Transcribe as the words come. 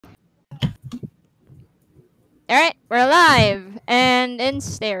Alright, we're live and in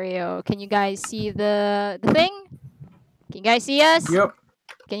stereo. Can you guys see the thing? Can you guys see us? Yep.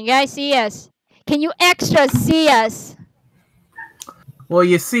 Can you guys see us? Can you extra see us? Well,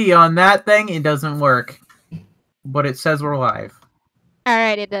 you see, on that thing, it doesn't work. But it says we're live.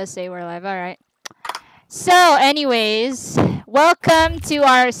 Alright, it does say we're live. Alright. So, anyways, welcome to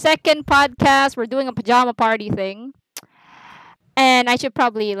our second podcast. We're doing a pajama party thing. And I should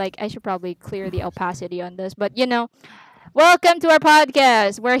probably clear the opacity on this, but welcome to our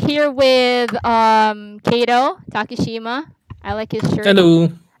podcast. We're here with Kato Takishima. I like his shirt.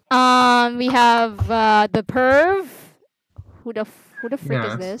 Hello. We have the perv. Who the freak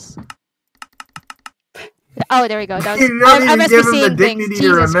is this? Oh, there we go. That was, I must be seeing things.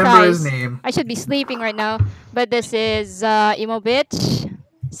 Jesus Christ. I should be sleeping right now. But this is emo bitch,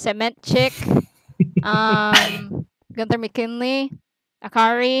 cement chick, Gunther McKinley,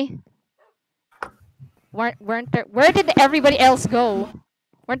 Akari. Weren't there? Where did everybody else go?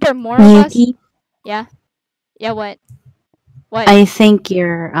 Weren't there more of us? Yeah. Yeah. What? What? I think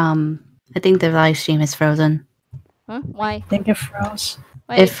you're. I think the live stream is frozen. Huh? Why? I think it froze.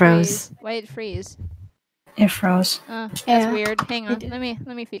 Why it froze. Why it freeze? It froze. Oh, that's weird. Hang on.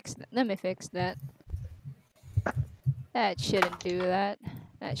 Let me fix that. That shouldn't do that.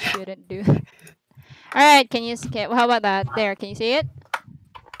 That shouldn't do. All right. Can you? How about that? There. Can you see it?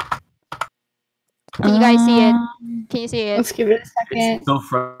 Can you guys see it? Can you see it? Let's give it a second. It's still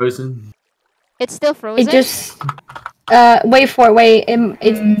frozen. It's still frozen? It just... wait for it. Wait.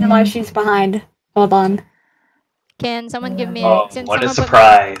 It's the live stream's behind. Hold on. Can someone give me... Oh, what a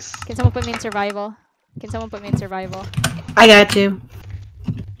surprise. Can someone put me in survival? Can someone put me in survival? I got you.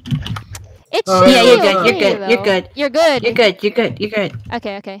 It's yeah, you're good. You're good. You're good. You're good. You're good. You're good. You're good.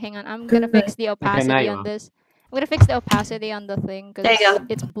 Okay. Hang on. I'm gonna fix the opacity on this. I'm gonna fix the opacity on the thing because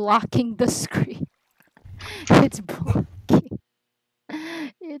it's blocking the screen. It's blocking.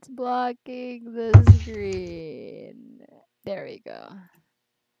 It's blocking the screen. There we go.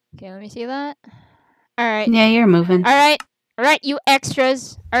 Okay, let me see that. All right. Yeah, you're moving. All right. All right, you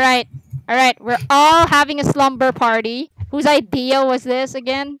extras. All right. We're all having a slumber party. Whose idea was this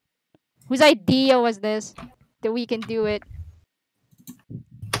again? Whose idea was this that we can do it?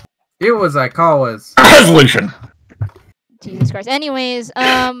 It was Aikawa's. Resolution. Jesus Christ. Anyways,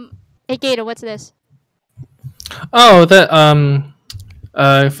 hey Gato, what's this? Oh, that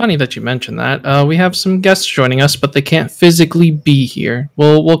funny that you mentioned that. We have some guests joining us, but they can't physically be here.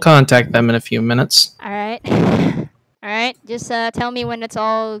 We'll contact them in a few minutes. All right. All right. Just tell me when it's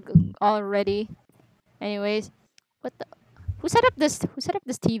all ready. Anyways, what the? Who set up this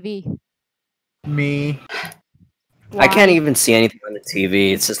TV? Me. Why? I can't even see anything on the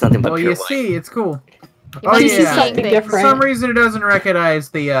TV. It's just nothing but pure you white. see, it's cool. Oh yeah. For some reason, it doesn't recognize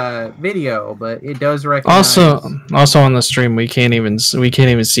the video, but it does recognize. Also on the stream, we can't even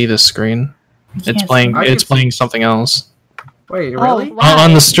see the screen. It's playing something else. Wait, really? Wow.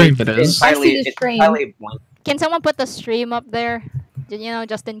 On the stream, it is. I see the stream. Can someone put the stream up there?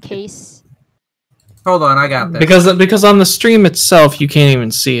 Just in case. Hold on, I got this. Because on the stream itself, you can't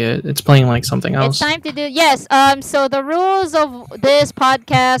even see it. It's playing like something else. It's time to do so the rules of this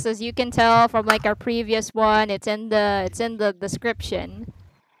podcast, as you can tell from like our previous one, it's in the description.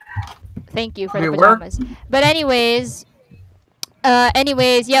 Thank you for the pajamas. But anyways,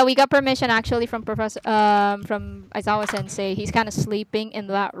 yeah, we got permission actually from from Aizawa Sensei. He's kind of sleeping in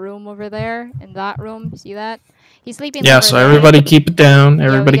that room over there. In that room, see that? He's sleeping. Yeah, so everybody keep it down.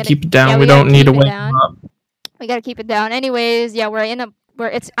 Everybody keep it down. Yeah, we don't need to wake him up. We gotta keep it down. Anyways, yeah, where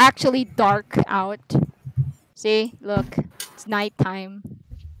it's actually dark out. See, look, it's nighttime.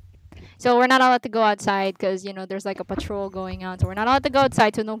 So we're not allowed to go outside because there's like a patrol going on. So we're not allowed to go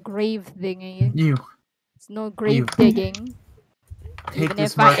outside. So no grave digging. It's no grave digging. Even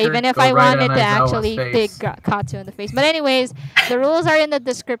if I wanted to actually dig Katsu in the face. But anyways, the rules are in the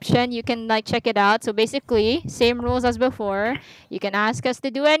description. You can check it out. So basically, same rules as before. You can ask us to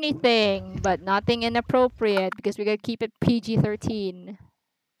do anything, but nothing inappropriate because we gotta keep it PG-13.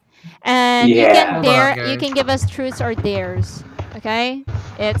 And you can give us truths or dares. Okay?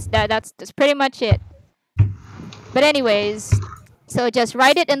 That's pretty much it. But anyways, so just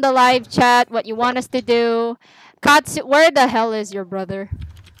write it in the live chat what you want us to do. Katsu, where the hell is your brother?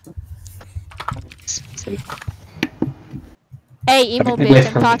 Hey, emo bitch,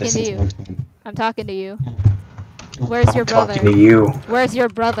 I'm talking to you. I'm talking to you. Where's your brother? Talking to you. Where's your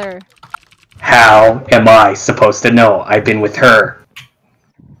brother? How am I supposed to know? I've been with her.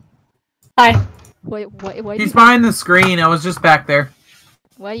 Hi. Wait, what? He's behind the screen. I was just back there.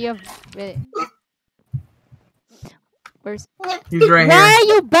 Why do you have... Where's? He's right Why are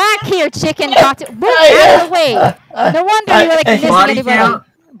here. you back here, chicken? Move out of the way. No wonder you're like missing Body anybody. count?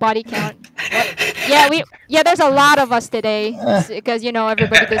 Body count. Yeah, there's a lot of us today because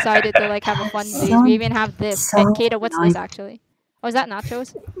everybody decided to like have a fun day. We even have this. And Kata, what's this actually? Oh, is that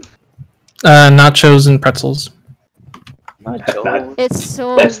nachos? Nachos and pretzels. It's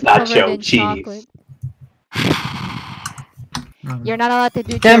so That's covered nacho in cheese. chocolate. You're not allowed to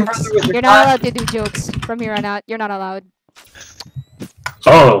do Damn, jokes. brother, with your You're not allowed to do jokes from here on out. You're not allowed.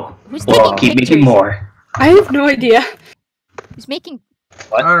 Oh, Who's well, taking keep making pictures? more. I have no idea. Who's making?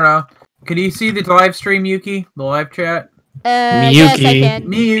 I don't know. Can you see the live stream, Yuki? The live chat? Yes, I Miyuki. can.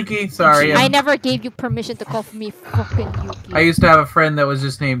 Me, Yuki. Sorry. I never gave you permission to call me fucking Yuki. I used to have a friend that was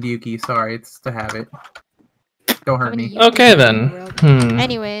just named Yuki. Sorry, it's the habit. Don't How hurt many me. Yukis Okay are in the then. world?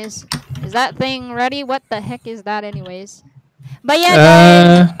 Anyways, is that thing ready? What the heck is that anyways? But yeah,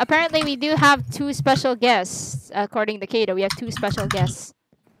 guys, apparently we do have 2 special guests. According to Kato, we have 2 special guests.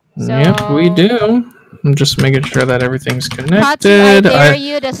 Yep, we do. I'm just making sure that everything's Katsu, I connected. dare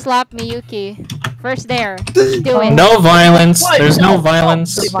you to slap Miyuki. First dare. Do it. No violence. What? There's no No.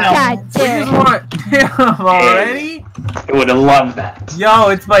 violence. God We dare. just want damn already? I would have loved that. Yo,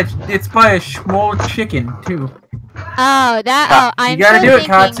 it's by a small chicken too. Oh, that. Oh, I'm gotta still do it,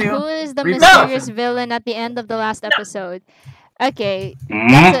 thinking, Katsu. who is the Read mysterious villain at the end of the last episode? Okay,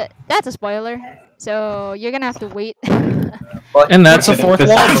 Mm? that's a spoiler. So you're gonna have to wait. And that's a What's an fourth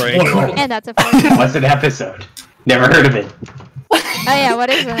wall episode? break. And that's a spoiler. What's an episode? Never heard of it. Oh yeah, what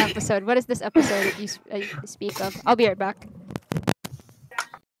is an episode? What is this episode that you speak of? I'll be right back.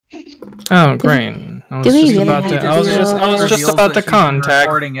 Oh, great. I do we was just really about have to. to I was do just. I was just Reveals about that to she's been contact.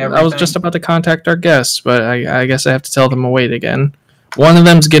 recording I was everything. just about to contact our guests, but I guess I have to tell them to wait again. One of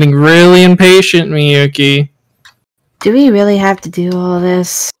them's getting really impatient, Miyuki. Do we really have to do all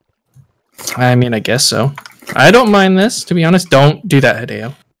this? I mean, I guess so. I don't mind this, to be honest. Don't do that,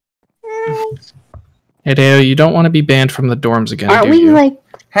 Hideo. Hideo, you don't want to be banned from the dorms again, Aren't do we you? like?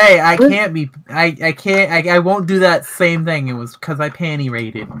 Hey, I can't be. I can't. I won't do that same thing. It was because I panty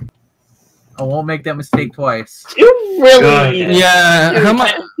raided. I won't make that mistake twice. You really? Good. Yeah. How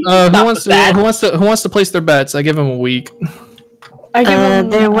much? Not Who wants to place their bets? I give them a week. I give him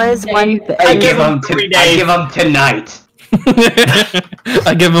There was one. I give him 3 days. I give them tonight.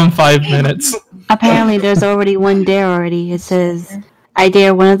 I give them 5 minutes. Apparently, there's already one dare already. It says, "I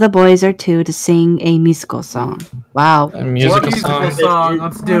dare one of the boys or 2 to sing a musical song." Wow. A What musical musical song. song?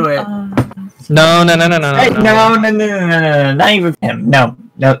 Let's do it. No. Hey, no, not even him. No,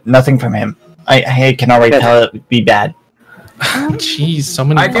 nothing from him. I can already tell it would be bad. Jeez, so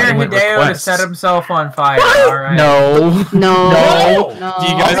many I dare violent Hideo to requests. set himself on fire. All right. No. No. No. Do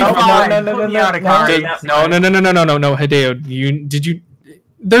you guys No, remember? no, put me out of Kari. No, Hideo. Did you?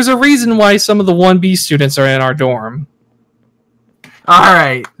 There's a reason why some of the 1B students are in our dorm. All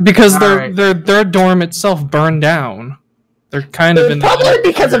right. Because Alright. their dorm itself burned down. They're kind of in Probably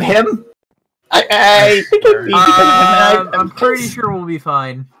because of him. I think it'd be because of him. I'm pretty sure we'll be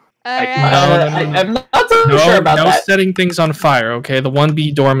fine. Alright. I'm not so sure about no that. setting things on fire, okay? The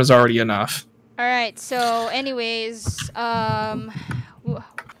 1B dorm is already enough. Alright, so anyways,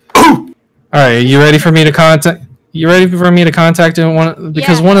 Alright, you ready for me to contact one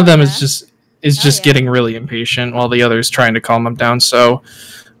because Yeah, one of them yeah. is Oh, just yeah. getting really impatient while the other is trying to calm him down. So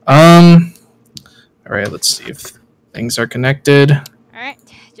alright, let's see if things are connected. alright,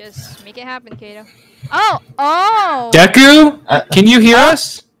 just make it happen, Kato. Oh! Deku? Can you hear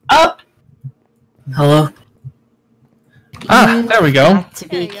us? Hello? Ah, there we go. Got to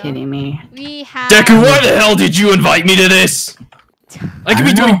There be you go. kidding me. We have... Deku, why the hell did you invite me to this? I could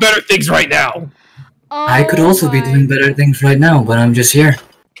be I don't doing know. better things right now. Oh I could also be my- doing better things right now, but I'm just here.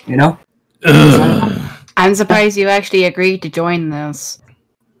 You know? Ugh. I'm surprised you actually agreed to join this.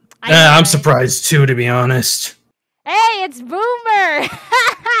 I know, I'm right? surprised too, to be honest. Hey, it's Boomer!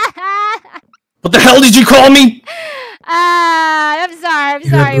 What the hell did you call me? I'm sorry,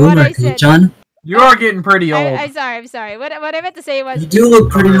 You're a what boomer, I said. Kachan. You are getting pretty old. I'm sorry. What I meant to say was... You do look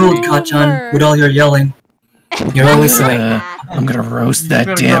pretty old, Boomer. Kachan, with all your yelling. You're always saying, I'm gonna roast He's that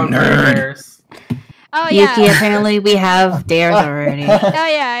gonna damn go nerd. upstairs. Oh, yeah. Yuki, apparently we have dares already. Oh,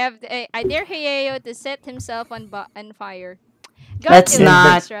 yeah, I dare Hideo to set himself on fire. Go Let's to it,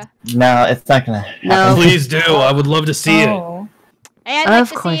 not- Extra. No, it's not gonna happen. No. Please do. I would love to see it. I'd like Of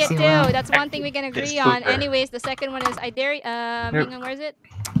to see course it you too. will. That's one thing we can agree on. Anyways, the second one is I dare hang on, where is it?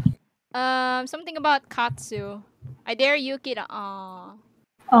 Something about Katsu. I dare Yuki to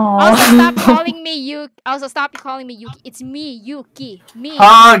Also stop calling me Yuki. Also stop calling me Yuki. It's me, Yuki. Me.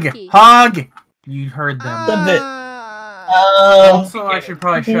 Hug! Yuki. Hug! You heard them. Love it. Uh, Also, I should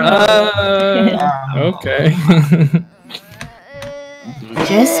probably shut up. Okay.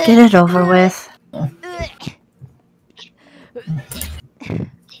 Just get it over with.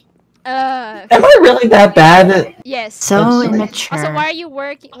 Am I really that bad? Yes. So That's- immature. Also, why are you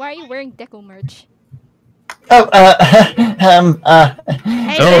wearing Deco merch? Oh, Hey,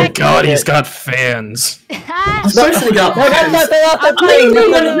 Oh Deku. god, he's got fans. Of course I got No, fans. that's Unlike great.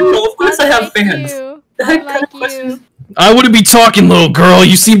 you. Of course I have Unlike fans. you. The heck kind of Unlike question you. is- I wouldn't be talking, little girl.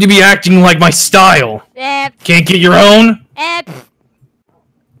 You seem to be acting like my style. Can't get your own?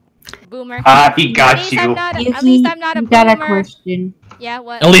 Boomer. He At got least you. at least I'm not a you got a boomer. question. Yeah,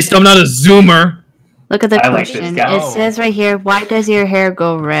 what? At least I'm not a zoomer. Look at the I like this question. guy. It says right here, why does your hair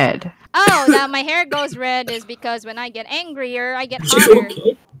go red? Oh, that my hair goes red is because when I get angrier, I get Is you hotter.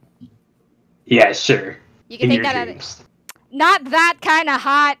 okay? Yeah, sure. You can In take your that out of... dreams. Not that kind of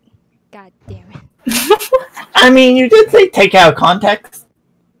hot. God damn it. I mean, you did say take out context.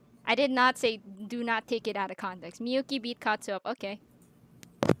 I did not say do not take it out of context. Miyuki beat Katsu up. Okay.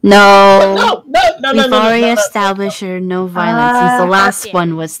 No. No. We've already established here no violence since the last damn.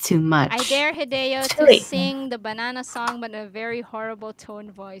 one was too I much. dare Hideo to Silly. sing the banana song but in a very horrible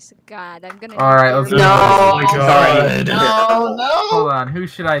tone voice. God, I'm gonna... Alright, let's need go. your- Oh my god. Hold on, who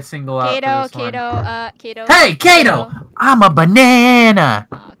should I single out Kato, for this one? Kato. Hey, Kato! I'm a banana!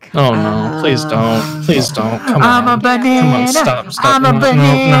 Oh, come Oh no, please don't. Please don't. Come I'm a on. banana! Come on, stop. I'm a No,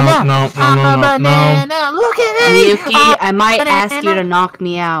 banana! no. I'm a banana! Look at me! Miyuki, I might ask you to knock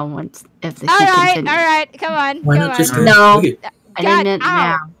me out once if the heat Alright, continues. alright, come on. Why come not just on. No. Okay. I God, didn't ow.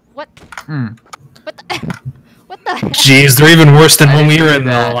 now. What? Hmm. What the? What the? Jeez, they're even worse than I when we didn't were do in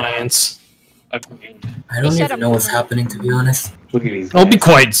the that. alliance. I don't shut even up, know what's Boomer. happening, to be honest. Look at these Oh, be guys.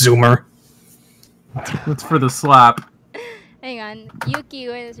 quiet, Zoomer. What's for the slap? Hang on. Yuki,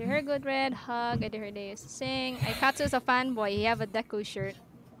 why does your hair go red? Hug. I dare Hideo to sing. Katsu's a fanboy. He have a Deku shirt.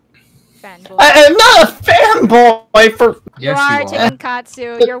 Fanboy. I'm not a fanboy for. You Yes, are, you are. Chicken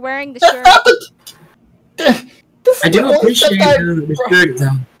Katsu. You're wearing the shirt. I do appreciate the shirt,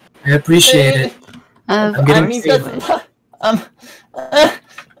 though. I appreciate it. I'm getting I mean, excited. that's,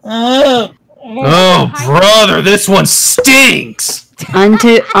 Oh, brother, this one stinks! On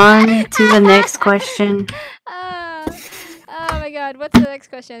to the next question. Oh my god. What's the next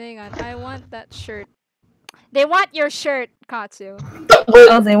question? Hang on. I want that shirt. They want your shirt, Katsu.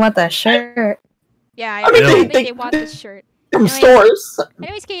 Oh, they want that shirt. Yeah, I, I mean, think they- they want the shirt. from Anyways- stores.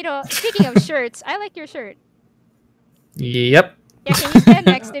 Anyways, Kato, speaking of shirts, I like your shirt. Yep. Yeah, can you stand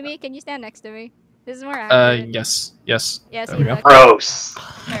next to me? Can you stand next to me? This is more accurate. Yes. Yes, There you we go. look. Gross.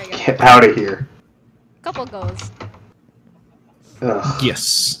 There we go. Get out of here. Couple goals. Ugh.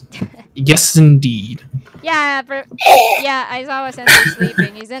 Yes. Yes, indeed. Yeah, yeah, I saw Sensei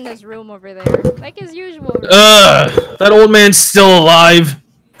sleeping. He's in his room over there. Like his usual room. That old man's still alive.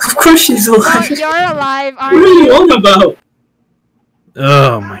 Of course she's Oh, alive. you're alive, What are aren't you you? on about?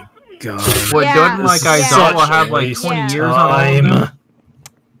 Oh my god. What, Yeah. Jordan like Yeah. Aizawa will Such have a like waste 20 of years on time. him?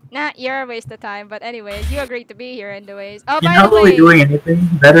 Nah, you're a waste of time. But anyways, you agreed to be here anyways. Oh, You're by not the really way, doing anything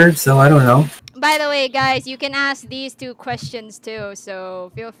better, so I don't know. by the way, guys, you can ask these two questions too.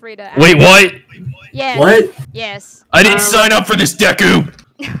 So feel free to. Ask. Wait, what? Yes. What? Yes. I didn't sign up for this Deku!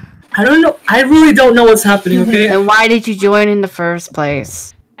 I don't know. I really don't know what's happening, okay? And why did you join in the first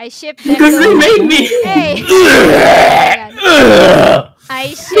place? I shipped Because they Deku. made me. Hey. Hang on. I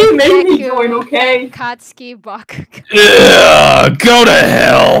They shipped made me Deku join, okay? Katsuki Bakugan. Ugh, go to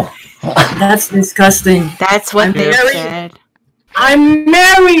hell! That's disgusting. That's what I'm they married. said. I'm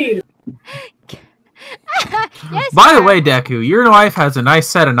married. Yes. By you the are. way, Deku, your wife has a nice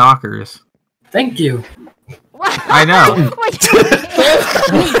set of knockers. Thank you. I know.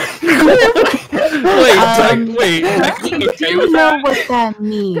 Wait, Do you know what that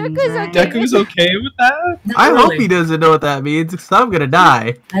means? Deku's right? okay. Deku's okay with that? Not I hope really. he doesn't know what that means, because I'm gonna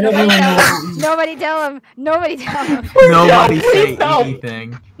die. I don't really know what it means. Nobody tell him. Nobody tell him. Nobody No, say no.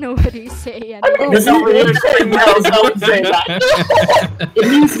 anything. Nobody say anything. Doesn't it really It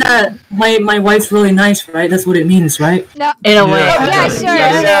means that my wife's really nice, right? That's what it means, right? No. In a way. Yeah, Yes, sure.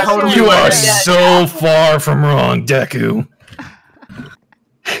 yes, Yeah, totally. sure. You are sure. so far from wrong, Deku.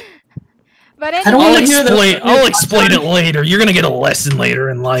 But I don't I'll wanna hear the- I'll explain it later. You're gonna get a lesson later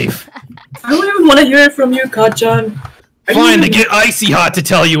in life. I don't even want to hear it from you, Kachan. Fine, to get icy hot to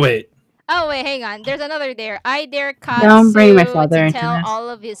tell you it. Oh wait, hang on. There's another dare. I dare Katsu Don't bring my father to into tell this. all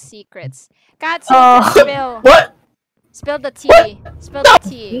of his secrets. Katsu, spill. What? Spill the tea. Spill the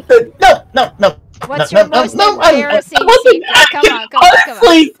tea. No. What's no, your no, most no, embarrassing I wasn't secret? Come on, come on, come on.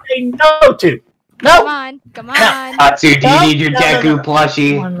 honestly saying no to. Come No. on, come on. Katsu, do you No, need your no, Deku no, no.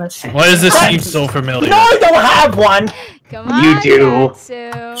 plushie? Why does this seem so familiar? No, I don't have one. Come on, You do.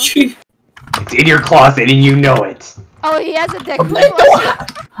 Katsu. She, It's in your closet and you know it. Oh, he has a Deku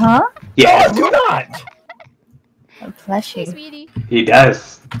plushie. Huh? Yes, Do not! A Hey, plushie. sweetie. he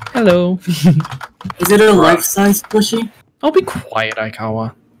does. Hello. Is it a life-size plushie? I'll be quiet,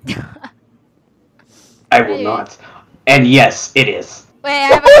 Aikawa. I will Anyway. not. And yes, it is. Wait, I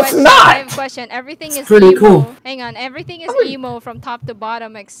have a No, it's question. not! I have a question. Everything It's is pretty emo. cool. Hang on. Everything is emo from top to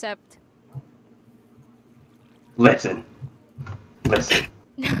bottom except. Listen.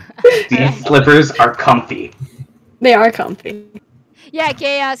 These slippers are comfy. They are comfy. Yeah,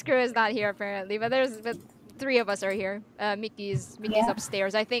 Chaos Crew is not here apparently, but but 3 of us are here. Mickey's Yeah.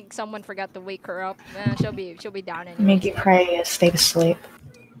 upstairs. I think someone forgot to wake her up. She'll be down anyway. Make you pray, stay asleep.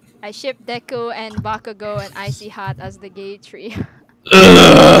 I ship Deku and Bakugo and Icy Hot as the gay tree.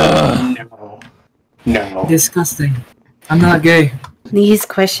 No. No. Disgusting. I'm not gay. These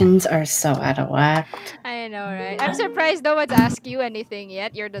questions are so out of whack. I know, right? I'm surprised no one's asked you anything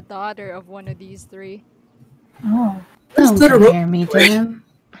yet. You're the daughter of one of these 3. Oh. Don't Totoro- compare me to him.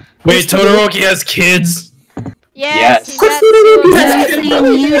 Wait, Todoroki has kids? Yes, Yes. he's got 2 of them.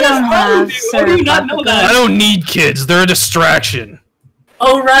 Something you don't have, sir. do you not know Bakugo. that? I don't need kids. They're a distraction.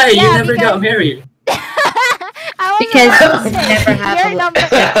 Oh, right, Yeah, you never because- got married. I was Because about to you say, never have your a- number.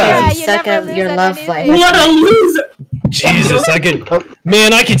 Yeah, Yeah, you you suck never at lose your at love anything. life. What a loser! Jesus, I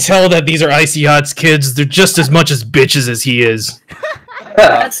can tell that these are Icy Hot's kids. They're just as much as bitches as he is.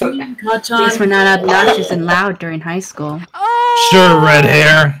 That's me, At Kachan. least we're not obnoxious and loud during high school. Oh! Sure, red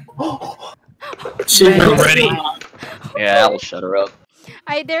hair. Shit, You're ready. Yeah, I'll shut her up.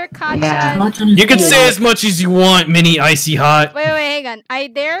 I dare Kachan. Yeah. Kachan is You can cool. say as much as you want, mini Icy Hot. Hang on. I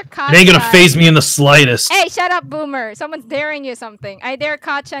dare Kachan. It ain't gonna phase me in the slightest. Hey, shut up, Boomer. Someone's daring you something. I dare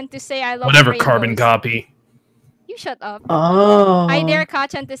Kachan to say I love Whatever, rainbows. carbon copy. You shut up. Oh. I dare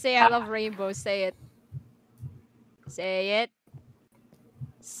Kachan to say I love rainbows. Say it. Say it.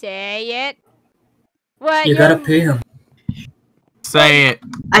 Say it. What? You gotta pay him. Say it.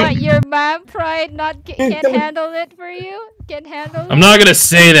 What? Your mom pride can't handle it for you? Can't handle it? I'm not gonna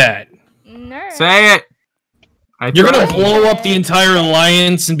say that. No. Say it. You're gonna tried. blow up the entire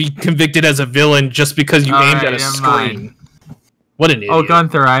alliance and be convicted as a villain just because you aimed at a Alright, never mind. screen. What an idiot. Oh,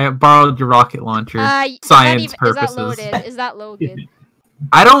 Gunther, I borrowed your rocket launcher. Science Is that purposes. loaded? Is that loaded?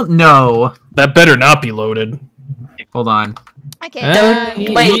 I don't know. That better not be loaded. Hold on. Okay.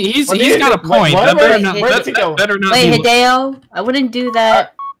 He's Well, got a dude, point. wait, That where- better not, where that, does it go? that better not Wait, be Hideo, I wouldn't do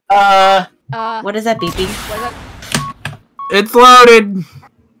that. What is that beeping? It's loaded.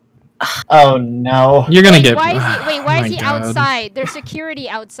 Oh no. You're gonna get. Why is he? Wait, why my is he God. outside? There's security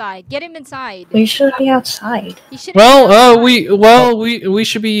outside. Get him inside. We should be outside. He should. be Well, outside. we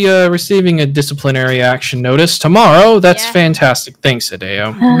should be receiving a disciplinary action notice tomorrow. That's Yeah. fantastic. Thanks,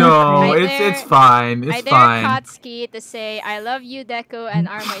 Hideo. No, I it's dare- fine. I It's dare fine. Katsuki to say, "I love you, Deku, and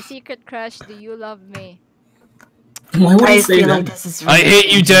are my secret crush. Do you love me?" Why would I he say feel that? like this is I really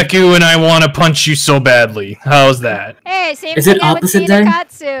hate you, Deku, and I want to punch you so badly. How's that? Hey, same Is thing it I would opposite say to then?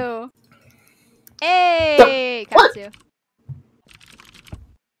 Katsu. Hey, Katsu.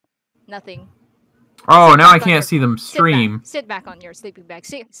 Nothing. Oh, now I back on your- can't see them stream. Sit back on your sleeping bag.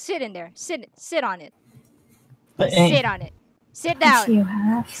 Sit in there. Sit on it. But, Sit on it. Sit Yes, down. you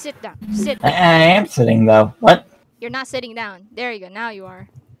have. Sit down. Sit I down. am sitting though. What? You're not sitting down. There you go. Now you are.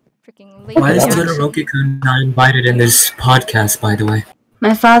 Freaking late. Why is Yeah. Todoroki-kun not invited in this podcast, by the way?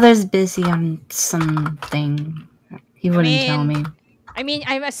 My father's busy on something. He wouldn't tell me. I mean,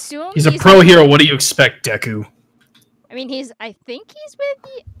 I'm assuming He's a pro like- hero. What do you expect, Deku? I mean, I think he's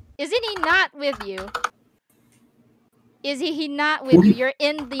with you. Isn't he not with you? Is he not with you? You're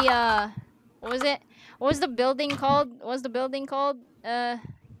in the, what was it? What was the building called? What was the building called,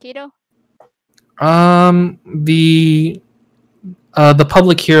 Kato? The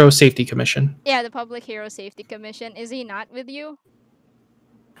Public Hero Safety Commission. Yeah, the Public Hero Safety Commission. Is he not with you?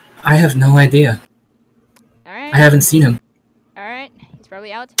 I have no idea. Alright. I haven't seen him. Alright. He's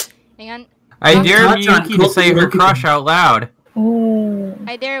probably out. Hang on. I Oh, dare Kachan, Miyuki to close say the her door. crush out loud. Ooh.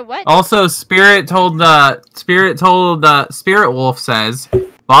 I dare what? Also, Spirit Wolf says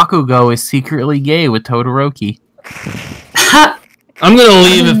Bakugo is secretly gay with Todoroki. I'm gonna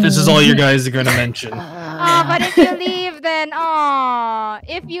leave if this is all you guys are gonna mention. Oh, but if you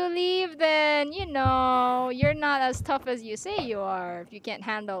leave, then you know you're not as tough as you say you are. If you can't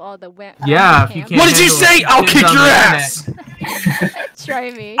handle all the Yeah, if you can't What did you handle say? I'll kids kick on your the ass!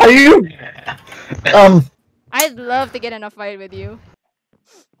 Try me. Are you? I'd love to get in a fight with you.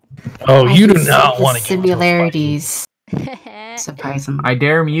 Oh, I you do can see not the want to get into a fight. similarities. Surprisingly. I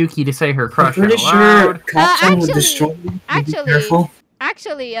dare Miyuki to say her I'm crush pretty out sure loud. Kachan would actually- destroy you. Be actually- careful.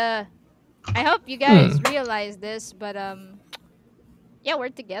 Actually, I hope you guys realize this, but yeah, we're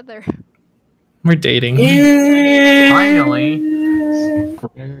together. We're dating. Finally.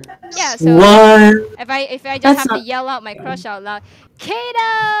 Yeah, so What? if I just That's have to not- yell out my crush out loud,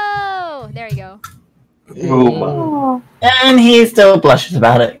 Kato! There you go. Ooh. And he still blushes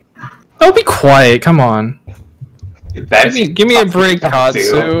about it. Oh, be quiet. Come on. That's Give me a break,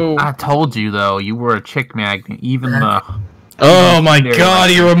 Katsu. I told you though, you were a chick magnet. Even the. Oh my god,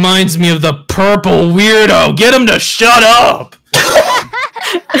 he reminds me of the purple weirdo. Get him to shut up.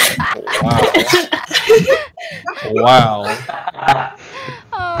 Wow.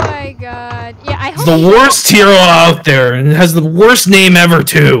 Oh my god. Yeah, I He's hope the worst hero out there and has the worst name ever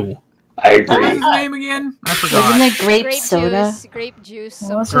too. I What was agree. his name again? I Isn't forgot. it grape soda? Grape juice.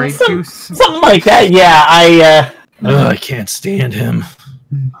 What was something. Grape juice. Something like that, yeah. Ugh, I can't stand him.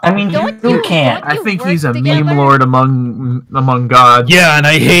 I mean, Don't you you- can't. I you think work he's a together? meme lord among gods. Yeah, and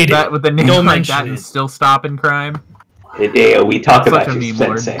I hate That it. with a name Don't like mention that it. is still stopping crime. Hideo, we talk Such about a you, meme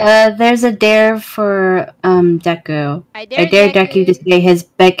lord. Sensei. There's a dare for Deku. I I dare dare Deku to say his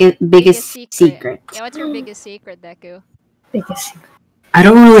biggest secret. Yeah, what's your biggest secret, Deku? Biggest secret. I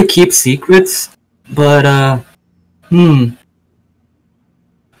don't really keep secrets, but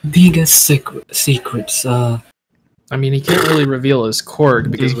biggest secrets. I mean, he can't really reveal his quirk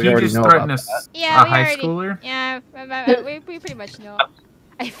because Did we he already just know threaten about a, that. Yeah, a we high already. schooler? Yeah, we pretty much know.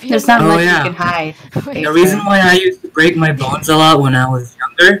 I feel There's not Oh, much yeah. you can hide. Wait, The reason why I used to break my bones a lot when I was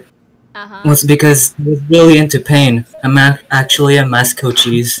younger uh-huh. was because I was really into pain. I'm actually a Masco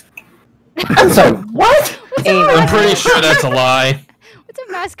cheese. I'm sorry, what? I'm pretty sure that's a lie. What's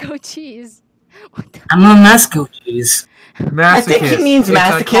a Masco cheese? What the I'm a Masco cheese. Masochist. I think he means It's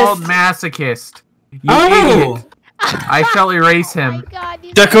masochist. called masochist. You Oh! idiot. I shall erase Oh my him. god,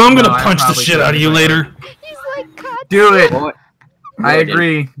 he's Deku, I'm No, gonna I punch the probably shit out of you couldn't. later. he's like cut. Do it. What? I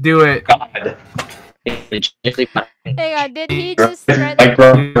agree. Do it. God. Hang on, did he just Like,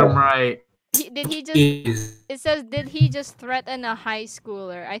 threaten? I'm right. Did he just? Cheese. It says, did he just threaten a high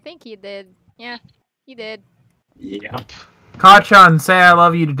schooler? I think he did. Yeah, he did. Yep. Kachan, say I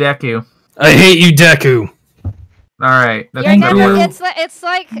love you to Deku. I hate you, Deku. Alright. You're Thank never. you. It's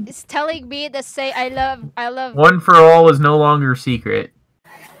like it's telling me to say I love. One for all is no longer secret.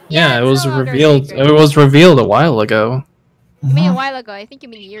 Yeah, it it's was no longer a revealed. secret. It was revealed a while ago. You mean a while ago? I think you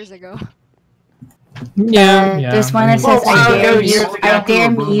mean years ago. Yeah, yeah. There's one that I mean, says, Well, I wow, dare, years you, ago, I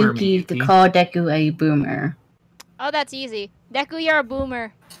dare you were a boomer, Miyuki to Miyuki. call Deku a boomer. Oh, that's easy. Deku, you're a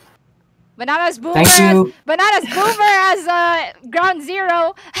boomer. But not as boomer Thank as, you. but not as boomer as Ground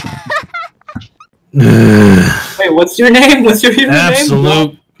Zero. Wait, what's your name? What's your hero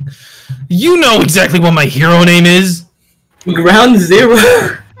Absolute. You know exactly what my hero name is. name? Ground Zero.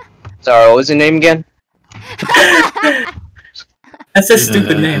 Sorry, what was your name again? That's a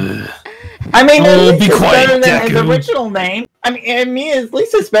stupid name. I mean, Oh, at least be it's quiet, better than his Deku. original name. I mean, at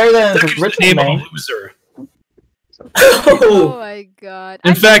least it's better than his Deku's the original name of a name. loser. Oh my god.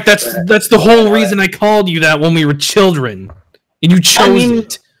 In fact, that's the whole reason I called you that when we were children, and you chose mean,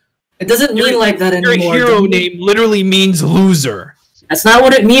 it. It doesn't mean like that Your anymore. hero dummy. name literally means loser. That's not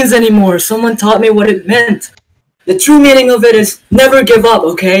what it means anymore. Someone taught me what it meant. The true meaning of it is never give up,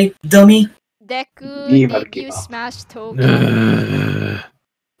 okay, dummy? Deku, Never did you give up. smash Toga?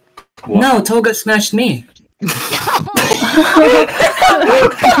 No, Toga smashed me. Oh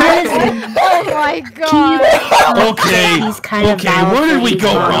my god. Okay, He's kind of okay, where did we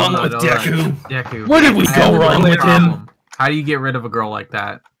go valid. wrong with Deku? Deku. Where did we I go have wrong one with him? problem. How do you get rid of a girl like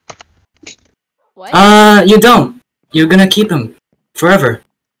that? What? You don't. You're gonna keep him forever.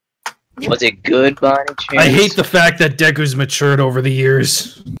 Was it good by any chance? I hate the fact that Deku's matured over the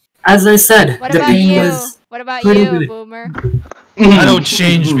years. As I said, What the about pain you? was. What about pretty you, good. Boomer? I don't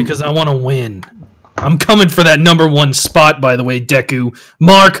change because I want to win. I'm coming for that #1 spot, by the way, Deku.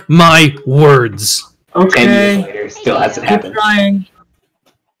 Mark my words. 10 years Okay, later, still hasn't keep happened. trying.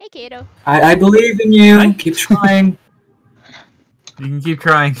 Hey, Kato. I believe in you. Keep trying. You can keep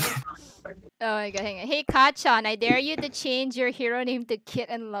trying. Oh my god, hang on. Hey, Kachan, I dare you to change your hero name to Kit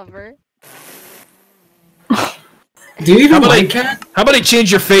and Lover. Do you How even about, like I, cat? how about I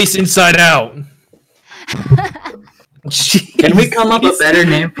change your face inside out? Can we come up with a better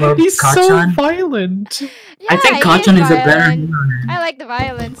name for He's so Kachan? violent. I think Yeah, Kachan he is a better violent. hero name. I like the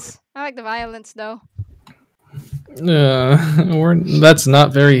violence. I like the violence, though. That's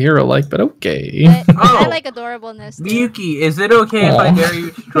not very hero-like, but okay. But I Oh. like adorableness. Too. Miyuki, is it okay if I dare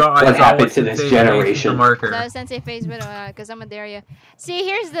you to draw What's an happened to this Alice generation? marker? So Sensei face video, because I'm a dare you. See,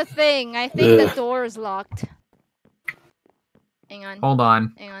 here's the thing. I think the door is locked. Hang on. Hold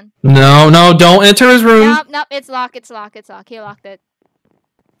on. Hang on. No, don't enter his room. Nope, it's locked. It's locked. It's locked. He locked it.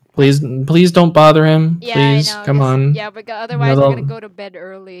 Please don't bother him. Yeah, Please, I know. come 'cause- on. Yeah, but otherwise No, we're no. gonna go to bed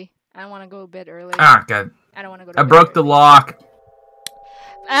early. I don't want to go a bit early. Ah, God. I don't want to go to I bed broke the early. lock.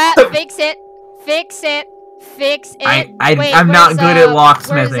 Fix it. Fix it. Fix it. I'm not good at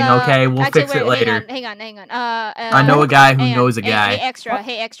locksmithing, okay? We'll fix it later. Hang on. I know a guy who knows a guy.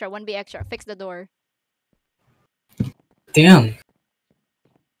 Hey, extra. 1B extra. Fix the door. Damn.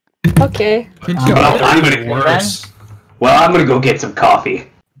 Okay. I'm gonna go get some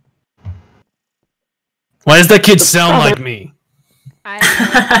coffee. Why does that kid sound like me?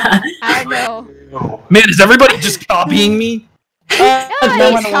 I don't know. Man, is everybody just copying me? What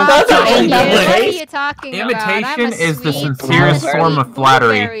are you talking about? Imitation is the sincerest form of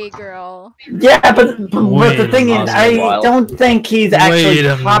flattery. Girl. Yeah, but the thing is, I don't think he's actually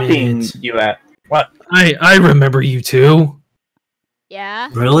copying you at what? I remember you two. Yeah.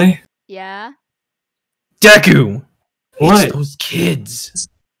 Really? Yeah. Deku. What? It's those kids.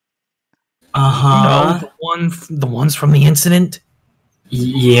 Uh-huh. You know, the ones from the incident.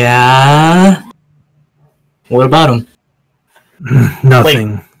 Yeah. What about him?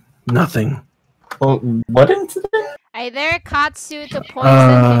 Nothing. Nothing. Well, what incident? I dare Katsu to poison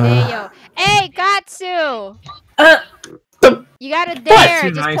Hideo. Hey, Katsu! You gotta dare. Too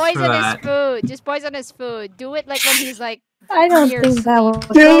Just nice poison for his that. food. Just poison his food. Do it like when he's like. I don't think that will.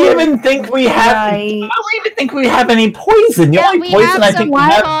 Do you even think we have? I don't even think we have any poison. The Yeah, only we poison have I think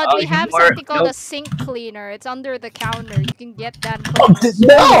we have something called a sink cleaner. It's under the counter. You can get that.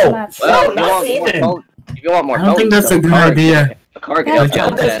 No! Well, not even. if you want more I don't think that's a good idea. A car Yo, can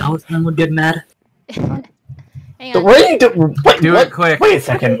help that. Talisman would get mad. Hang The on. way you do, wait, Do what? it quick. Wait a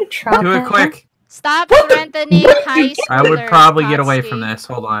second. Do it quick. Stop What the- threatening what high schoolers. I would probably get away Katsuki. from this.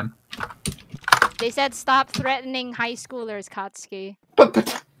 Hold on. They said stop threatening high schoolers, Katsuki. I'm Do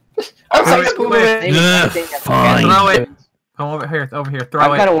sorry. it quick. Fine. Throw it. Come over here. Throw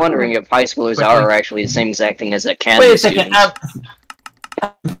I'm it. kind of wondering if high schoolers Quickly. are actually the same exact thing as a Wait a cannabis second.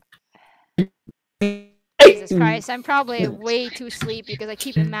 Jesus Christ, I'm probably way too sleepy because I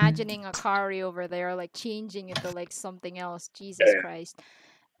keep imagining Akari over there, like changing it to like something else. Jesus Christ.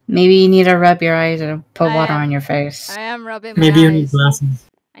 Maybe you need to rub your eyes or put I water am- on your face. I am rubbing my Maybe you need eyes. glasses.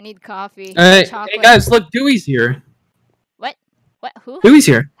 I need coffee. Hey, chocolate. hey guys, look, Dewey's here. What? What? Who? Dewey's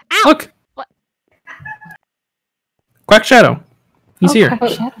here. Ow! Look. What? Quack Shadow. He's here.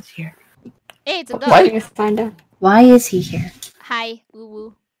 Shadow's here. Hey, it's a dog. Why? Just find out. Why is he here? Hi, woo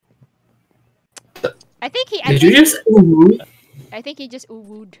woo. I think he. Did you just ooh? I think he just ooh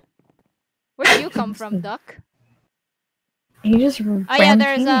wooed. Where do you come from, Duck? You just Oh yeah,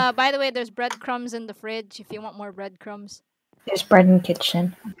 there's by the way, there's breadcrumbs in the fridge if you want more breadcrumbs. There's bread in the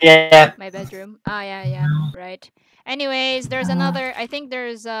kitchen. Yeah. My bedroom. Ah yeah, right. Anyways, there's another. I think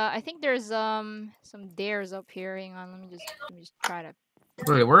there's some dares up here. Hang on, let me just try to.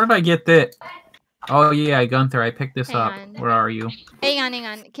 Wait, where did I get that? Oh yeah, Gunther, I picked this Hang up. on. Where are you? Hang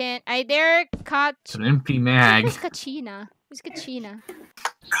on. Can I dare It's an empty mag. Who's Kachina? Who's Kachina?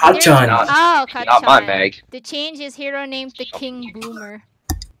 Kachan. Oh, Kachan. Not my bag. To change his hero name to King Boomer.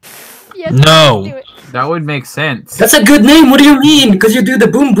 Yes, No. do it. That would make sense. That's a good name. What do you mean? Because you do the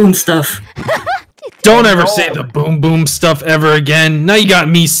boom boom stuff. Don't ever say the boom boom stuff ever again. Now you got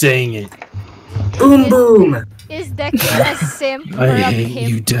me saying it. Boom boom. Is Deku a simp or I a hate pimp?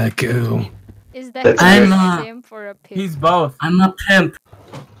 you, Deku. Is Deku I'm, a simp or a pimp? He's both. I'm a pimp.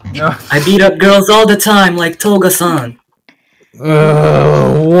 No. I beat up girls all the time, like Toga-san.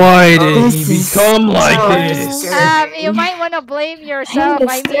 Why did he This is become like so this? disturbing. You might want to blame yourself.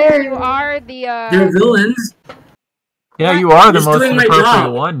 I mean, disturbed. you are the They're villains. Yeah, you are the Just most doing my appropriate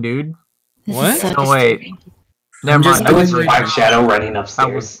job. one, dude. This What? is so Oh wait. disturbing. Never just mind. I was doing Black Shadow running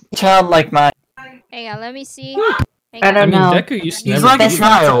upstairs. Child like mine. Hang on, let me see. I I don't mean, know. Deku used to He's never like a Best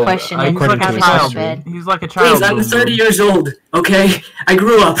not to child. question it. He's like According a to his child. history. He's like a child. Please, I'm boom 30 boom. years old, okay? I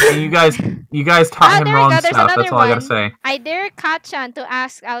grew up. And you guys taught him there we wrong go, there's stuff. That's another all I gotta one. say. I dare Kachan to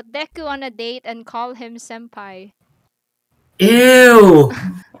ask out Deku on a date and call him senpai. Ew.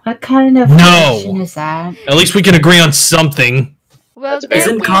 What kind of No. question is that? At least we can agree on something. Will That's very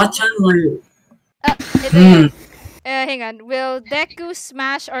Isn't Deku... Kachan like... hang on. Will Deku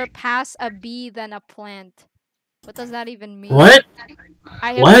smash or pass a bee than a plant? What does that even mean? What?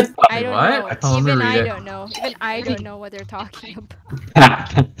 I have, What? I don't What? know. Let me Even read I it. don't know. Even I don't know what they're talking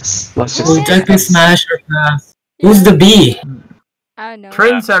about. Let's Will just. Deku smash or pass? Who's the bee? I don't know.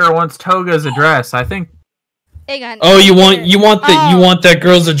 Trendsetter wants Toga's address. I think. Hang on. Oh, you There- want Oh. that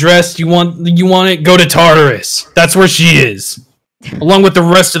girl's address? You want it? Go to Tartarus. That's where she is, along with the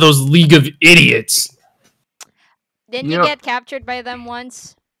rest of those League of Idiots. Didn't You you know- get captured by them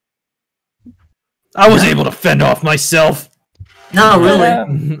once? I was able to fend off myself. No, really.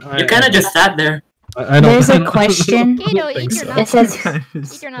 I- You kind of just sat there. I don't. There's I a don't question. Kato, think eat your so. nachos. It says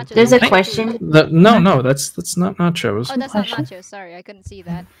Eat your nachos. there's a Don't eat question. food. No, that's not nachos. Oh, that's not nachos. Sorry, I couldn't see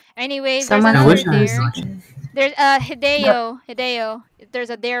that. Anyways, Someone there's I wish another I was dare. watching. There's Hideo. There's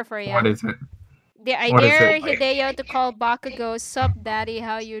a dare for you. What is it? I What is dare it? Hideo to call Bakugo, "Sup, daddy?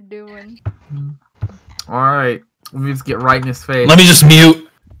 How you doing?" Alright. Let me just get right in his face. Let me just mute.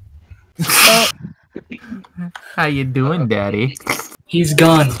 How you doing, daddy? He's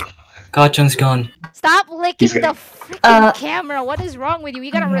gone. Kachan's gone. Stop licking He's the gonna- freaking camera. What is wrong with you?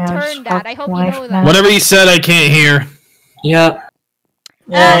 You gotta Yeah, return that. I hope you wife know now. that. Whatever you said, I can't hear. Yeah.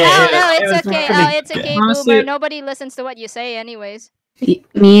 No, it's okay. It's okay, honestly- Boomer. Nobody listens to what you say, anyways.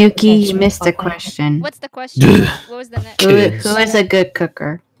 Miyuki, you missed a question. What's the question? What was the next? Who is a good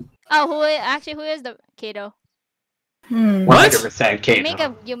cooker? Oh, who is the Kato? 100%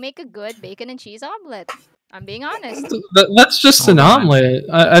 Kato. You make a good bacon and cheese omelet. I'm being honest. That's just an omelet.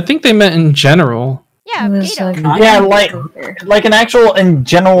 I think they meant in general. Yeah, Who is Kato. a Yeah, good like an actual in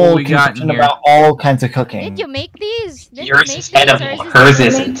general What we got in conception here? about all kinds of cooking. Did you make these? Did Yours you make is these, or edible. is this Hers the-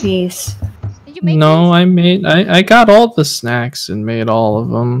 isn't. These. Did you make No, I got all the snacks and made all of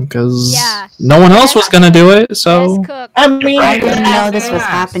them because Yeah. no one else was gonna do it. So Best cook. I mean, I didn't know this was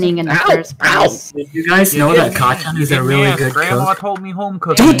happening in the first place. Did you guys know that Kachan is a really good Grandma cook? told me home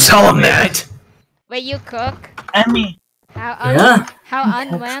cooking. don't tell him that. Wait, you cook? I mean, Yeah. How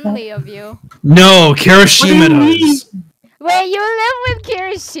unmanly of you. No, Kirishima does. Wait, you live with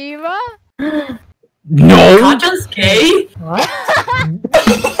Kirishima? No, Kachan's gay? What?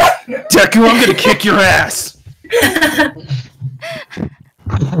 Deku, I'm gonna kick your ass.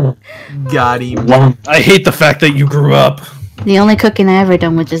 Got him. I hate the fact that you grew up. The only cooking I ever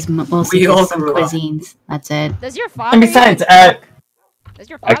done was just mostly We all just some grew up. cuisines. That's it. Does your father? and besides, Does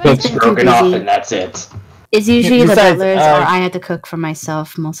your I father? cook been too stroganoff busy. and that's it. It's usually the Besides, butlers, or I had to cook for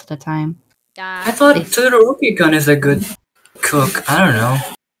myself most of the time. I thought Todoroki-kun is a good cook. I don't know.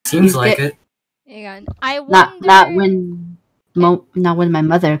 Seems like it. Hang on. I wonder. Not when my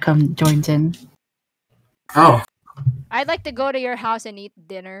mother joins in. Oh. I'd like to go to your house and eat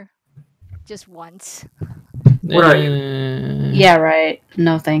dinner, just once. What are you? Yeah, right.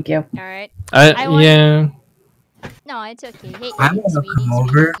 No, thank you. All right. I want- Yeah. No, it's okay. Hey, I hey, wanna sweetie, come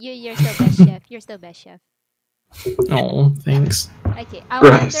over. You're still best chef. You're still best chef. Oh, thanks. Okay. I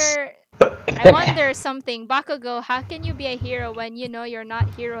Gross. wonder something. Bakugo, how can you be a hero when you know you're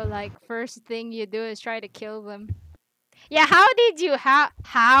not hero? Like, first thing you do is try to kill them. Yeah. How did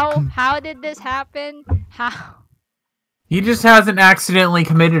this happen? How? He just hasn't accidentally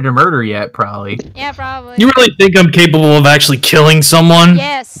committed a murder yet, probably. Yeah, probably. You really think I'm capable of actually killing someone?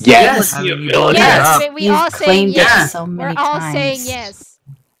 Yes. Yes. I mean, you look it Yes. up. We You've all saying claimed yes. it so We're many all times. saying yes.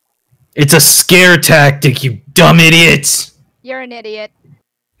 It's a scare tactic, you dumb idiots. You're an idiot.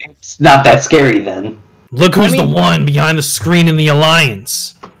 It's not that scary then. Look who's the one behind the screen in the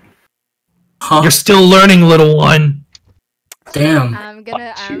Alliance. Huh? You're still learning, little one. Damn. I'm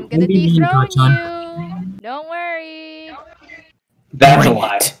gonna What do you mean, dethrone Kachan? you. Don't worry. That's a Bring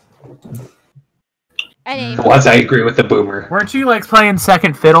lie. it. Anyway, Once I agree with the boomer. Weren't you like playing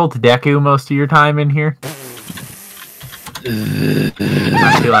second fiddle to Deku most of your time in here?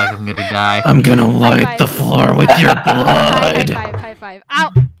 I feel like I'm gonna die. I'm gonna light five. the floor with your blood. high five.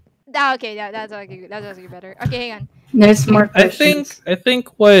 Ow. Ah, okay, that's okay. That's actually better. Okay, hang on. There's more I questions. think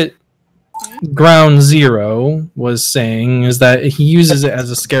what Ground Zero was saying is that he uses it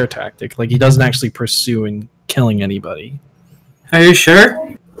as a scare tactic. Like he doesn't actually pursue and killing anybody. Are you sure?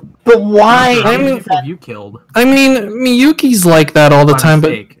 but why? How I many mean, people have you killed? I mean, Miyuki's like that all the By time, but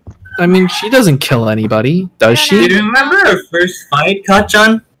mistake? I mean, she doesn't kill anybody, does No, she? Do you remember our first fight,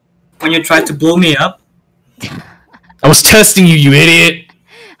 Kachan? When you tried to blow me up? I was testing you, you idiot,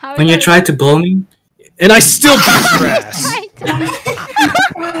 How When is you that- tried to blow me? and I still beat your ass.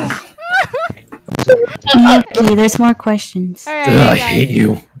 Okay, there's more questions. Alright, Ugh, I guys. hate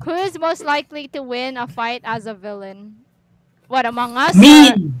you. Who is most likely to win a fight as a villain? What, among us? Me!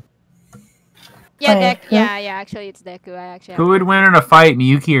 or- Yeah, Deku? yeah, actually it's Deku. I actually Who would win in a fight,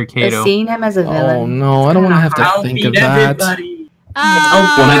 Miyuki or But Kato? seeing him as a Oh villain. no, I don't want to have to I'll think beat of that. everybody.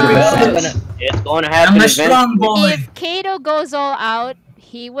 Uh, 100%. It's going to happen I'm a eventually. strong boy. if Kato goes all out,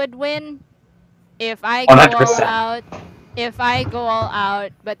 he would win. If I go 100%. all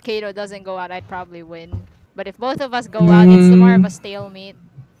out, but Kato doesn't go out, I'd probably win. But if both of us go out, it's more of a stalemate.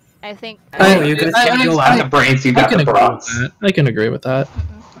 I think. Oh, you guys can go Got out. the brains, you I got can the agree with bronze. that. I can agree with that.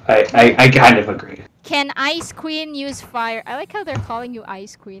 I kind of agree. Can Ice Queen use fire? I like how they're calling you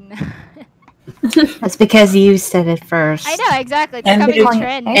Ice Queen. That's because you said it first. I know, exactly. It's And becoming a it's-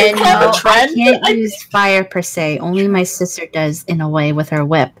 trend. And Call it no, I trend? can't use fire per se. Only my sister does in a way with her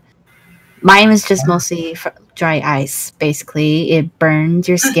whip. Mine was just mostly dry ice. Basically, it burns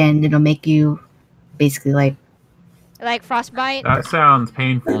your skin. It'll make you basically Like frostbite. That sounds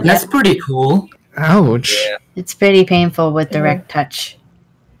painful. That's pretty cool. Ouch. it's pretty painful with direct touch.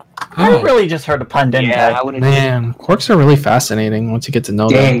 I Oh, really just heard a pun, didn't Yeah, I? I wouldn't. Man, quirks are really fascinating once you get to know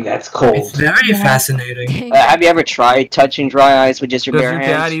them. Dang, that's cold. it's very fascinating. Have you ever tried touching dry ice with just your Does bare your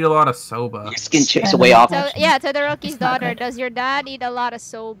hands? dad eat a lot of soba? Your skin chips away off. So yeah, to the Rookie's daughter, does your dad eat a lot of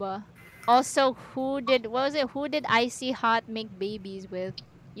soba? Also, who did Icy Hot make babies with?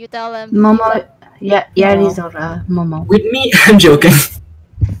 You tell him. Momo, Yarizora, Momo. With me, I'm joking.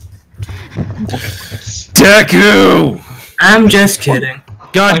 Deku! I'm just kidding.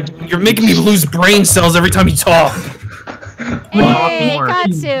 God, you're making me lose brain cells every time you talk. Hey, more.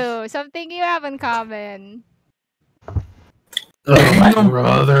 Katsu, something you have in common. Oh, my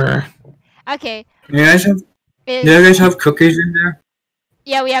brother. Okay. You guys have, is- do you guys have cookies in there?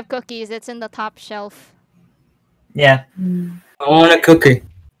 Yeah, we have cookies. It's in the top shelf. Yeah. I want a cookie.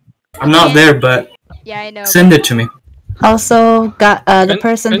 I'm not there, but Yeah, I know. send it to me. Also, got the Couldn't-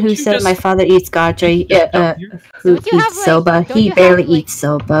 person couldn't who you said just- my father eats gacha, who Don't you have, eats like- soba. don't He you have, barely like- eats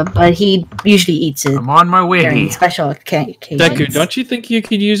soba, but he usually eats it I'm on my during way. special occasions. Deku, don't you think you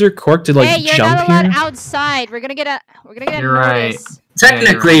could use your quirk to, like, Hey, you're jump not allowed here? outside. We're gonna get a You're right. notice.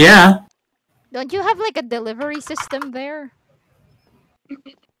 Technically, yeah. Don't you have like a delivery system there?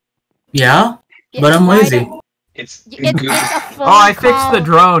 Yeah, Yeah, but I'm why lazy. don't- It's It's a phone Oh, I fixed the call-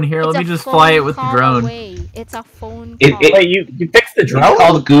 drone. Here, it's let a me just phone fly it with the call drone. away. It's a phone It- call. it- Wait, you fixed the It's drone?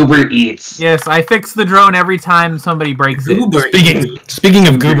 called Goober Eats. Yes, I fix the drone every time somebody breaks it. Uber. Speaking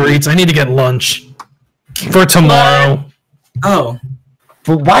of Goober Eats, I need to get lunch for tomorrow. Oh,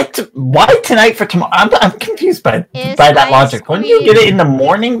 But why tonight for tomorrow? I'm confused by Is that ice logic. Wouldn't you cream- get it in the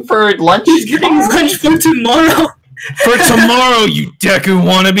morning for lunch? he's getting lunch for tomorrow. For tomorrow, you Deku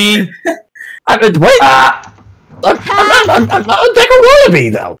wannabe. I mean, wait. I'm not a Deku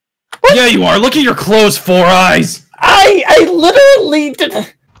wannabe, though. Yeah, you are. Look at your closed 4 eyes. I literally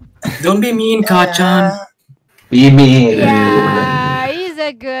did. Don't be mean, Kachan. Be mean. Yeah, he's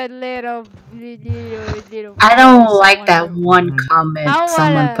a good little. I don't like someone that who- one comment I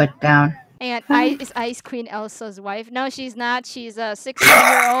someone wanna- put down. And is Ice Queen Elsa's wife? No, she's not. She's a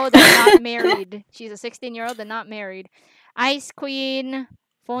 16-year-old and not married. She's a 16-year-old and not married. Ice Queen,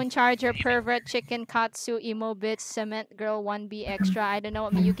 phone charger, pervert, chicken, katsu, emo bitch, cement girl, 1B extra. I don't know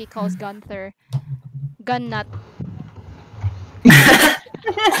what Miyuki calls Gunther. Gun nut.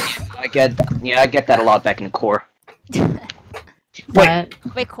 I get that a lot back in the core. But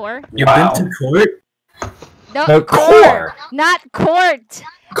Wait, core? You've Wow. been to court? No, The core. not court.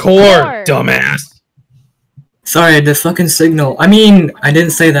 Core, dumbass. Sorry, the fucking signal. I mean, I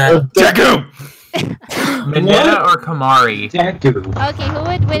didn't say that. Deku. Mineta or Kamari? Deku. Okay, who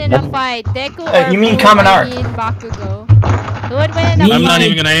would win in a fight? Deku or You mean Fu? Kaminari. I mean Bakugo. Who would win in a Me. I'm not fight?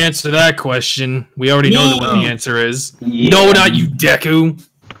 even gonna answer that question. We already know what the answer is. Yeah. No, not you, Deku.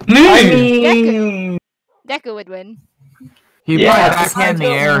 I Me! mean, Deku would win. He Yeah, put if back I in the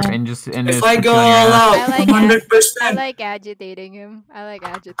go- air and just and If just I put go you on your all ass. out, I like 100%. I like agitating him. I like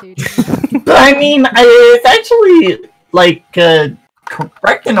agitating him. but I mean, it's actually like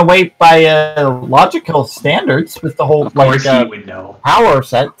correct in a way by logical standards with the whole Of course like he would know. power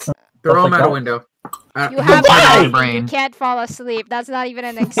sets. and Throw stuff him like out a that. window. You have Why? to the You brain. can't fall asleep. That's not even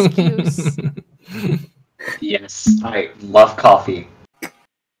an excuse. Yes, I love coffee.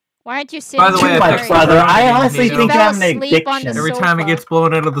 Why aren't you sitting By the way, Too I much, fixed the brother. drone. I honestly You think fell I have an asleep on the addiction. Every time it sofa. gets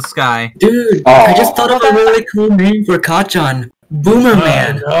blown out of the sky. Dude, I just thought of a really cool name for Kachan. Boomer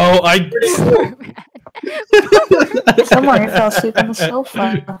Man. Oh, I. Someone fell asleep on the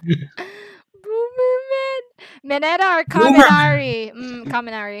sofa. Boomerman. Mineta or Boomer. Kaminari?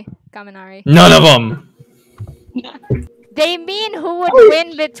 Kaminari. Kaminari. None of them. They mean who would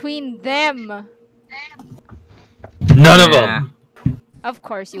win between them. None of Yeah. them. Of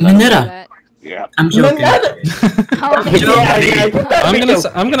course you would do Mineta. that. Yeah. I'm joking. How many?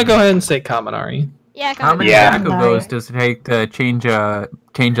 I'm gonna go ahead and say Kaminari. Yeah, How many Yeah. Bakugos does it take to change a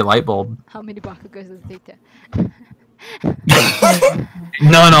light bulb? How many Bakugos does it take to?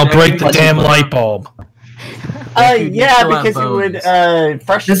 None. I'll break the damn light bulb. Dude, you Yeah, still have because it would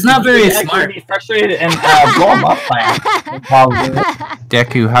frustrate. That's not very you'd actually smart. Be frustrated and blow him up by him. Probably.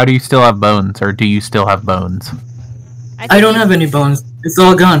 Deku, how do you still have bones, or do you still have bones? I don't have any bones. It's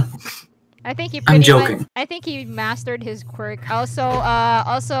all gone. I think he I'm pretty joking. much, I think he mastered his quirk.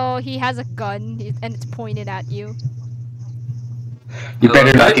 Also he has a gun and it's pointed at you. You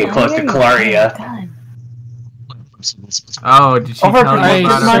better not get close to Claria. Oh, did she Over- tell you I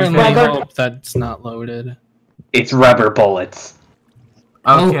Not about much certainly it? brother. hope that's not loaded. It's rubber bullets.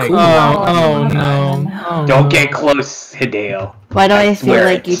 Okay. cool. Oh no. Oh, Don't no. get close, Hideo. Why do I feel swear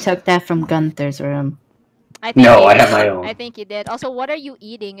like you it's- took that from Gunther's room? I think No, you I have did. my own. I think you did. Also, what are you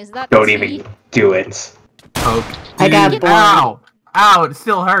eating? Is that Don't tea? even do it. Poke. I got Dude, bored. Ow! Ow! It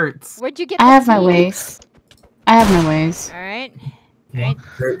still hurts. Where'd you get I the have my tea? ways. I have my ways. Alright. Alright.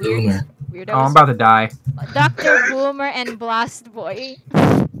 Kurt Boomer. Weirdos. Oh, I'm about to die. Dr. Boomer and Blast Boy.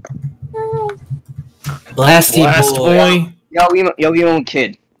 Blasty Blast boy. boy. Yo, emo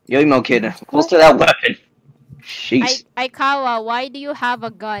kid. Yo, emo kid. Close to that weapon. Jeez. Aikawa, why do you have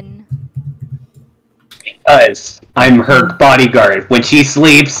a gun? Because I'm her bodyguard. When she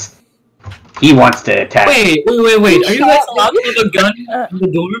sleeps, he wants to attack. Wait. Are you guys allowed to have a gun in the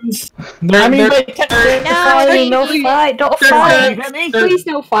dorms? They're, I mean, they're- they can No fight, don't fight. Please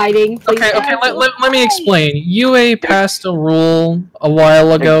no fighting. Please okay, no. let me explain. UA passed a rule a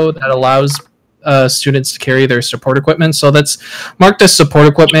while ago that allows students to carry their support equipment, so that's marked as support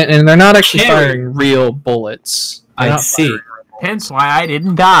equipment, and they're not actually Carry. firing real bullets. They're I not see. firing- Hence why I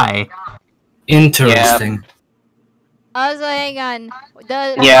didn't die. Interesting. Also, hang on.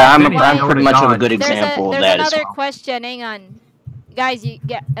 Yeah, I'm Why- pretty much of a good There's example of there's that as another well. question. Hang on. Guys, you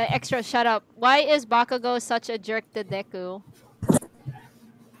get extra shut up. Why is Bakugo such a jerk to Deku?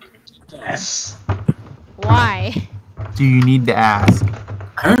 Yes. Why? Do you need to ask?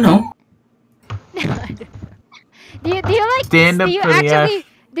 I don't know. do you like Stand up do you for the actually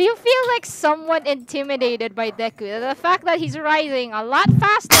do you feel like somewhat intimidated by Deku? The fact that he's rising a lot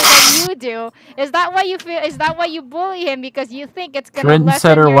faster than you do, is that why you feel, is that why you bully him, because you think it's gonna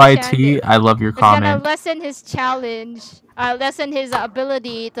lessen Trendsetter your YT, I love your it's gonna comment. lessen his challenge, lessen his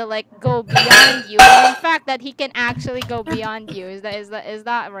ability to like go beyond you. And in fact, that he can actually go beyond you. Is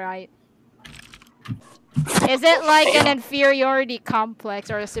that right? Is it like an inferiority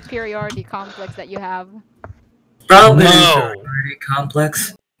complex or a superiority complex that you have? Probably No. inferiority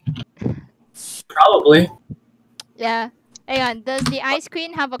complex. Probably. Yeah. Hang on. Does the Ice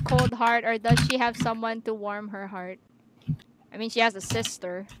Queen have a cold heart, or does she have someone to warm her heart? I mean, she has a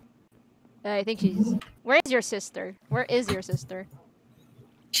sister. I think she's. Where is your sister? Where is your sister?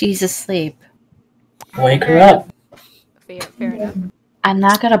 She's asleep. Wake her up. Fair enough. I'm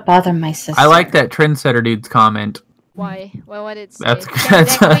not gonna bother my sister. I like that Trendsetter dude's comment. Why? Well, what did it say? That's Can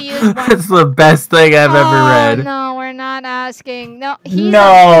Deku use one- that's the best thing I've ever read. No, we're not asking. No, he's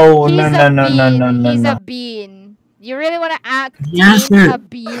No, a, he's no, a no, no, bean. no, no, no, He's no. a bean. You really want to act The answer- a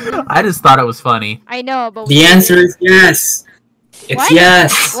bean? I just thought it was funny. I know, but The answer is yes. It's What?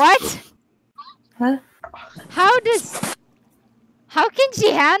 yes. What? What? How can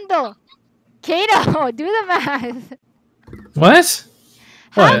she handle? Kato, do the math. What?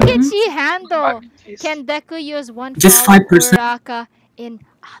 How What? can she handle? Can Deku use one Just follow 5%. Uraraka in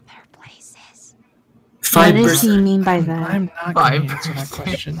other places? What does he 5%. mean by that? I'm not going to answer that 5%.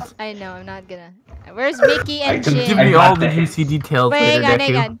 question. I know, I'm not gonna. Where's Mickey and can Jin? Give I me got all the that. juicy details Wait, later, hang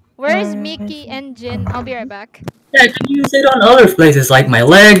Deku. on. Where's Mickey and Jin? I'll be right back. Yeah, I can use it on other places like my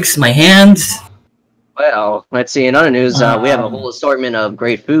legs, my hands. Well, let's see. In other news, we have a whole assortment of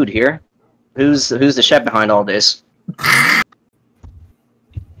great food here. Who's the chef behind all this?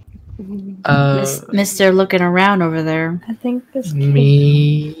 Mr. Looking around over there. I think this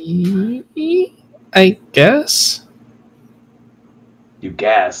Me, I guess. You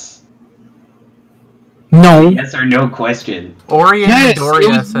guess. No. Yes or no question. Orion Yes, Doria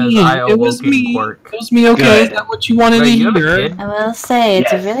it was says me. I It was awoken me. quirk. It was me. Okay, Good. is that what you wanted Wait, to you have a hear? kid? I will say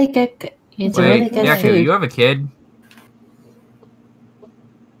it's Yes. a really good. It's a Wait, really good Deku, food. you have a kid?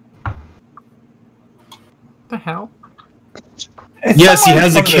 What the hell? Yes, he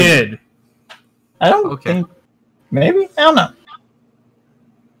has a kid. I don't Okay. think. Maybe? I don't know.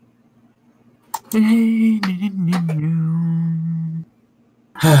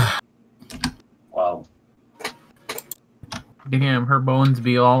 Wow. Damn, her bones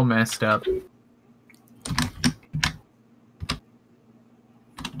be all messed up.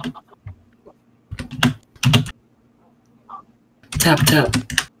 Tap, tap.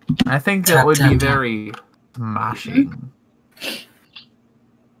 I think that Tap, would tap, be tap. very mashing.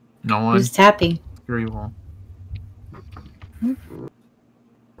 No one. Who's tapping? Very well.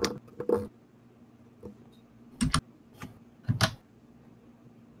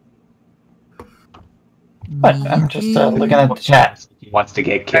 But I'm just looking at the chat. He wants to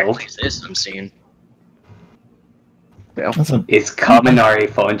get killed. Who's this I'm seeing? Listen, It's Kaminari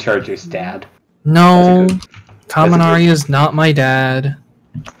phone charger's dad. No, That's Kaminari is not my dad.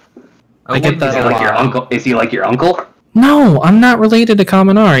 I get Is that he a like lot. your uncle? Is he like your uncle? No, I'm not related to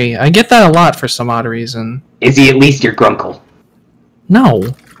Kaminari. I get that a lot for some odd reason. Is he at least your grunkle? No.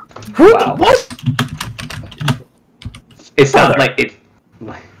 Wow. what? It sounds like it.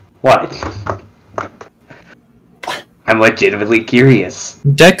 What? I'm legitimately curious.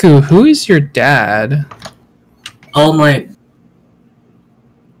 Deku, who is your dad? All my.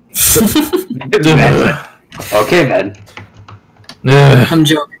 Okay then. I'm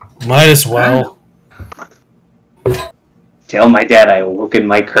joking. Might as well. Tell my dad I awoken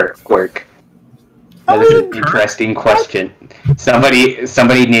my quirk. That is an interesting question.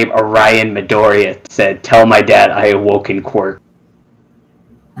 Somebody named Orion Midoriya said, "Tell my dad I awoken quirk."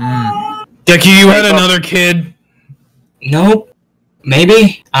 Deku, you had another kid. Nope.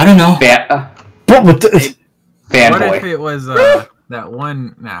 Maybe. I don't know. What Fanboy. if it was that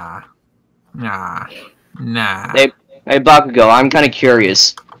one? Nah. Hey, Bakugo, I'm kind of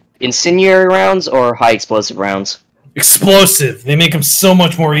curious. Incendiary rounds or high explosive rounds? Explosive. They make them so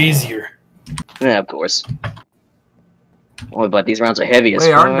much more easier. Yeah, of course. Oh, but these rounds are heavy as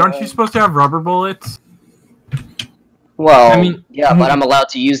Wait, fuck. aren't you supposed to have rubber bullets? Well, I mean- yeah, but I'm allowed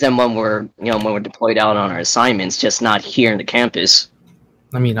to use them when we're deployed out on our assignments, just not here in the campus.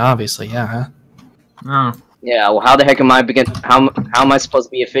 I mean, obviously, yeah. Oh. Yeah, well, how the heck am I how am I supposed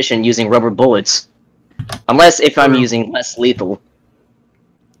to be efficient using rubber bullets? Unless if I'm using less lethal.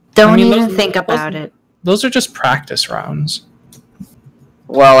 Don't I mean, even those- think about it. Those are just practice rounds.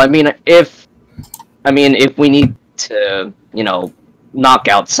 Well, I mean, if we need to, knock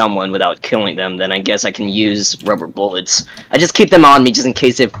out someone without killing them, then I guess I can use rubber bullets. I just keep them on me just in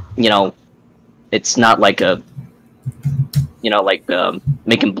case if, it's not like a,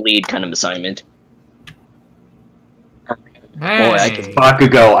 make him bleed kind of assignment. Hey. Boy, I can-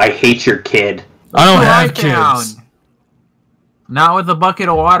 Bakugo, I hate your kid. I don't Put have light down. kids. Not with a bucket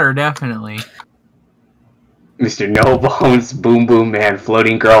of water, definitely. Mr. No Bones, Boom Boom Man,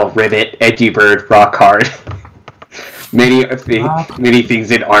 Floating Girl, Ribbit, Edgy Bird, Rock Hard. many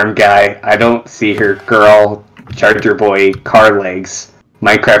things in Arm Guy. I don't see her. Girl, Charger Boy, Car Legs,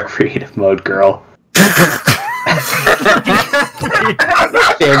 Minecraft Creative Mode Girl.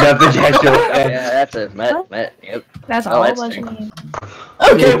 Stand up and Yeah, that's a yep. That's Oh, all that's what fair. you need.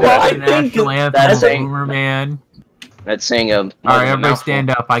 Okay, well, I The think national anthem, that's saying- Boomer Man. That's saying Alright, everybody stand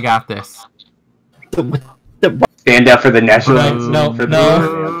up. I got this. Stand up for the national No, anthem. no, for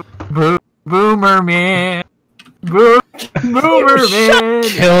the no. Boomer Man. Boomer Man.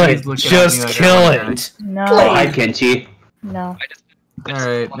 Kill He's it. looking at Just me like kill I'm it. nuts. No. Oh, hi, Kenchi. No.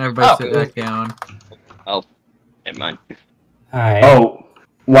 Alright, everybody sit back down. Never mind. Alright. Oh,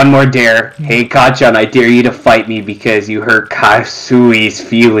 one more dare. Hey, Kachan, I dare you to fight me because you hurt Kasui's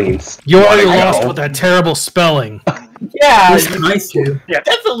feelings. You already Wanna lost go? with that terrible spelling. Yeah, Who's nice to?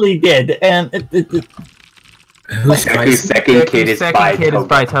 definitely did, and Who's Deku's nice? second kid is by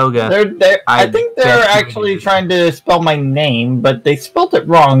by Toga. I I think they're bet you actually did. trying to spell my name, but they spelled it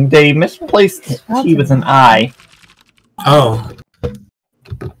wrong. They misplaced T with an I. Oh.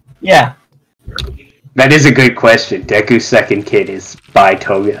 Yeah. That is a good question. Deku's second kid is by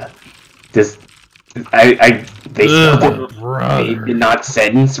Toga. They spelled it maybe not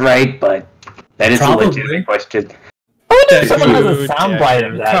sentence right, but that is Probably. a legitimate question. I wonder if Deku, someone has a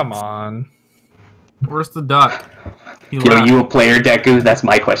soundbite of that. Come on. Where's the duck? He Are left. you a player, Deku? That's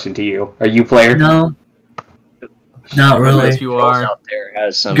my question to you. Are you a player? No. Not really. Yes, you are. Out there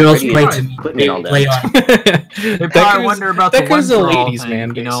has some Girls pretty play nice to equipment on them. play on. They probably wonder about the one Deku's a for all ladies' thing.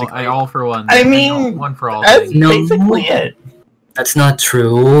 man, You know, basically. I all for one. I know mean, one for all That's thing. No. basically it. That's not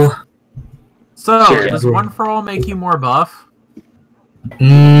true. So, Sure. does one for all make you more buff?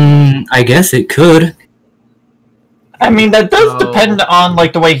 I guess it could. I mean, that does Oh. depend on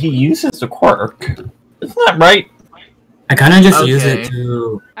like the way he uses the quirk. Isn't that right? I kind of just use Okay. it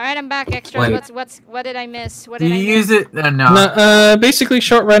to. All right, I'm back. Extra. Wait. What did I miss? What Do did you I use miss? it? No. No, basically,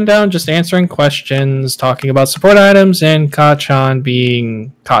 short rundown, just answering questions, talking about support items, and Kachan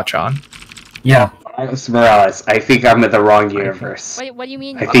being Kachan. Yeah. Miles Morales. I think I'm in the wrong universe. Wait, what do you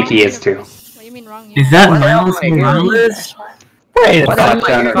mean? I think wrong he is too. universe? What do you mean wrong? Is that What Miles am I hearing? Morales? Wait, What that's am I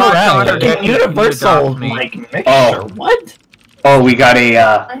like hearing? a universal Adopt me. like mixture. Oh. What? Oh, we got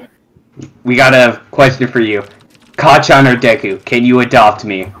a question for you. Kachan or Deku, can you adopt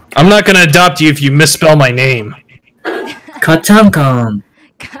me? I'm not gonna adopt you if you misspell my name. Katamkan.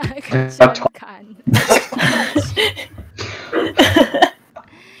 Kachan.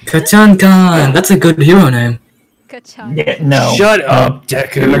 Kachankan. That's a good hero name. Kachan. Yeah, no. Shut up, I'm gonna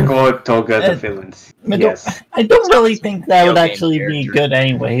Deku. go with Toga the Uh, villains. I don't- Yes. I don't really think that would Video game actually be character. good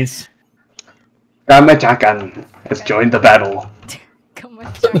anyways. Ramajakan has joined the battle. Come on,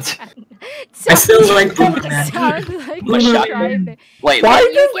 Kachan. I still like Boomer Man. Sounds like My you're shotgun. driving. Wait, Why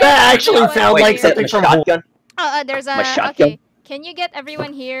wait, does that actually sound wait, like is that something my from shotgun? There's a My shotgun? okay. Can you get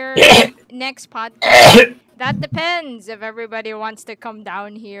everyone here next podcast? That depends if everybody wants to come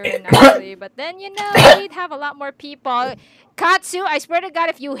down here and actually. But then we'd have a lot more people. Katsu, I swear to God,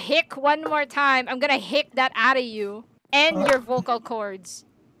 if you hick one more time, I'm gonna hick that out of you and your vocal cords.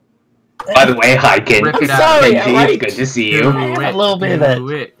 By the way, hi, kid. Rip it I'm out. sorry, Benji, alright. it's good to see you. I have a little bit of that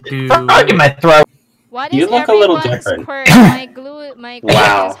Do frog in it. my throat. What You is look a little everyone's different. quirk? My glue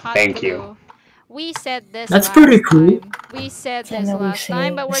Wow, is hot thank glue. you. We said this That's last pretty cool. time. We said Yeah, this no, we last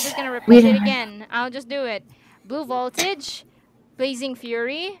time, but we're said- just gonna We repeat it don't- again. I'll just do it. Blue Voltage, Blazing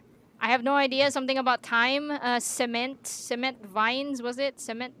Fury. I have no idea. Something about time. Cement Vines. Was it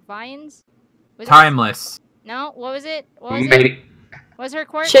Cement Vines? Was it? Timeless. No. What was it? What was it? Many, What's her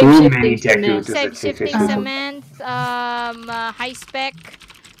quirk? too many Shape-shifting Deku cement. does it say Shape-shifting cement. High spec.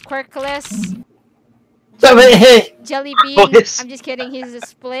 Quirkless. Hey, Jelly bean. What is- I'm just kidding. He's a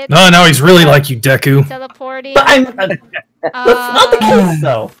split. No, he's really like you, Deku. Teleporting. but that's not the case,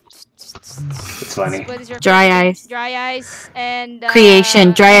 though. It's funny. What is your Dry favorite? ice. Dry ice and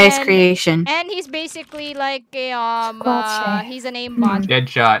Creation. Dry ice and- creation. And he's basically like a Gotcha. he's a aimbot.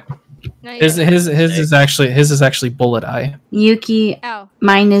 Deadshot. No, His is actually bullet eye. Yuki. Oh.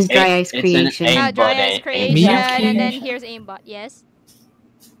 Mine is dry ice It's an creation. aim- Dry Aimbot, ice eh? creation, Miyuki. and then here's aimbot. Yes.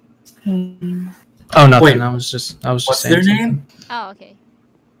 Oh, nothing. Wait. I was just What's saying their something. name? Oh, okay.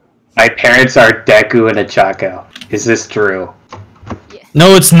 My parents are Deku and a Chaco. Is this true?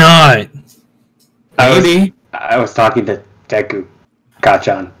 No, it's not. Maybe. I was talking to Deku.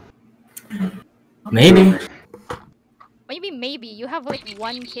 Kachan. Maybe. Maybe you have like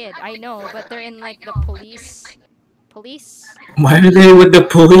one kid. I know, but they're in like the police. Police? Why are they with the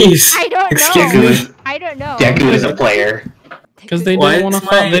police? I don't Excuse know. me? I don't know. Deku is a player. Because they What? didn't want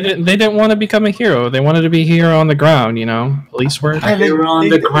to. They didn't want to become a hero. They wanted to be hero on the ground. Police work. They were on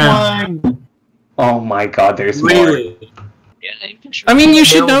the ground. Oh my god, there's more. Really? I mean, you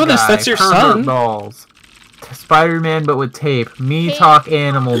should Hill know this. guy, That's your pervert son. Balls. Spider-Man, but with tape. Me Hey. talk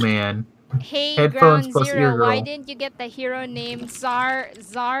Animal Man. Hey, Headphones Ground plus Zero, why eargirl. didn't you get the hero name Czar,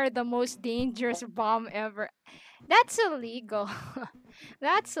 the most dangerous bomb ever? That's illegal.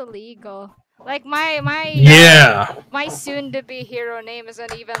 That's illegal. Like my Yeah. my soon-to-be hero name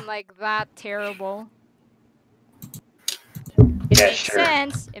isn't even like that terrible. It Yeah, makes sure.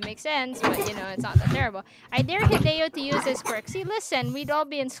 sense. It makes sense, but it's not that terrible. I dare Hideo to use his quirk. See, listen, we'd all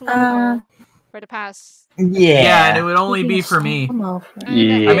be in slow-mo for the past. Yeah, and it would only be for me.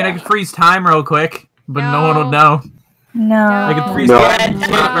 Yeah. I mean, I could freeze time real quick, but no one would know. No. I could freeze No. time.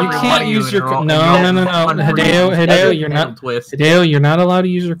 No. You can't use your no. Hideo, you're not. Twist. Hideo, you're not allowed to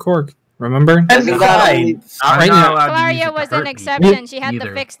use your quirk. Remember? And besides, I'm Right not now. allowed to use Claria it to was hurt an me exception. She had either.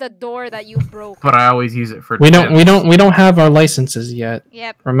 to fix the door that you broke. But I always use it for. We don't defense. have our licenses yet.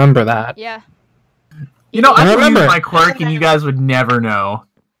 Yep. Remember that. Yeah. You know, I could Remember. use my quirk, and you guys would never know.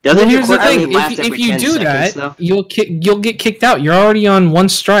 Well, Doesn't your here's the quirk only thing: last if every you 10 do seconds, that, though? you'll get kicked out. You're already on one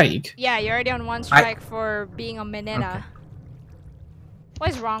strike. Yeah, you're already on one strike for being a Mineta. What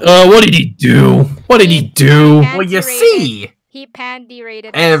is wrong? What did he do? What did he do? Well, you see, He pandy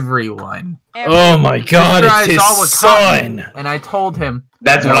rated everyone. Oh my God! Mr. It's his Aizawa caught me, son. and I told him.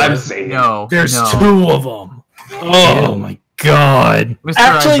 That's what no, I'm saying. No, There's no. 2 of them. Oh my God! Mr.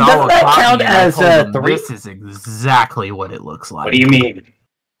 Actually, Aizawa doesn't that caught count me, and I as, told him, 3? This is exactly what it looks like. What do you mean?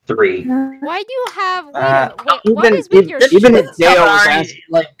 3. Why do you have? Wait, what Even is with your even shoes? if Dale was asking,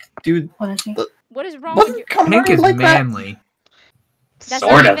 like, dude, What is it? What is wrong with your? Pink is manly. That's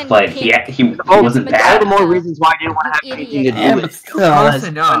Sort not of, even but pink. he all wasn't the bad. more reasons why I didn't want to have You anything to idiot. do yeah, with but it. still, Close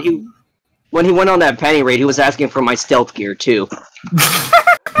enough. When he went on that penny raid, he was asking for my stealth gear too.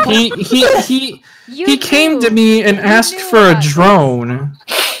 He You came knew. to me and You asked knew for a about this. drone.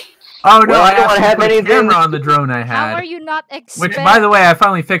 Oh no, Well, I don't asked him have to put a anything- camera on the drone I How had. are you not Which, by the way, I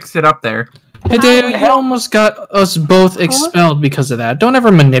finally fixed it up there. Hideo, you almost got us both expelled because of that. Don't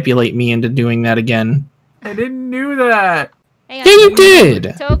ever manipulate me into doing that again. I didn't do that. Hang on. Yeah, you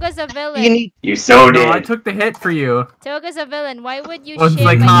did. Toga's a villain. You so No, I did. took the hit for you. Toga's a villain. Why would you Once ship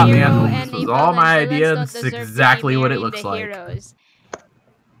they a caught me, hero this and a was villain? all my Villains idea, don't and this is deserve to be exactly what it married looks to like. heroes.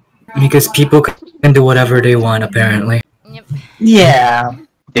 Because people can do whatever they want, apparently. Yep. yeah.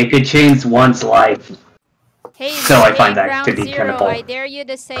 They could change one's life. Hey, So I find that Ground to be Zero, kind of bold. I dare you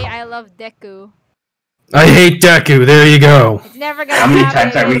to say I love Deku. I hate Deku. There you go. It's never gonna How many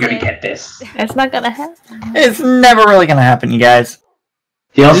happen. times are we is gonna it? get this? It's not gonna happen. It's never really gonna happen, you guys.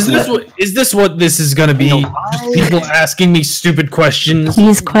 He Is also this what this is gonna be? Just people asking me stupid questions.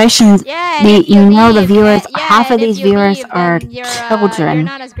 These questions, Yeah, and if you know the leave, viewers, yeah, half of and if these you viewers leave, are then you're children.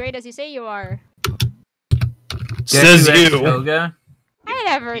 not as great as you say you are. Says Deku X you. Toga. I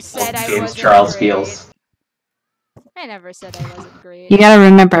never said I James wasn't Charles great. Fields. I never said I wasn't great. You gotta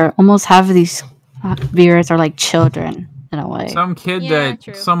remember, almost half of these viewers are like children in a way. Some kid Yeah, that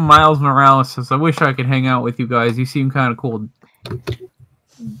true. some Miles Morales says, "I wish I could hang out with you guys. You seem kind of cool."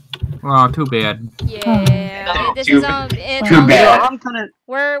 Oh, too bad. Yeah, this Too- is it's too only- bad. I'm kind of.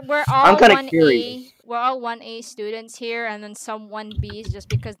 We're all I'm kinda 1A. curious. We're all 1A students here, and then some 1Bs just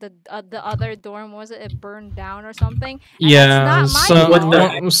because the other dorm was it burned down or something. And Yeah, that's not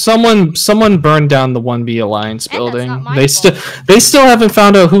my fault. someone burned down the 1B Alliance And that's building. not my They still haven't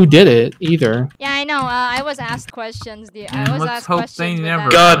found out who did it either. Yeah, I know. I was asked questions. I was let's asked hope questions. they with never-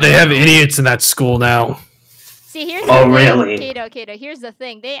 that. God, they have idiots in that school now. See, here's Oh, the thing, really? Kato. Here's the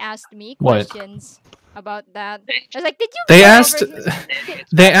thing. They asked me What? questions about that. I was like, "Did you?" They go asked over this?"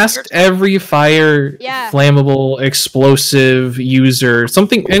 they asked every fire Yeah. flammable explosive user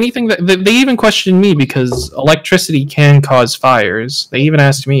anything that they even questioned me because electricity can cause fires. They even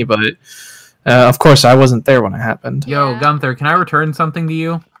asked me, but of course I wasn't there when it happened. Yo, Yeah. Gunther, can I return something to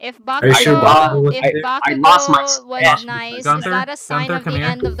you? If Are you sure Bakugo, Bakugo- if I lost my Bakugo was stash. nice, Gunther? is that a sign Gunther, of come the here.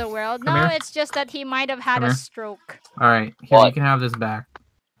 end of the world? Come No, here. it's just that he might have had Come a here. stroke. All right, here What? you can have this back.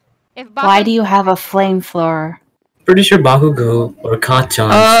 If Why Bakugo, do you have a flamethrower? Pretty sure Bakugo or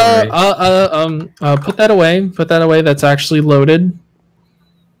Kachan. Sorry. Put that away. Put that away. That's actually loaded.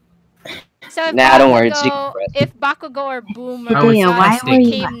 so if Nah, don't worry, it's Bakugo, decompressed. if Bakugo or Boomer Hideo, why were you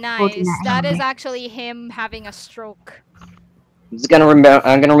became holding nice, that that is away? actually him having a stroke. I'm gonna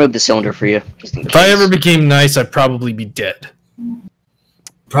remove the cylinder for you. Just in If I case. ever became nice, I'd probably be dead.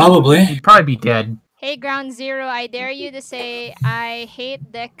 Probably. You'd probably be dead. Hey, Ground Zero, I dare you to say, I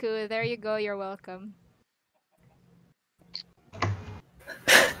hate Deku. There you go, you're welcome.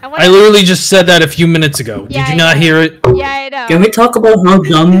 I literally just said that a few minutes ago. Yeah, Did you I not know. hear it? Yeah, I know. Can we talk about how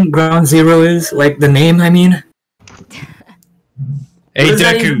dumb Ground Zero is? Like the name, I mean. Hey, What does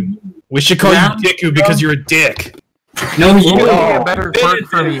that Deku. even- We should call Yeah? you Deku because you're a dick. No, What you. would be a better quirk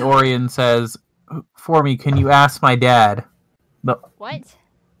for me? Orion says. For me, can you ask my dad? What?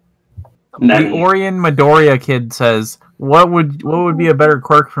 The Orion Midoriya kid says, "What would be a better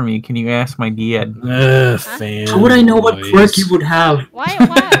quirk for me? Can you ask my dad?" How would I know what quirk you would have? Why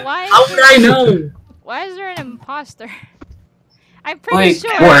How would I know? Why is there an imposter? I'm pretty Like,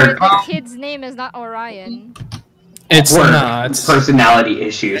 sure quirk. the kid's name is not Orion. It's Quirk. not. Personality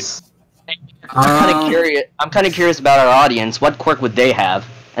issues. I'm kind of curious about our audience. What quirk would they have?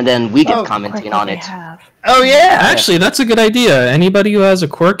 And then we can comment on it. Oh yeah, actually, that's a good idea. Anybody who has a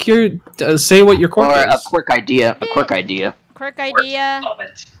quirk here, say what your quirk Or a is. quirk idea. A quirk idea. Quirk idea. Love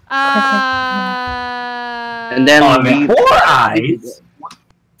it. And then Oh, we. man. 4 eyes.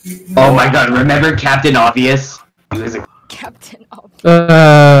 Oh my god! Remember Captain Obvious? He was a Captain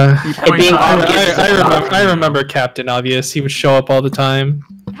Obvious. It being obvious. I remember Captain Obvious. He would show up all the time.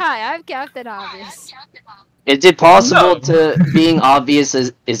 Hi, I'm Captain Obvious. Is it possible to being obvious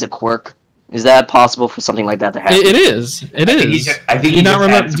is a quirk? Is that possible for something like that to happen? It is. It I think he is. ju- I think Do he you not just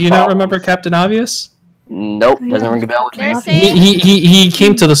remember? had some Do you not problems. remember Captain Obvious? Nope, doesn't ring a bell with me. They're saying, He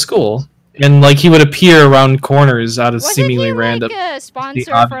came to the school and like he would appear around corners out of wasn't seemingly he random. like a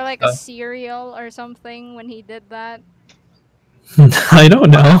sponsor ob- for like a cereal or something when he did that? I don't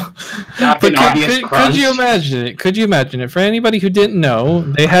know. Captain But Obvious could you Crunch. imagine it? Could you imagine it? For anybody who didn't know,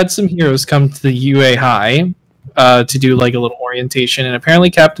 they had some heroes come to the UA High to do like a little orientation, and apparently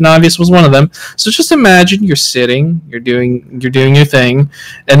Captain Obvious was one of them. So just imagine you're sitting, you're doing your thing,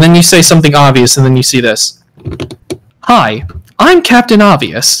 and then you say something obvious, and then you see this. Hi, I'm Captain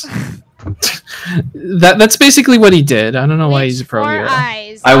Obvious. That's basically what he did. I don't know why Which he's a pro 4 hero.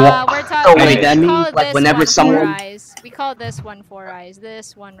 eyes? I wa- We're So talking. wait, that we means, call like, this whenever one someone- 4 eyes. We call this one 4 eyes.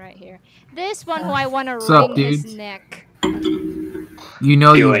 This one right here. This one who I want to What's up, wring his dudes? neck. You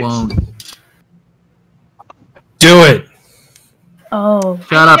know Do you it. won't. Do it. Oh.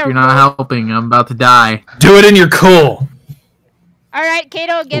 Shut I up! need a You're not rope. helping. I'm about to die. Do it, and you're cool. All right,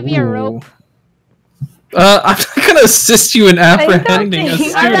 Kato, give me a rope. I'm not gonna assist you in apprehending a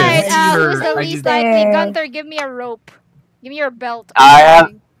think- All student. right, who's Sure, the I least just- likely? There. Gunther, give me a rope. Give me your belt. I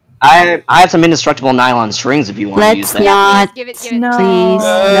have some indestructible nylon strings if you want to use Let's that. not. Give it. No.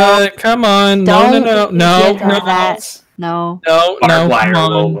 Please. Come on. Don't No. give her that. No. No, Barbed wire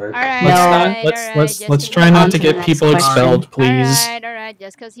come will on. work. All right. Let's No. not. alright, Let's just let's give try me- not On to to get the next people question. expelled, please. All right,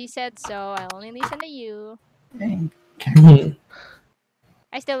 just because he said so, I'll only listen to you.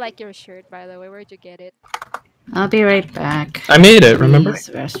 I still like your shirt, by the way. Where'd you get it? I'll be right back. I made it. Remember? Please,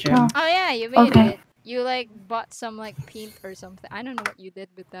 restroom. Oh yeah, you made Okay. it. You like bought some like paint or something. I don't know what you did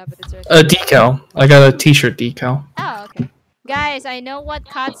with that, but it's right A there. decal. I got a T-shirt decal. Oh, okay. Guys, I know what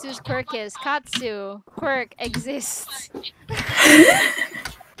Katsu's quirk is. Katsu quirk exists.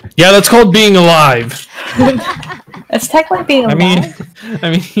 Yeah, that's called being alive. It's technically being I mean,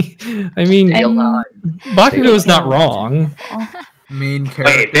 I mean, Bakugo is not wrong. Main character.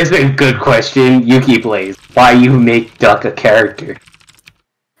 Wait, this is a good question. YukiBlaze, why you make Duck a character?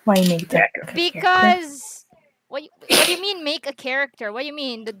 Why you make that? Because what do you mean make a character? What do you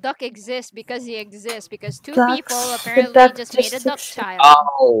mean the duck exists because he exists? Because two Ducks, people the apparently duck just made a just duck exists. child.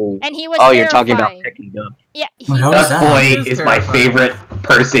 Oh. And he was Oh, you're talking about terrifying. picking up. Yeah, How is Duck that? Boy is my favorite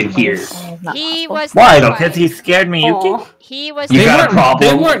person here. he was Why? terrifying. Because he scared Miyuki? He was You got a terrifying.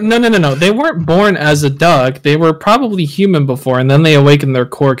 problem? They weren't. No. They weren't born as a duck. They were probably human before, and then they awakened their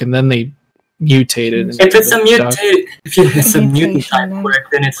quirk, and then they mutated. If it's a into duck. mutate, if it's a mutant Mutation, type then.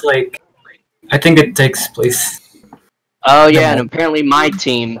 quirk, then it's like, I think it takes place. Oh yeah, and apparently my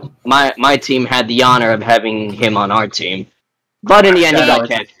team had the honor of having him on our team. But in the end, he got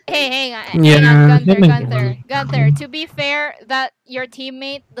catch. Hey, hang on, Yeah, Gunther. To be fair, that your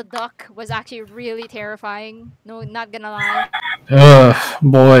teammate, the duck, was actually really terrifying. No, not gonna lie. Ugh,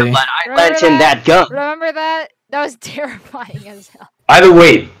 boy. But I lent him that gun. Remember that? That was terrifying as hell. Either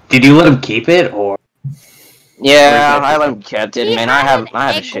way, did you let him keep it or? Yeah, I let him kept it, He man. had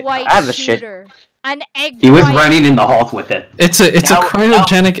I have a shit. shooter. An egg. He was white- running in the halls with it. It's a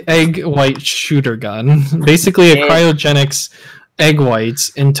cryogenic egg white shooter gun. Basically, it cryogenics egg whites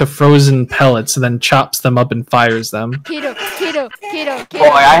into frozen pellets, and then chops them up and fires them. Kiddo. Boy,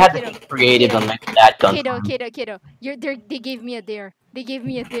 I had to be creative on making that gun. Kiddo. They gave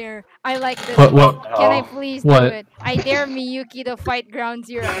me a dare. I like this. What? Can I please What? do it? I dare Miyuki to fight Ground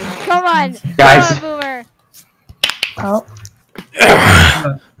Zero. Come on, Guys. Come on, Boomer. Oh.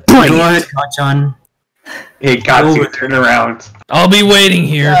 Go ahead, Kachan. Hey, Katsu, turn around. I'll be waiting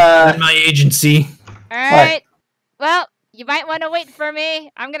here at my agency. All right. Well, you might want to wait for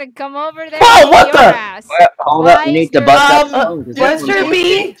me. I'm gonna come over there. Whoa, and beat what your the- ass. Hold up, you need to bust up. Lester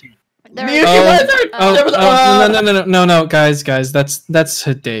B? There- Miyuki Lizard! No, guys, that's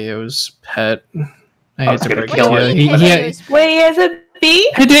Hideo's pet. I hate was to gonna break it kill to him. you. Wait, is it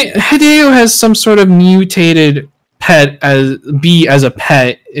B? Hideo has some sort of mutated pet as bee as a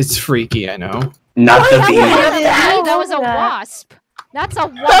pet. It's freaky, I know. Not the bee. That was a wasp. That's a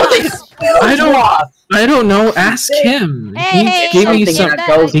wasp. I don't know. Ask him. Hey, He gave me something some. that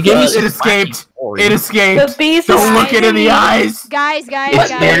goes- He gave me It some. escaped. It The escaped. bees Don't look it in the eyes. Guys, It's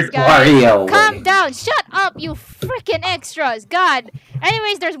their Wario. calm down. Shut up, you freaking extras. God.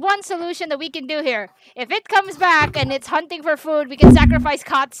 Anyways, there's one solution that we can do here. If it comes back and it's hunting for food, we can sacrifice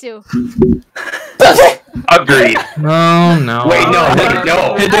Katsu. Agreed. No. Wait, no.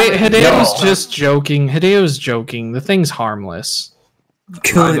 Hideo's just joking. Hideo's joking. The thing's harmless.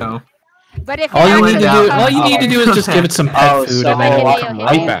 I know. But if All it you need to actually do, all you need to do is just give it some pet Oh, food so- and then walk him Hideo,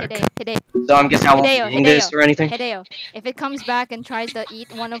 right back. Hideo. So I'm guessing I won't be eating this or anything. Hideo, if it comes back and tries to eat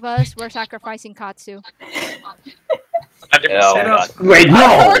one of us, we're sacrificing Katsu. Oh, God. Wait, I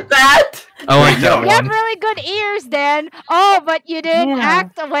no. heard that! I like that You have one. really good ears, Dan. Oh, but you didn't Yeah.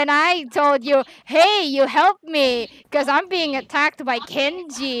 act when I told you, hey, you help me, because I'm being attacked by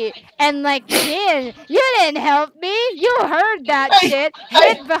Kenji and like Jin. You didn't help me. You heard that shit.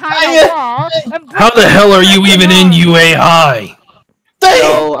 Hid behind a wall. and How the hell are you even in UA High?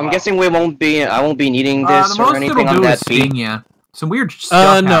 So I'm guessing I won't be needing this The or most anything it'll on do that is sting beat. ya. Some weird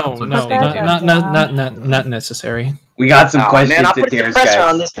stuff happens with No, sting. not necessary. We got some Oh, questions man, I to put the Dare's pressure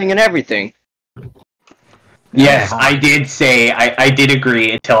on guys. this thing and everything. Yes, I did say I did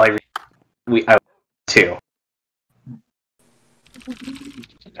agree until I too.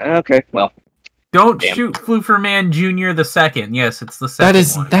 Okay, well. Don't Damn. shoot Flooferman Jr. the second. Yes, it's the second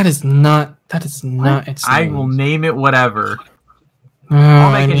one. That is not its I name. will name it whatever. Oh,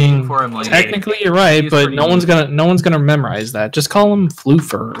 I'll I make a name mean, for him later. technically you're right, He's but pretty no one's gonna memorize that. Just call him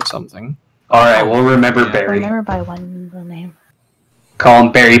Floofer or something. All right, we'll remember Yeah. Barry. Remember by one the name. Call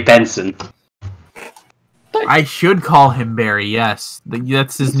him Barry Benson. I should call him Barry. Yes,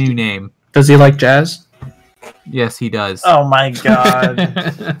 that's his new name. Does he like jazz? Yes, he does. Oh my god.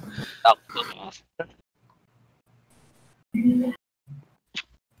 Oh, fuck off.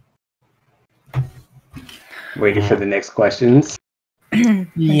 Waiting for the next questions.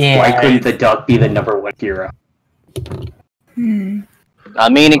 Yeah. Why couldn't the duck be the #1 hero? I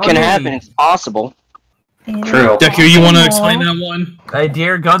mean, it can Oh, yeah. happen. It's possible. True. Deku, you want to explain that one? I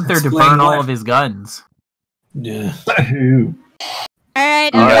dare Gunther to Explain burn all what? of his guns. Yeah. Alright,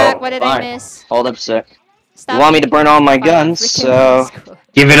 I'm Alright, back. What did I fine. miss? Hold up a sec. Stop You want me to burn all my making fun of guns, freaking so... school.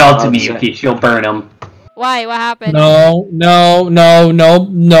 Give it all to Oh, Miyuki. She'll burn them. Why? What happened? No.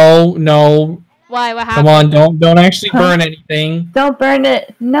 Why? What Come happened? on, don't actually burn anything. Don't burn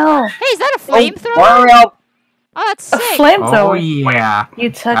it. No. Hey, is that a Don't flamethrower? worry, Oh, that's A sick. Oh flamethrower. yeah, You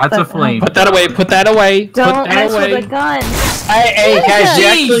took that's the a flame. Put that away. Put that away. Don't Put mess that with away. the gun. Hey guys, you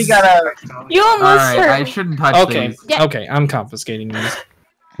actually gotta. You All almost right, hurt I me. shouldn't touch Okay. these. Yeah. Okay. I'm confiscating these.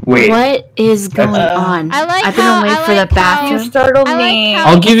 Wait. What is going on? I like I've been how- away I for like the how- You bathroom. startled I like me. how-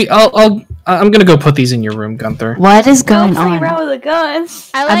 I'll give you. I'm gonna go put these in your room, Gunther. What is Don't going play on? around with the guns.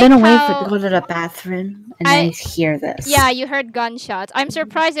 I like I've been away how- to go to the bathroom and I- I hear this. Yeah, you heard gunshots. I'm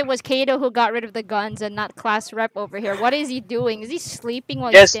surprised it was Kato who got rid of the guns and not class rep over here. What is he doing? Is he sleeping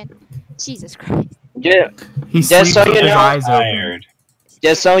while Yes. he's Jesus Christ. Yeah, He Just sleeps so with you his know- eyes open. Tired.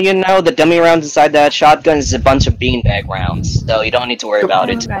 just so you know, the dummy rounds inside that shotgun is a bunch of beanbag rounds, so you don't need to worry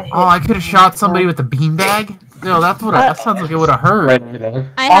about it. Oh, I could have shot somebody with a beanbag. No, that's what. That sounds like it would have hurt.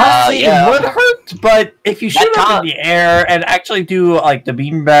 I have Honestly, yeah. it would hurt, but if you shoot That up in the air and actually do like the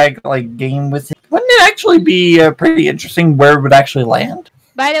beanbag like game with it, wouldn't it actually be pretty interesting where it would actually land?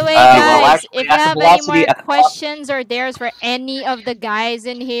 By the way, Well, guys, actually, if you at the have any velocity more at the- questions or dares for any of the guys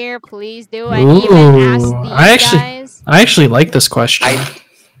in here, please do. And even ask Ooh, these I guys. actually like this question.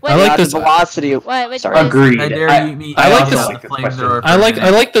 What I like is- this. The velocity. What Sorry. is- Agreed. I dare you meet. I like also this- a flamethrower I for like a I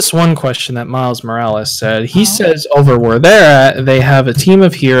minute. like this one question that Miles Morales said. He says over where they're at, they have a team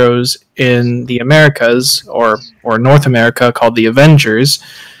of heroes in the Americas or North America called the Avengers.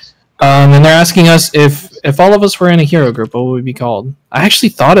 And they're asking us if all of us were in a hero group, what would we be called? I actually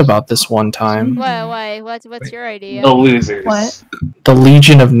thought about this one time. Why? What's your idea? The losers. What? The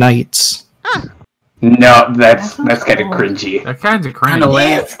Legion of Knights. No, that's kind of cringy. That kind of Kind of cringy.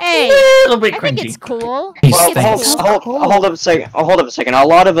 lame. Hey, A little bit I think cringy. it's cool. These I think things. it's cool. Hold up a second. Hold up a second. A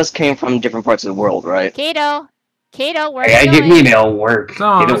lot of us came from different parts of the world, right? Kato, where Yeah, you give me going? it'll work.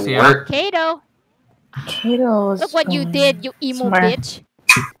 Some of It'll us, yeah. work. Kato, Kato's. look what you did, you emo smart. bitch.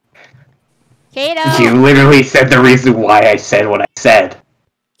 Kato, You literally said the reason why I said what I said.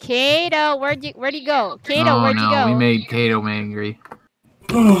 Kato, where'd you go? Kato, Oh where'd you no, go? we made Kato angry.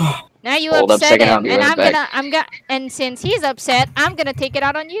 Now you Hold up a upset second, him, I'll be and right I'm gonna, and since he's upset, I'm gonna take it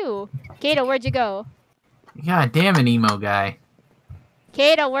out on you. Kato, where'd you go? God damn it, emo guy.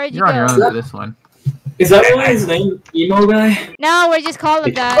 Kato, where'd you You're on your go? own for this one. Is that really his name? Emo guy? No, we're just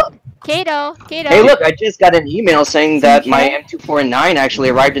calling that. Kato. Hey, look! I just got an email saying that my M249 actually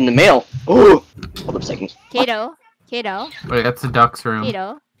arrived in the mail. Ooh! Hold up a second. Kato, Wait, that's the duck's room.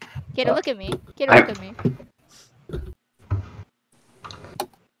 Kato, look at me. Kato, look at me.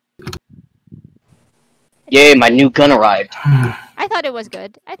 Yay! My new gun arrived. I thought it was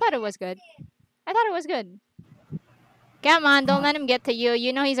good. Come on, don't let him get to you.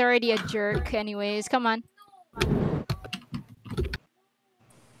 You know he's already a jerk anyways. Come on.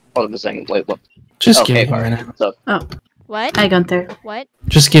 Hold up a second. Wait, what? Just Okay, give me a alright. minute. What's up? Oh, What? hi Gunther. What?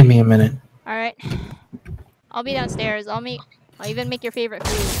 Just give me a minute. Alright. I'll be downstairs. I'll even make your favorite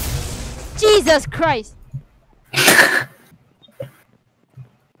food. Jesus Christ!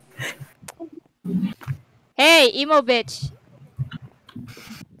 Hey, emo bitch.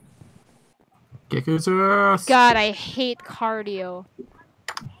 Kick his ass. God, I hate cardio.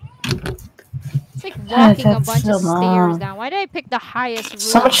 It's like walking a that's bunch so of stairs long. down. Why did I pick the highest room?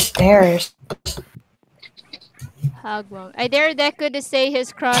 So much stairs. Hugwum. I dare Deku to say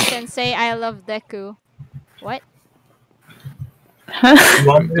his crush and say I love Deku. What? You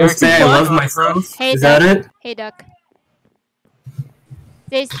want me to say I love myself? Hey, Is that Duck. it? Hey, Duck.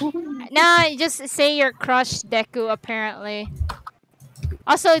 Nah, just say your crush, Deku, apparently.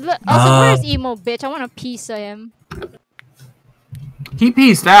 Also, where's emo bitch? I want a piece of him. He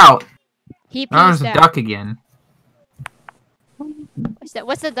pieced out. He Now there's pieced a out. duck again. What's that?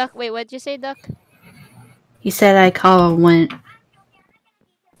 What's the duck? Wait, what'd you say, Duck? He said I call one.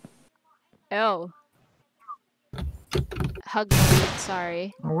 Oh. Hug.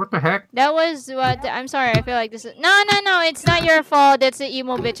 Sorry. Oh, what the heck? That was what. I'm sorry. I feel like this is. No. It's not your fault. It's the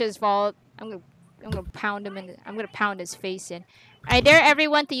emo bitch's fault. I'm gonna pound him in. I'm gonna pound his face in. I dare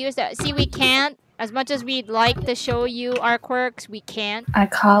everyone to use that. See, we can't. As much as we'd like to show you our quirks, we can't.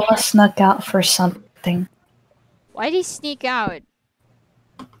 Akala snuck out for something. Why'd he sneak out?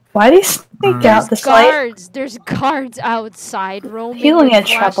 Why did he sneak out this light? There's guards outside roaming He will with get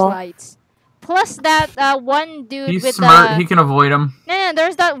trouble. flashlights. Plus that one dude He's with smart. the. He can avoid him. No,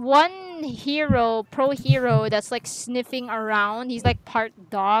 there's that one hero, pro hero, that's like sniffing around. He's like part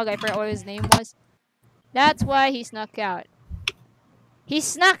dog. I forgot what his name was. That's why he snuck out. He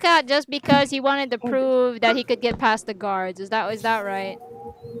snuck out just because he wanted to prove that he could get past the guards. Is that right?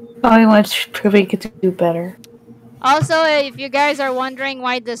 Oh, he wants to prove he could do better. Also, if you guys are wondering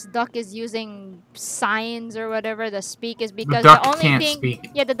why this duck is using signs or whatever, the speak is because duck the only can't thing. speak.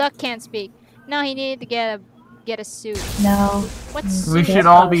 Yeah, the duck can't speak. No, he needed to get get a suit. No. What's We suit? should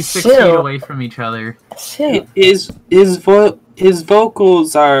all be 6 feet away from each other. Shoot. His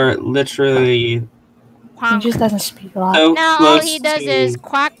vocals are literally He just doesn't speak a lot. so Now all close he does to... is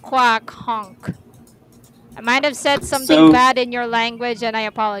quack quack honk. I might have said something So- bad in your language and I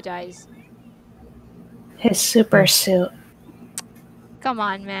apologize. His super suit. Come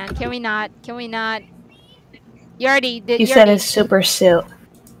on, man. Can we not? Can we not? You already did. He you said already- his super suit.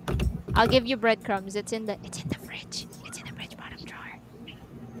 I'll give you breadcrumbs. It's in the fridge. It's in the fridge bottom drawer.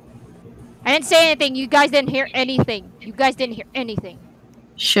 I didn't say anything. You guys didn't hear anything. You guys didn't hear anything.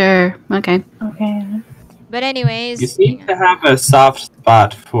 Sure. Okay. Okay. But anyways. You seem to have a soft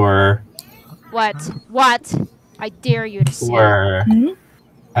spot for What? What? I dare you to say.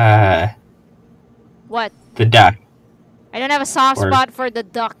 What? the duck. I don't have a soft Or- spot for the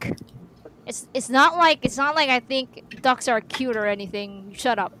duck. It's not like I think ducks are cute or anything.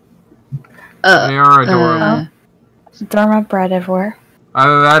 Shut up. They are adorable. Throw my bread everywhere.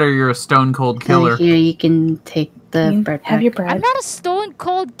 Either that or you're a stone cold killer. Here, you can take the bread Have back. your bread. I'm not a stone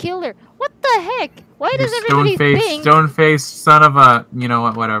cold killer. What the heck? Why does You're everybody think? stone-faced son of a, you know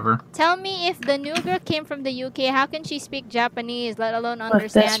what, whatever. Tell me, if the new girl came from the UK, how can she speak Japanese, let alone With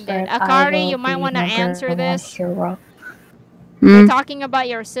this understand bread, it? I Akari, will you might be want to number answer one this. hero. We're talking about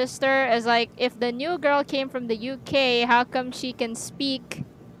your sister as like, if the new girl came from the UK, how come she can speak?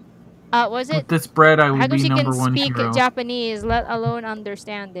 Was it? With this bread, I How will come be she can number one speak hero. Japanese, let alone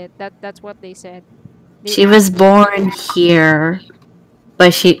understand it? That's what they said. She was born here,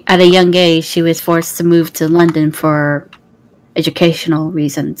 but at a young age, she was forced to move to London for educational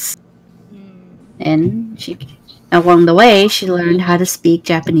reasons. And along the way, she learned how to speak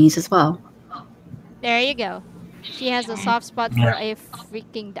Japanese as well. There you go. She has a soft spot for a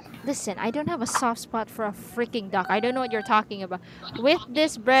freaking duck. Listen, I don't have a soft spot for a freaking duck. I don't know what you're talking about. With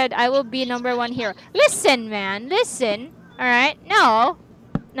this bread, I will be number one hero. Listen, man. Listen. Alright? No.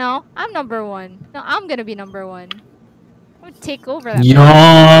 No. I'm number one. No, I'm gonna be number one. I'm gonna take over that.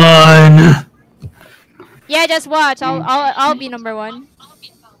 Yawn. Yeah, just watch. I'll be number one.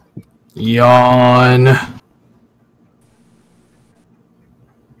 Yawn.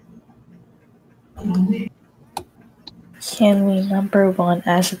 Can we number one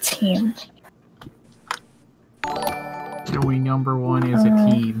as a team? Can we number one as a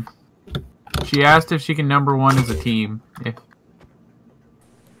team? She asked if she can number one as a team. If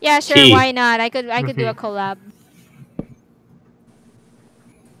Yeah, sure. Key. Why not? I could do a collab.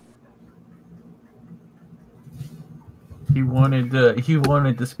 he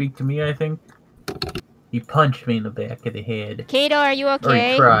wanted to speak to me, I think. He punched me in the back of the head. Kato, are you Or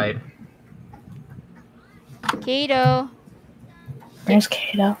okay? he cried. Kato. Where's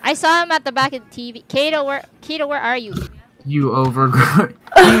Kato? I saw him at the back of the TV. Kato, where are you? You overgrown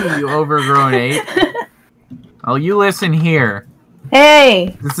you overgrown ape. Oh, you listen here.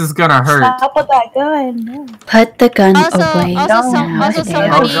 Hey! This is gonna hurt. Stop with that gun. No. Put the gun Also, away. also now.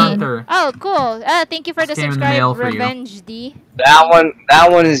 somebody. Gunther. Oh, cool. Thank you for the Stand in the subscribe, mail for you. Revenge D. That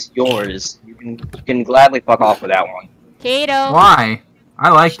one is yours. You can gladly fuck off with that one. Kato. Why? I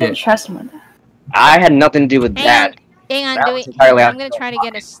liked it. Trust him with that. I had nothing to do with Hang that. on. Hang on, That do was it. entirely I'm out gonna of try to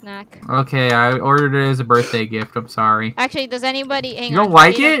get a snack. Okay, I ordered it as a birthday gift. I'm sorry. Actually, does anybody? Hang You on. don't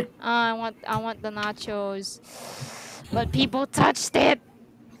like Kato- it? I want the nachos, but people touched it.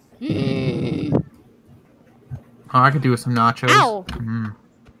 Mm. Oh, I could do with some nachos. Ow. Mm.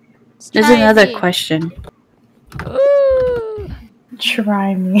 There's Try another me. question. Ooh.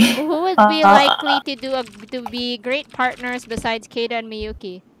 Try me. Who would be likely to be great partners besides Keita and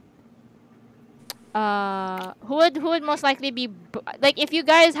Miyuki? Who would most likely be like, if you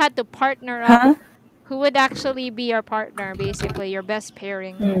guys had to partner up? Huh? Who would actually be your partner? Basically, your best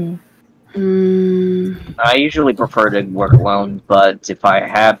pairing. I usually prefer to work alone, but if I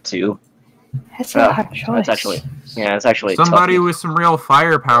have to, That's a hard choice. it's actually Somebody tough. with some real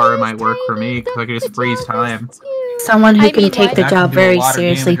firepower might work for me, because I could just freeze time. Someone who I can mean, take what? the I job can do a very lot of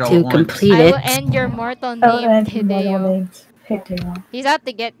seriously damage all to at once. complete I will it. end your mortal Oh, name, and Hideo. Hideo. He's out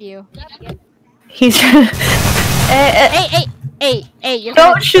to get you. He's. Hey, you're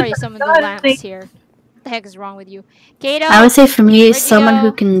Don't gonna shoot destroy the some of the gun, lamps please. here. What the heck is wrong with you? Kato? I would say for me, where'd you someone who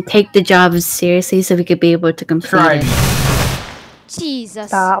go? can take the job seriously so we could be able to complete Try it. me. Jesus.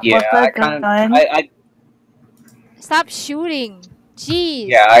 Stop Yeah, with the I kind gun. of, Stop shooting. Jeez.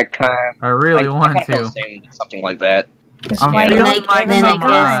 yeah, I kind of, I really want I kinda to. saying something like that. I'm Why feeling don't like Then I some,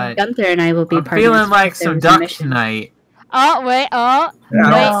 guess Gunther and I will be I'm partners. feeling like if there some was a duck mission. tonight. Oh, wait. Oh.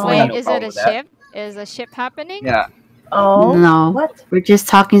 No. Wait. No Is it problem a with that. ship? Is a ship happening? Yeah, Oh. No. What? We're just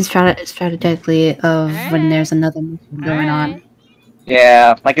talking strategically of when there's another mission going on. Alright.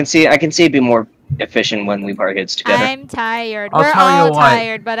 yeah, I can see it be more efficient when we park hits together. I'm tired. I'll We're tell you all what.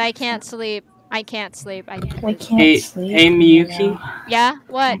 tired, but I can't sleep. I can't sleep. We can't Hey, sleep. hey, Miyuki. Yeah?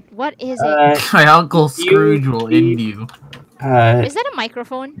 What? What is it? My Uncle Scrooge will end you. Is that a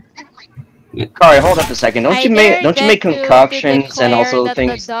microphone? Sorry, hold up a second. Don't you make concoctions and also that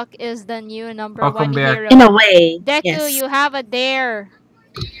things? the duck is the new number Welcome one back. hero. In a way, Deku, yes. you have a dare.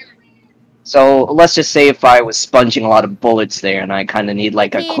 So let's just say if I was sponging a lot of bullets there, and I kind of need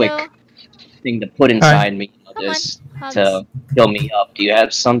like a quick thing to put inside me, just to fill me up. Do you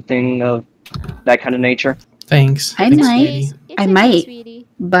have something of that kind of nature? Thanks. I Thanks, might. sweetie. I might.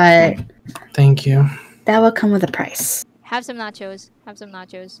 But Thank you. that will come with a price. Have some nachos. Have some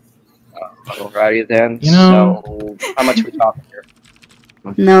nachos. Alrighty then. You know- So how much are we talking here?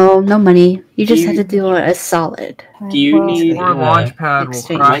 No money. You just have to do a solid. Do you need Or Launchpad will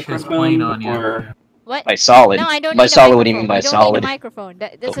exchange. crash his plane on you. or What? By solid. No, I don't By need solid, a what do you mean by microphone. You don't need solid? a microphone.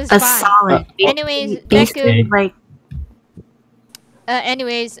 This is A fine. solid. Anyways, Basically, Deku. like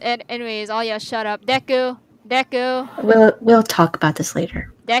Anyways, all y'all shut up. Deku. we'll talk about this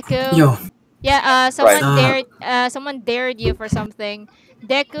later. Deku. Yo. Yeah, someone Right. someone dared you for something.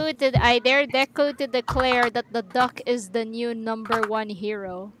 I dare Deku to declare that the duck is the new number one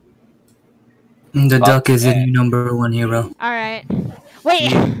hero. The duck is the new number one hero. Alright.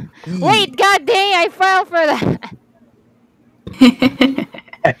 Wait, wait, god dang, I fell for that.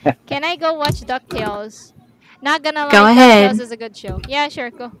 Can I go watch DuckTales? Not gonna lie, Go ahead. DuckTales is a good show. Yeah,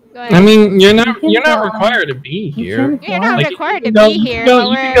 sure, go ahead. I mean, you're not required to be here. You're not Like, required to you can be go- here. you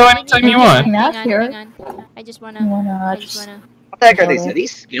but can go anytime you want. Hang on, Not here. hang on. I just wanna. What the heck are these? Are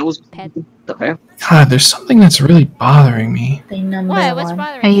these skills? Pet. Okay. God, there's something that's really bothering me. What? What's Are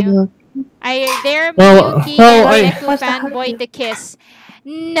bothering you? you? I dare Well, Miyuki well, and I- Deku fanboy to kiss.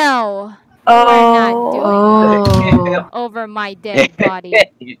 No. We're not doing that Oh. over my dead body.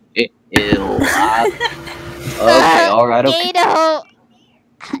 Ew. Okay, alright, okay. Gato.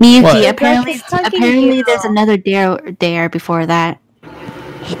 Miyuki, What? apparently there's another dare before that.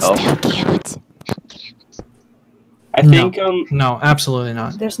 It's Oh. too cute. I think No, absolutely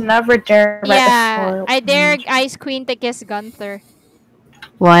not. There's never dare right Yeah, before. I dare Ice Queen to kiss Gunther.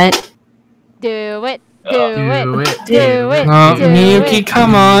 What? Do it. Do it. Do it. No, do Miyuki, it.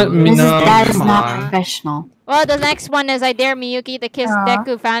 come on. That is come not on. professional. Well, the next one is I dare Miyuki to kiss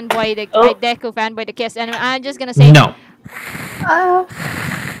Deku fanboy. Deku fanboy to kiss, and I'm just gonna say No.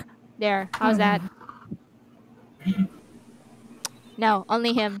 there. How's that? No,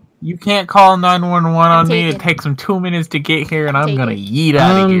 only him. You can't call 911 on me. It taken. takes them 2 minutes to get here, and I'm Taken. gonna yeet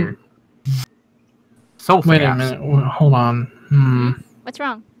out of here. So fast. Wait a minute. Hold on. What's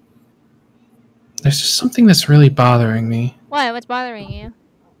wrong? There's just something that's really bothering me. What? What's bothering you?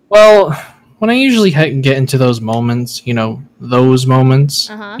 Well, when I usually get into those moments, those moments,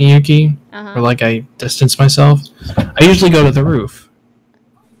 Uh-huh. Miyuki, Uh-huh. where like I distance myself, I usually go to the roof.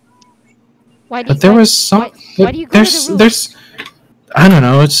 Why do But you, there why- was some. why do you go to the roof? There's. I don't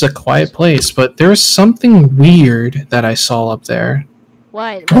know. It's a quiet place, but there was something weird that I saw up there.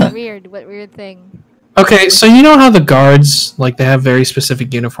 What? What weird? What weird thing? Okay, so you know how the guards they have very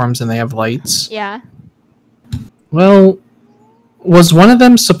specific uniforms and they have lights. Yeah. Well, was one of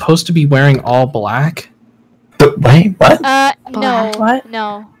them supposed to be wearing all black? Wait, what? No. What?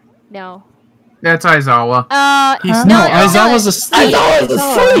 No. That's Aizawa. No, no, Aizawa's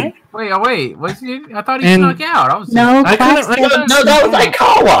asleep. Wait. Was he? I thought he And- snuck out. I was No, I couldn't. I couldn't No, that was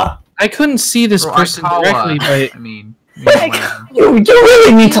Aikawa. I couldn't see this Or person Aikawa, directly, but I mean, whatever. You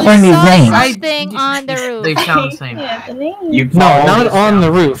really need to You learn these saw names. something on the roof. They sound the same. You no, called. not on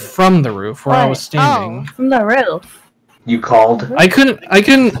the roof. From the roof where I was Oh. standing. From the roof. You called. I couldn't.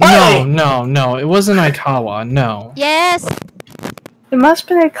 Hey! No. It wasn't Aikawa. No. Yes. It must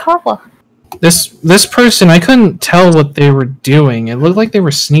be a Kawa. This person, I couldn't tell what they were doing. It looked like they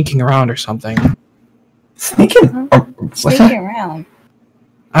were sneaking around or something. Sneaking. What's Sneaking that? around.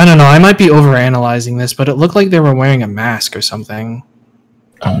 I don't know. I might be overanalyzing this, but it looked like they were wearing a mask or something.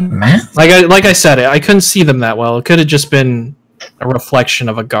 Oh man. Like I said, I couldn't see them that well. It could have just been a reflection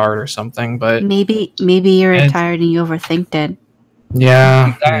of a guard or something. But Maybe you're And- tired and you overthinked it.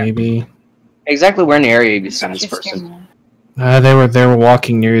 yeah, maybe Exactly where in the area have you seen this person? they were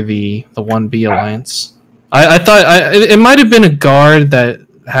walking near the 1B alliance. I thought it might have been a guard that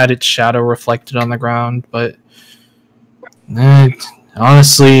had its shadow reflected on the ground, but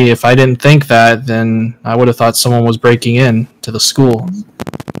honestly, if I didn't think that, then I would have thought someone was breaking in to the school.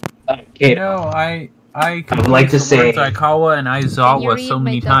 You know, I would like to say- Aikawa and Can you Aizawa read so my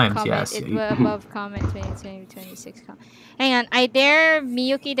many dub times. comment? Yes. It was above comment 26. Hang on. I dare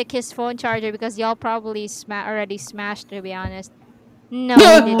Miyuki to kiss phone charger because y'all probably already smashed, to be honest. No,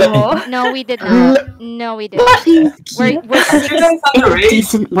 we didn't. No, we did not. No, we didn't. We're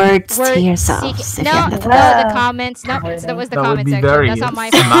Decent words we're to yourselves. seeking. No, the comments. No, that was the That would comment be section. very That's not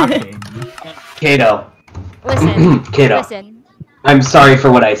my fault. smacking. Kato. Listen, Kato. listen. I'm sorry for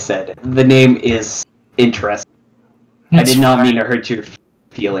what I said. The name is interesting. I did not mean to hurt your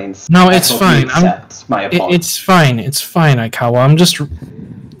feelings. No, I it's hope fine. you accept my apology. It's fine. It's fine, Aikawa. I'm just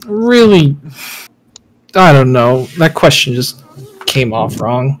really. I don't know. That question just came off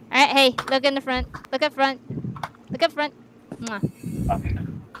wrong. Alright, hey, look in the front. Look up front. Look up front. Mwah.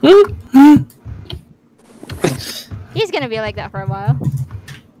 He's gonna be like that for a while.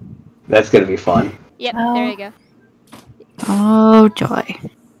 That's gonna be fun. Yep, there you go. Oh joy.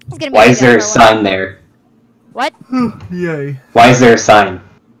 He's gonna be Why like is there a that for while. sign there? What? Yay. Why is there a sign?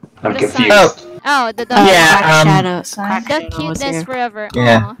 I'm What a sign? confused. Oh, the Shadow. the cuteness forever.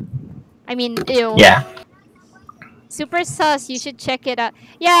 Yeah. Aw. I mean, ew. Yeah. Super sus, you should check it out.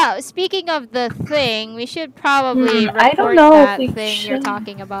 Yeah, speaking of the thing, we should probably report I don't know that if we thing you're should.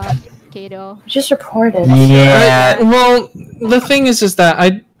 talking about, Kato. Just report it. Yeah. Well, the thing is that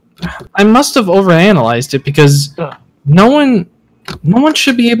I must have overanalyzed it because no one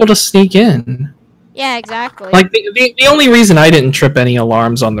should be able to sneak in. Yeah, exactly. Like the only reason I didn't trip any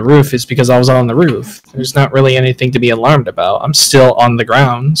alarms on the roof is because I was on the roof. There's not really anything to be alarmed about. I'm still on the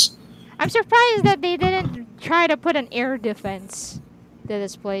grounds. I'm surprised that they didn't try to put an air defense to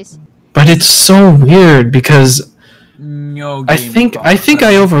this place. But it's so weird because No I game think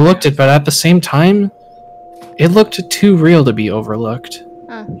I overlooked it, but at the same time, it looked too real to be overlooked.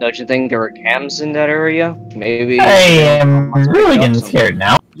 Don't you think there were cams in that area? Maybe. I am really getting scared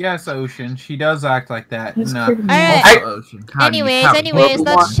now. Yes, Ocean. She does act like that. It's No. pretty Alright. Also, Ocean. How do you Anyways, count?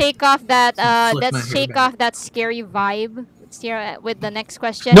 let's shake off that Flip my let's hair shake back. off that scary vibe. Here with the next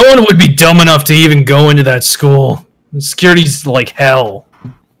question. No one would be dumb enough to even go into that school. Security's like hell.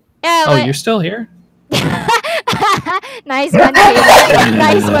 Yeah, Oh, you're still here? Nice one, Kato.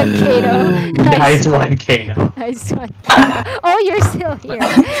 Nice one, Kato. Nice one, Kato. Nice one. Oh, you're still here.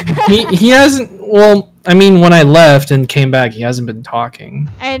 He hasn't. Well, I mean, when I left and came back, he hasn't been talking.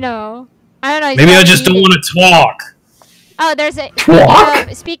 I know. I don't know. he's Maybe I probably just don't eating. want to talk. Oh, there's a.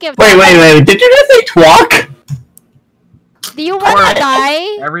 Twalk? Speaking of. Wait. Did you just say twalk? Do you want to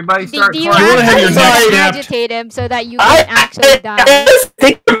die? Everybody Do start you wanna have actually your neck snapped? agitate him so that you can actually die?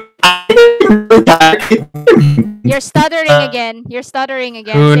 You're stuttering again. You're stuttering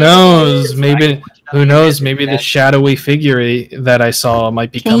again. Who Say it knows? Maybe. Who knows? Maybe the shadowy figure that I saw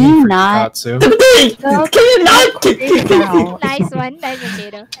might be Can coming you for not? Katsu. again. Nice one. Nice one,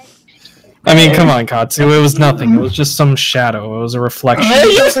 Kato. I mean, come on, Katsu. It was nothing. It was just some shadow. It was a reflection.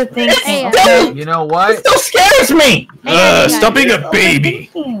 Hey, You know what? Still scares me. Stop being a baby.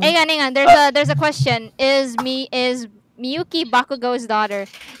 hang on. There's a question. Is Miyuki Bakugo's daughter?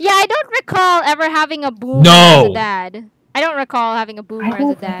 Yeah, I don't recall ever having a boomer as a dad. I don't recall having a boomer as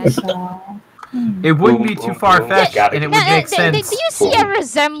a dad. It wouldn't be too far fetched, and it would make sense. Do you see a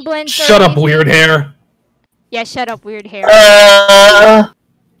resemblance? or Shut up, anything? weird hair. Yeah, shut up, weird hair.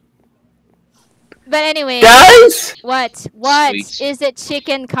 But anyway, Guys, what Sweet. is it,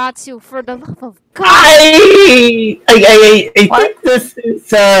 Chicken Katsu? For the love of God! I think this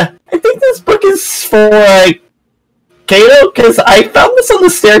is I think this book is for Kato because I found this on the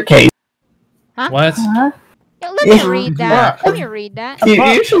staircase. What? Yeah, let me read that. Let me read that.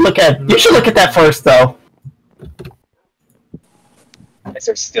 You should look at that first though. Is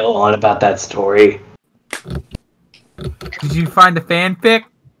there still on about that story? Did you find a fanfic?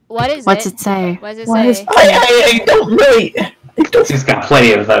 What's it say? What does it say? I don't really. She's got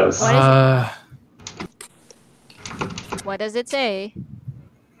plenty of those. What does it say?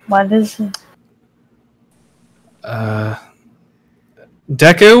 What is it?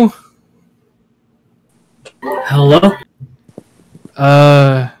 Deku? Hello?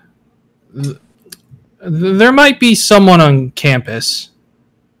 There might be someone on campus.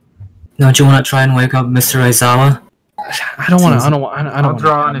 Don't you want to try and wake up Mr. Aizawa? I don't want to. I'll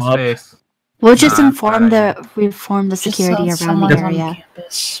draw on his face. We'll just Nah, inform the security around the area.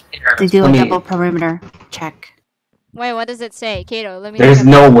 To do a double perimeter check. Wait, what does it say, Kato? Let me. There's look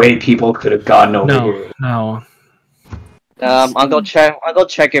at no way people could have gotten over here. No. I'll go check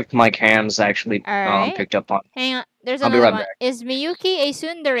if my cams actually Alright. picked up on. Hang on. There's I'll be another right one. back. Is Miyuki a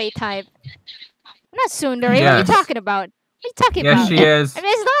tsundere type? Not tsundere. What are you Yes. talking about? What are you talking Yes, about? she is. I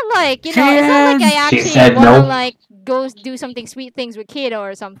mean, it's not like it's not like I She actually said want to no. like go do something sweet things with Kato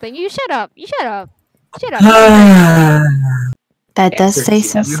or something. You shut up. Shut up. That does say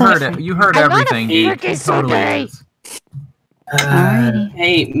some You stuff. heard it. You heard I'm not a everything. Geek. freaking He totally tsundere. is. Alrighty.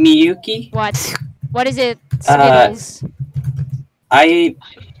 Hey, Miyuki. What? What is it? Uh, Skittles. I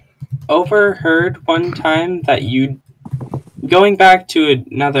overheard one time that you. Going back to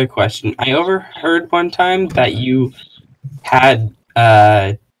another question, I overheard one time that you had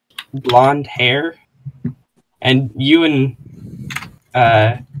blonde hair, and you and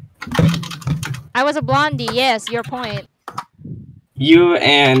I was a blondie. Yes, your point. you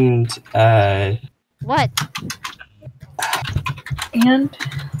and What? And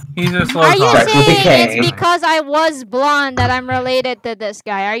He's a slow Are you talker. saying it's because I was blonde that I'm related to this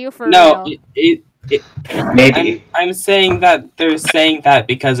guy? Are you for no, real? Maybe. I'm saying that they're saying that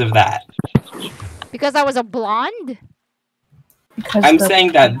because of that. Because I was a blonde? I'm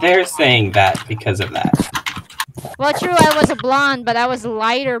saying that they're saying that because of that. Well, true, I was a blonde, but I was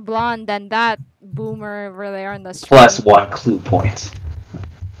lighter blonde than that boomer over there on the street. Plus 1 clue point.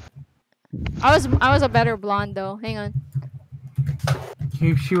 I was a better blonde though. Hang on.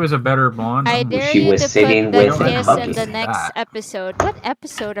 She was a better blonde. I dare She you was to put sitting the with kiss the in the puppies. next episode. What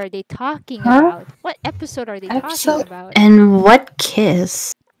episode are they talking Huh? about? What episode are they talking about? And what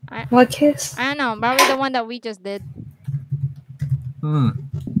kiss? What kiss? I don't know. Probably the one that we just did. I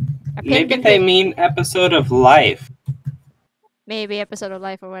pinned Maybe them they to- mean episode of life. Maybe episode of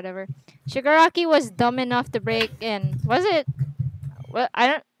life or whatever. Shigaraki was dumb enough to break in. Was it? Well,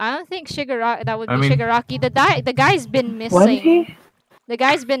 I don't think Shigaraki. That would be Shigaraki. The guy's been missing. The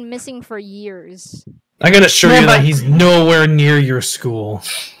guy's been missing for years. I can assure you that he's nowhere near your school.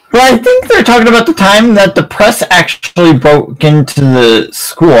 Well, I think they're talking about the time that the press actually broke into the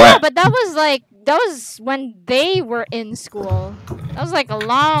school. Yeah, but that was when they were in school. That was like a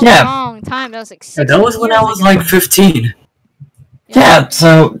long time. That was like 6 That was when I was like 15. Yeah,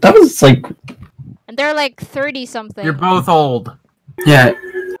 so that was like... And they're like 30 something. You're both old. Yeah.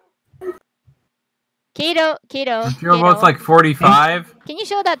 Kato. You're both like 45. Can you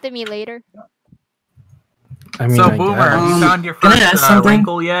show that to me later? I mean, So, Boomer, have you found your can I ask first something?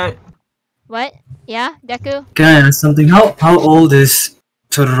 wrinkle yet? What? Yeah, Deku? Can I ask something? How old is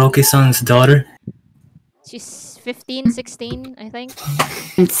Todoroki-san's daughter? She's 15, 16, I think.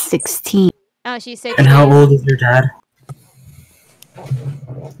 It's 16. Oh, she's 16. And how old is your dad?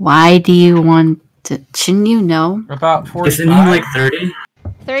 Why do you want to... Shouldn't you know? About 45. Isn't he like 30?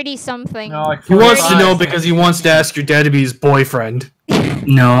 30 something. No, like He wants to 45. know because he wants to ask your dad to be his boyfriend.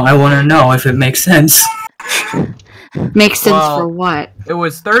 No, I want to know if it makes sense. Makes sense Well, for what? It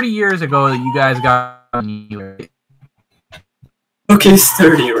was 30 years ago that you guys got on you. Okay, he's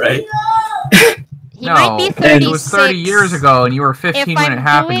 30, right? He might be It 36. was 30 years ago, and you were 15 when it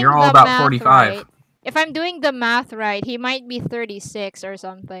happened. You're all about 45. Right, if I'm doing the math right, he might be 36 or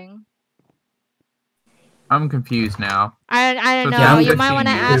something. I'm confused now. I don't So know. down You might 15 want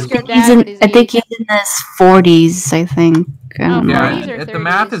to years. ask your He's dad in, what his I think age he's in his 40s, I think. I don't know. Yeah, 40s or the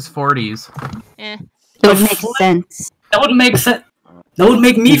math 30s? is 40s. Eh. It would make sense. That would make sense. That would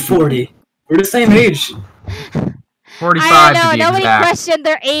make me 40. We're the same age. 45 I to don't be know. Nobody exact. questioned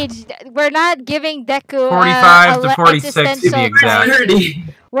their age. We're not giving Deku 45 to a 46 to be existential exact. crisis. 30.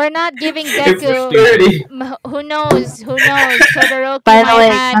 We're not giving If we're Deku. 30. Who knows? Who knows? Todoroki By the might way,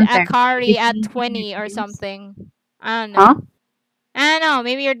 had Gunther, Akari at 18, 20 or 20s. something. I don't know. Huh? I don't know.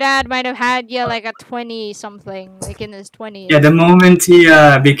 Maybe your dad might have had you like at 20 something, like in his 20s. Yeah, the moment he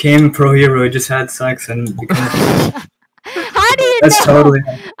became pro hero, he just had sex and became. How do you That's know? totally.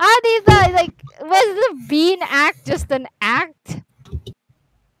 How do you know? Like, was the bean act just an act?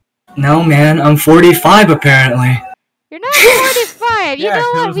 No, man, I'm 45 apparently. You're not 45. You Yeah, know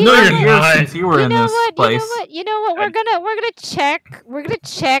 'cause what? it was We 30 know years what. since you were You in know this what? place. You know what? We're gonna check. We're gonna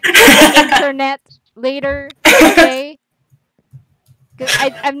check the internet later. Okay. 'Cause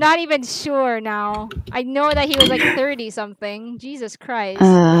I'm not even sure now. I know that he was like 30 something. Jesus Christ.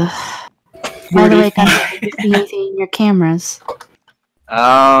 By the way, Gunther, did you see anything in your cameras?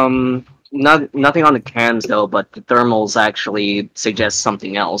 Nothing on the cams though, but the thermals actually suggest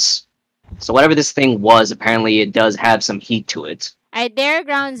something else. So whatever this thing was, apparently it does have some heat to it. I dare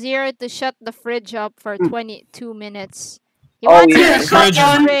Ground Zero to shut the fridge up for 22 minutes. He Oh, wants yeah, you to shut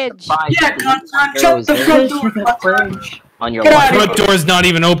the fridge. Yeah, shut the front door. On your The left. front door's not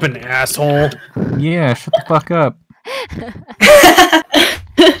even open, asshole. Yeah, shut the fuck up.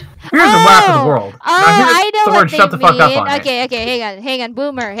 Here's the whack of the world. Oh, Now here's I know the what word they shut the fuck up mean. on it. Okay, hang on.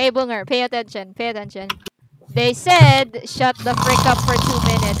 Boomer, hey Boomer, pay attention. They said shut the frick up for 2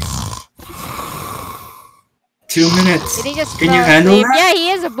 minutes. 2 minutes. Did he just Can fell you handle asleep? that? Yeah, he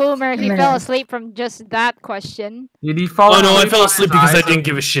is a boomer. He fell asleep from just that question. Did he fall Oh no, I fell on asleep his because I eyes? didn't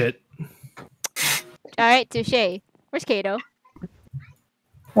give a shit. Alright, touche. Where's Kato?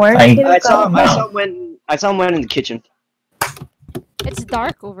 Where I- did I it saw go? him when in the kitchen. It's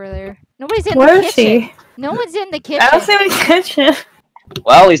dark over there. Nobody's in Where the is kitchen. he? No one's in the kitchen. I don't see him in the kitchen.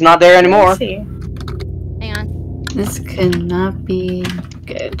 Well, he's not there anymore. Where is he? Hang on. This could not be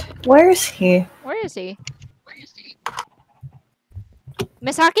good. Where is he? Where is he?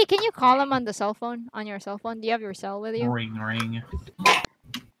 Misaki, can you call him on the cell phone? On your cell phone? Do you have your cell with you? Ring, ring.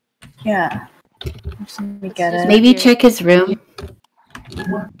 Yeah. Let me get it. Maybe check his room.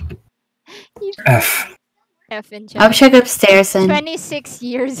 F. F in chat. I'll check upstairs and 26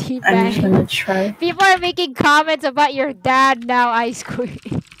 years he I'm just banged. gonna try. People are making comments about your dad now, Ice Queen.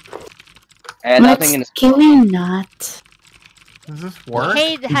 And nothing in his. Can we not? Does this work?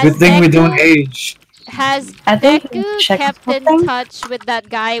 Hey, Good has thing we don't Deku, age. has I think Deku check kept in something. touch with that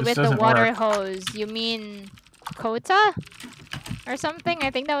guy This with the doesn't water work. hose? You mean Kota? Or something?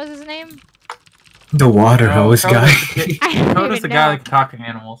 I think that was his name. The water No, hose guy. I don't Kota's even the guy know. that can talk to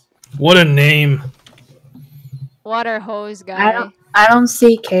animals. What a name. Water hose guy. I don't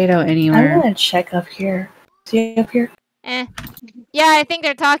see Kato I'm anywhere. gonna check up here. See up here? Eh. Yeah, I think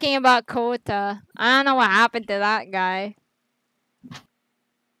they're talking about Kota. I don't know what happened to that guy.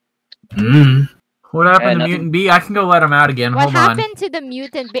 What happened to nothing. Mutant Bee? I can go let him out again. What Hold on. happened to the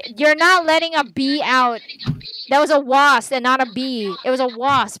mutant bee? You're not letting a bee out. That was a wasp and not a bee. It was a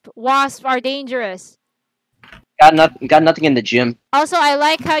wasp. Wasps are dangerous. Got nothing in the gym. Also, I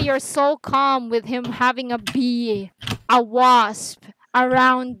like how you're so calm with him having a bee, a wasp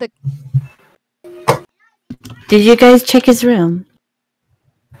around the. Did you guys check his room?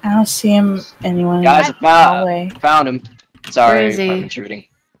 I don't see him anyone. Guys, in the hallway. found him. Sorry, Where is he? I'm intruding.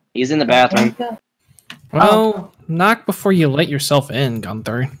 He's in the Where'd he bathroom. go? Well, knock before you let yourself in,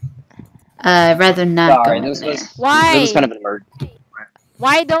 Gunther. Rather not Sorry, go this in there. was Why? this was kind of an emergency.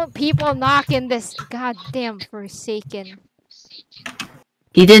 Why don't people knock in this goddamn Forsaken?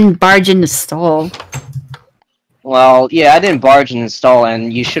 He didn't barge in the stall. Well, yeah, I didn't barge and install,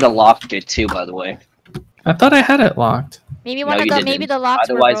 and you should have locked it too, by the way. I thought I had it locked. Maybe No, one of you the didn't. maybe the locks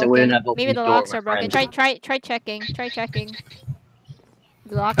Otherwise, were it wouldn't broken. have opened Maybe the the door, locks my are broken. friend. Try checking. Try checking.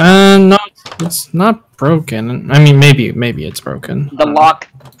 The locks. No, it's not broken. I mean, maybe it's broken. The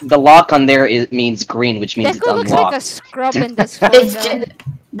lock on there means green, which means it's Deku looks like a unlocked. scrub in this It's photo.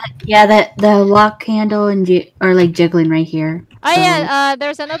 yeah, that the lock handle and are like jiggling right here. Oh yeah,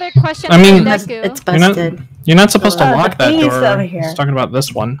 there's another question I for mean- Deku. It's You're not, busted. you're not supposed to Oh, lock the that bee's door. over here. Just talking about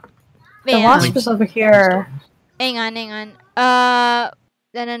this one. The Man, wasp is over here. hang on. No.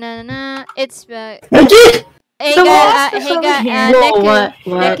 It's Legit! hey The guys, wasp is hey over guys, here. Whoa, what?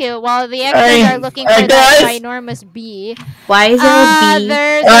 Deku. While the extras are looking for that guys. ginormous bee, Why is there a bee?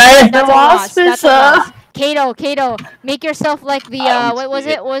 there's The that's a wasp That's is, a wasp. Kato, make yourself like the what was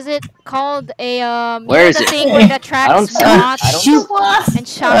see it? Was it called a Where you know is the it? thing where it I don't attracts see it. moths I don't Shoot. and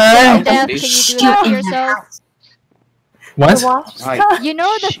shocks them to death? Can Can you do Shoot that to in the yourself? house. What? The wasp. Right. You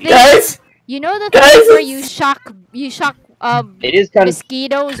know the thing. Guys! You know the Guys, thing where it's- you shock It is kind of.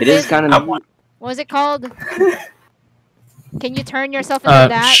 mosquitoes It is with? kind of. What was it called? Can you turn yourself into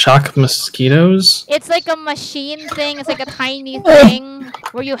that? Shock mosquitoes? It's like a machine thing. It's like a tiny thing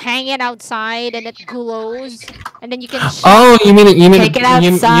where you hang it outside and it glows, and then you can. Oh, you mean Take it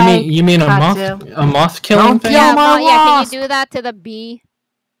outside, you mean Katsu. a moth killing thing? Yeah, my yeah. Can wasp. you do that to the bee?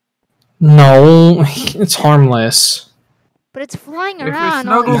 No, it's harmless. But it's flying If it around.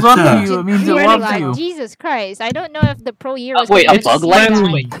 all snuggles huge up to you, it and means it weird, loves like, you. Jesus Christ! I don't know if the pro hero is wait, gonna a use bug that. light?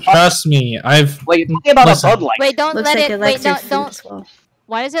 Friendly. Trust me, I've. Wait, you're talking about Listen. a bug light. Wait, don't Looks let like it. it Wait, likes your don't. food Don't. as well.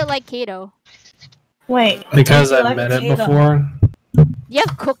 Why is it like Kato? Wait. Because Maybe I've met it like before. Do you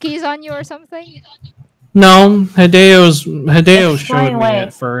have cookies on you or something? No, Hideo It's showed flying me away.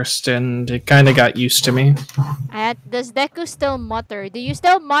 at first, and it kind of got used to me. Does Deku still mutter? Do you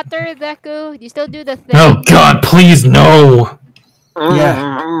still mutter, Deku? Do you still do the thing? Oh God, please no!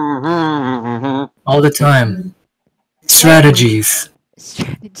 Yeah. All the time. Strategies.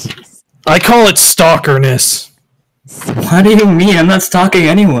 Strategies. I call it stalkerness. What do you mean? I'm not stalking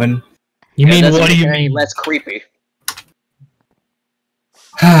anyone. You mean That's what do you very mean? less creepy.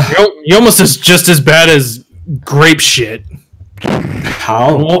 You almost is just as bad as grape shit.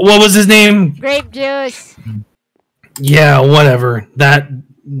 How? What was his name? Grape juice. Yeah, whatever. That.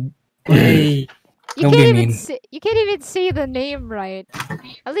 Hey. You Don't can't be even mean. say, you can't even say the name right.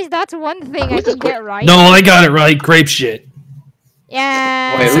 At least that's one thing I can get right. No, I got it right. Grape shit.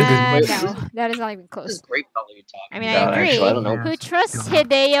 Yeah. Wait, no, that is not even What is close. grape color you talking I mean, about? I agree. Actually, I don't know. Who trusts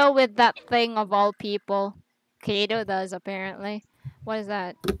Hideo with that thing of all people? Kato does apparently. What is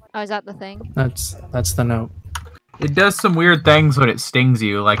that? Oh, is that the thing? That's the note. It does some weird things when it stings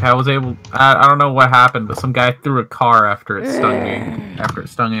you. Like I don't know what happened, but some guy threw a car after it stung me. After it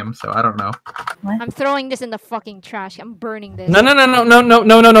stung him, so I don't know. I'm throwing this in the fucking trash. I'm burning this.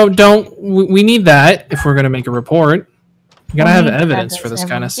 No, don't. We need that if we're gonna make a report. You gotta have evidence for this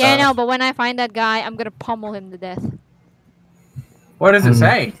kind of stuff. Yeah, I know, but when I find that guy, I'm gonna pummel him to death. What does it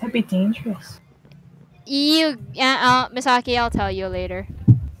say? That'd be dangerous. Misaki, I'll tell you later.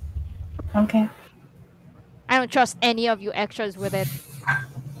 Okay. I don't trust any of you extras with it.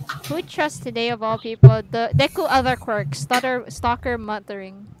 Who trusts today of all people? The Deku other quirk, stalker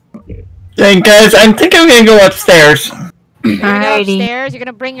muttering. Dang, guys, I think I'm gonna go upstairs. You're gonna go upstairs? You're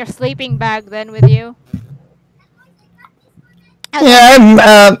gonna bring your sleeping bag then with you?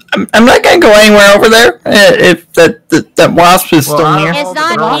 Yeah, I'm not gonna go anywhere over there. If that wasp is still near. It's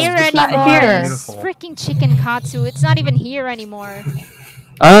not here anymore. here. It's freaking chicken katsu. It's not even here anymore.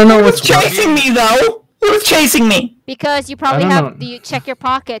 I don't know Who what's was chasing me though? Who was chasing me? Because you probably I don't have. know. Do you check your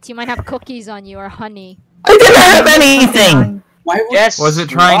pockets? You might have cookies on you or honey. I didn't have anything. Why would Yes. Was it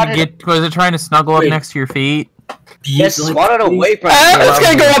trying to snuggle up next to your feet? Yes, swat it away from I was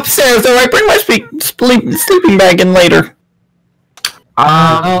gonna go upstairs though. I bring my sleeping bag in later.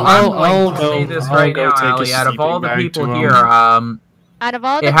 I'll say this right now, Ali. Out of all the people here, Out of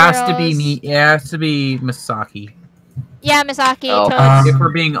all the it has to girls- be me. It has to be Misaki. Yeah, Misaki. Oh. Toads. If we're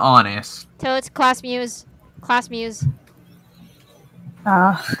being honest. Toads. Class muse. Class muse.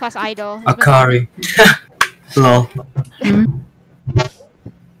 Class idol. It's Akari. Lol.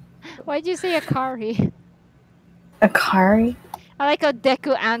 Why'd you say Akari? Akari? I like how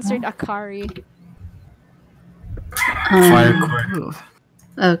Deku answered Akari. Firecore.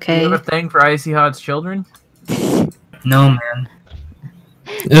 Okay. You have a thing for Icy Hot's children? No, man.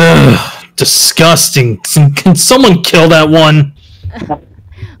 Ugh, disgusting. Can someone kill that one?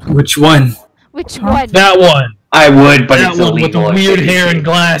 Which one? Which one? That one. I would, but That it's one with the illegal. weird hair and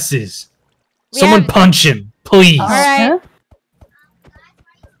glasses. We Someone have- punch him, please. Alright.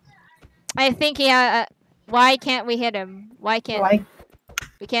 I think he. Why can't we hit him? Why can't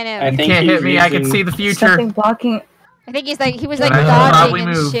we can't hit him? I You think can't he's hit me. I can using- see the future. Something blocking. I think he was like Well, dodging probably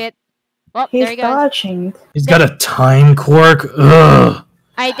and move. shit. Oh, He's there he goes. dodging. He's got a time quirk. Ugh.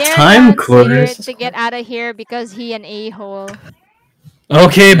 I dare Time not quarters. to get out of here because he an a-hole.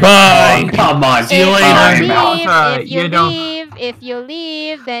 Okay, bye. Oh, come on. See you If later. if you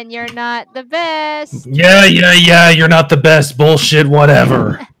leave, then you're not the best. Yeah. You're not the best. Bullshit.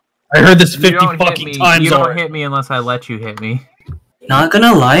 Whatever. I heard this You 50 don't hit fucking me. times You don't already. hit me unless I let you hit me. Not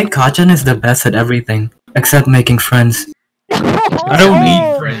gonna lie, Kachan is the best at everything except making friends. I don't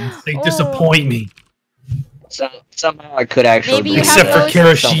need friends. They disappoint me. So, somehow I could actually. Maybe you have Except for those-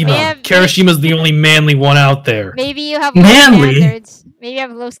 Kirishima. Yeah, Kirishima's the only manly one out there. Maybe you have low Manly? standards. Maybe you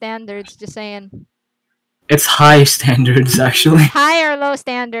have low standards. Just saying. It's high standards, actually. High or low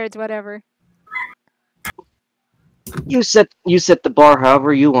standards, whatever. You set the bar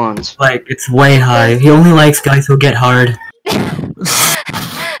however you want. Like, it's way high. He only likes guys who get hard.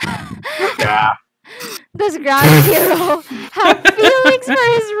 Yeah. Does Ground Zero have feelings for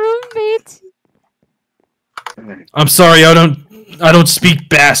his roommate? I'm sorry, I don't speak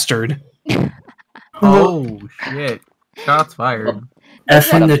bastard. Oh shit! Shots fired.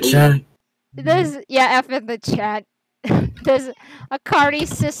 F in the chat. Does F in the chat? Does Akari's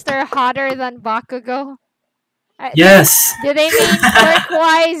sister hotter than Bakugo? Yes. Do they mean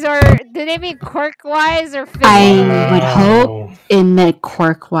quirk-wise or physically? I would hope it meant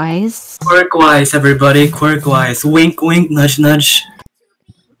quirk-wise. Quirk-wise, everybody. Quirk-wise. Wink, wink, nudge, nudge.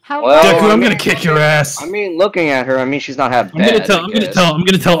 How Well, Deku, I'm gonna kick your ass. I mean, looking at her, I mean, she's not half I'm bad.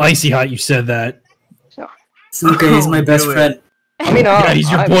 gonna tell Icy Hot you said that. It's okay, he's my best Do it. friend. I mean, Yeah, he's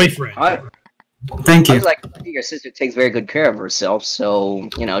your boyfriend. Thank I you. was like, I think your sister takes very good care of herself, so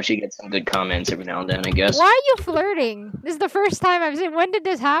you know she gets some good comments every now and then, I guess. Why are you flirting? This is the first time I've seen. When did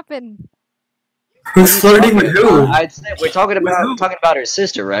this happen? Who's flirting with who? I'd say we're talking about her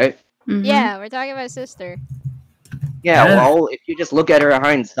sister, right? Mhm. Yeah, we're talking about sister. Yeah, Yeah. well, if you just look at her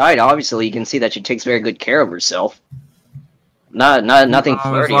hindsight, obviously you can see that she takes very good care of herself. Nothing There's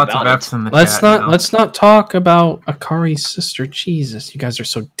flirty lots of about F's it. in the Let's chat not now. let's not talk about Akari's sister. Jesus, you guys are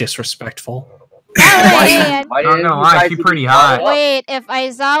so disrespectful. Alright, Why Not didn't gonna you lie, guys she do pretty that? hot. wait. If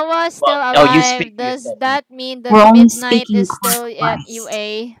Aizawa's still Well, no, you alive, speak for does yourself. that mean that We're only midnight speaking is still at class,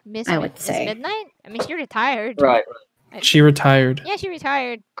 UA? I would Is say. midnight? I mean, she retired. Right. She retired. Yeah, she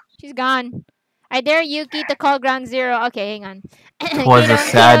retired. She's gone. I dare Yuki to call Ground Zero. Okay, hang on. Was a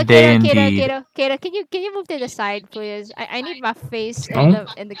sad day indeed. Kato, can you move to the side, please? I need my face Oh,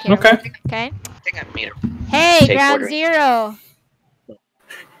 in the camera. okay. Okay. I think I made her. Hey, Take Ground order. Zero.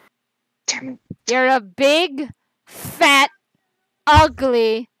 Damn it. You're a big, fat,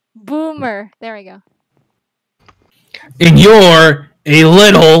 ugly boomer. There we go. And you're a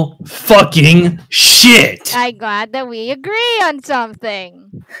little fucking shit. I'm glad that we agree on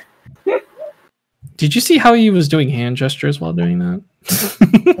something. Did you see how he was doing hand gestures while doing that?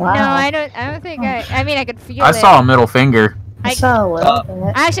 Wow. No, I don't think I mean, I could feel I it. saw a middle finger. I saw a little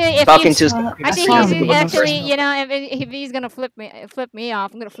bit. Actually, if Talking he's to actually, you know, if he's gonna flip me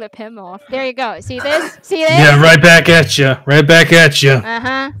off, I'm gonna flip him off. There you go. See this? See this? Yeah, right back at you. Right back at you.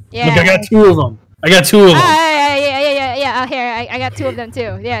 Yeah. Look, I got two of them. Yeah. Here, I got two of them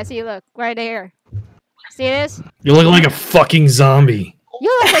too. Yeah. See, look, right here. See this? You look like a fucking zombie.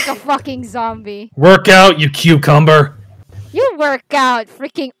 You look like a fucking zombie. Work out, you cucumber. You work out,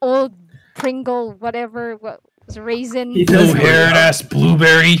 freaking old Pringle, whatever. What was raisin? Blue-haired ass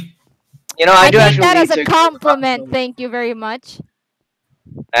blueberry. You know, I do take actually that as need a to- compliment. Thank you very much.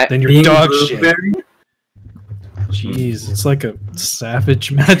 Then you're dog shit. Jeez, it's like a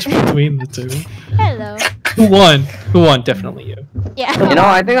savage match between the two. Hello. Who won? Who won? Definitely you. Yeah. You know,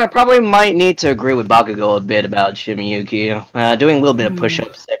 I think I probably might need to agree with Bakugo a bit about Miyuki. Doing a little bit of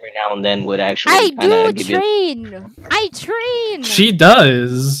push-ups every now and then would actually I kinda do give you... train. I train. She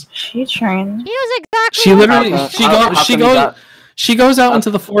does. She trained. He knows exactly. She what literally I'm she goes out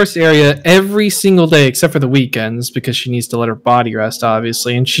into the forest area every single day except for the weekends because she needs to let her body rest,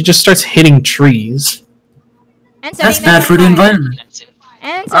 obviously, and she just starts hitting trees. And That's bad for the environment.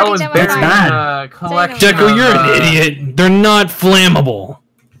 And I was them on burying fire. a collection Deco, of, you're an idiot. They're not flammable.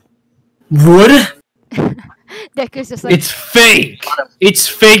 Wood? Deku's just like, It's fake. It's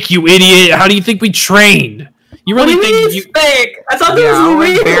fake, you idiot. How do you think we trained? You What do really you mean think it's fake? I thought Yeah, I that was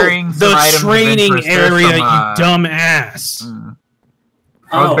was real. burying some the items of training interest. There's area, some, you dumb ass?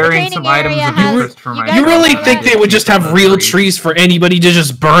 I was Oh. burying The some training items area of has- interest for you my. guys You really know think that- they would just have real trees for anybody to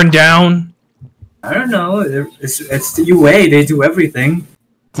just burn down? I don't know. It's the UA. They do everything.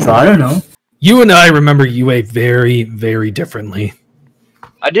 So I don't know. You and I remember UA very, very differently.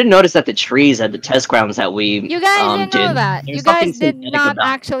 I did notice that the trees at the test grounds that we you guys didn't know did, that. there's You guys nothing did synthetic not about it.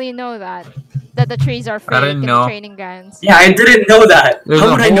 actually know that the trees are fake didn't in know. the training grounds. Yeah, I didn't know that. There's How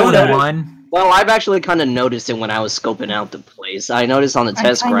a would I know hole in that? one. Well, I've actually kind of noticed it when I was scoping out the place. I noticed on the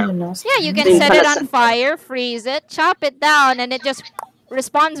test ground. Yeah, you can They set it kinda on fire, freeze it, chop it down, and it just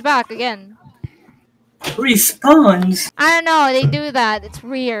responds back again. Respawns. I don't know. They do that. It's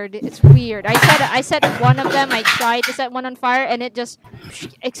weird. It's weird. I set one of them. I tried to set one on fire, and it just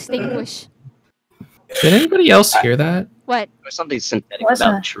extinguished. Did anybody else hear that? What? There's something synthetic What's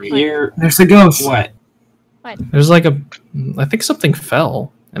about that? the tree. You're There's a ghost. what? There's like a, I think something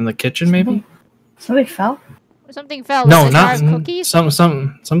fell in the kitchen, maybe. Somebody fell. Something fell. No, Like a jar not of cookies.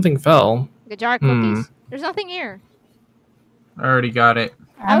 something fell. Like a jar of cookies. There's nothing here. I already got it.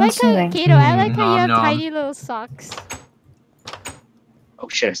 I like how something. Kato. I like how you have Nom nom. tiny little socks. Oh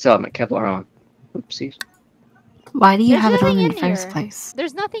shit! I still have my Kevlar on. Oopsies. Why do you There's have it on nothing in the in first here. place?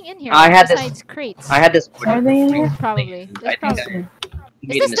 There's nothing in here. I had this- besides crates. I had this. Are they in here? Probably. There's I think probably. I Is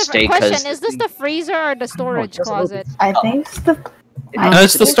made a this the mistake question? because Is this the freezer or the storage closet? I think it's the.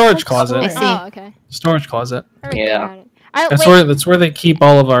 It's the storage closet. I see. Oh, okay. Storage closet. Everything Yeah. about it. I, That's wait, where they keep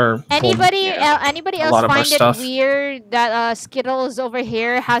all of our. anybody a else lot of our find it stuff. weird that Skittles over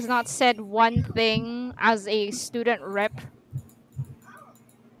here has not said one thing as a student rep?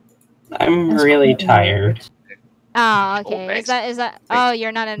 I'm That's really quite tired. Oh, okay. thanks. Is that? Oh,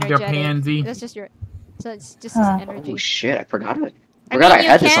 you're not You're energetic. pansy. That's just your. So it's just Huh. his energy. Oh shit! I forgot it. I Forgot mean, I you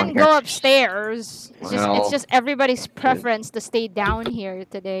had this on can here. go upstairs. It's Well, just everybody's preference to stay down here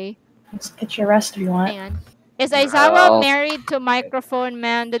today. Let's get your rest if you want. Man. Is Aizawa Well- married to Microphone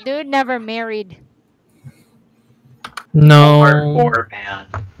Man? The dude never married. No. Poor man.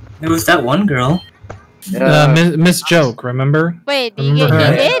 It was that one girl. Miss Joke, remember? Wait, Remember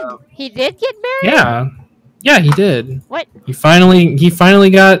her? he did get married? Yeah, he did. What? He finally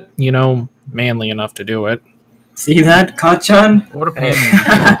got, manly enough to do it. See that, Kachan? What a pain.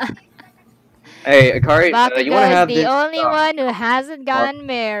 Hey, Akari, you Bakugo want to is have the this? only one who hasn't gotten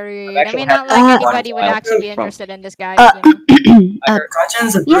married. I actually mean, not had like this anybody would one actually be from- interested in this guy. You know?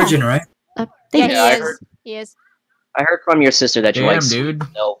 Kachan's a Yeah. virgin, right? Yeah, Thank he I is. heard- He is. I heard from your sister that you Damn, like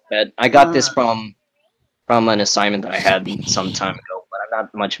dude. milk, but I got this from an assignment that I had some time ago. But I'm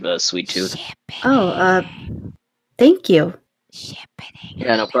not much of a sweet tooth. Oh, thank you.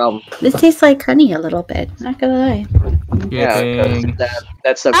 Yeah, no problem. This tastes like honey a little bit. Not gonna lie. Yeah, 'cause Kidding.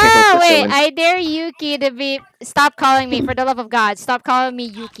 that stuff came Oh from wait, Switzerland. I dare Yuki to be. Stop calling me, for the love of God. Stop calling me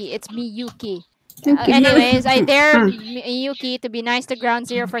Yuki. It's Miyuki. Anyways, I dare Miyuki to be nice to Ground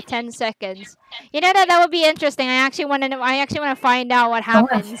Zero for 10 seconds. You know that would be interesting. I actually want to find out what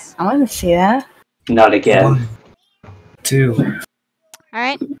happens. I want to see that. Not again. too.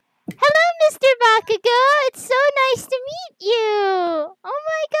 Alright. Hello, Mr. Bakugo! It's so nice to meet you! Oh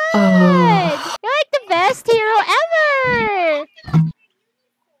my god! You're like the best hero ever!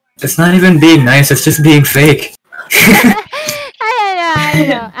 It's not even being nice, it's just being fake. I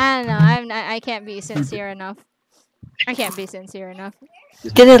don't know. I can't be sincere enough. I can't be sincere enough.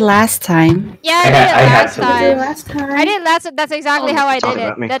 Did it last time. Yeah, I did it last time. Last time. I did that's exactly how I did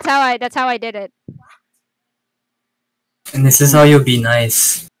it. me. That's how I did it. And this is how you'll be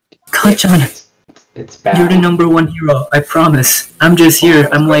nice. Kachan, It's bad. you're the #1 hero, I promise. I'm just here,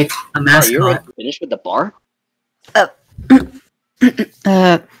 I'm like a Are you mascot. already finished with the bar?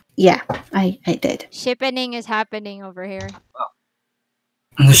 Yeah, I did. Shipping is happening over here.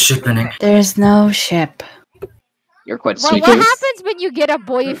 The shipping. There's no ship. You're quite Well, sweet. what happens when you get a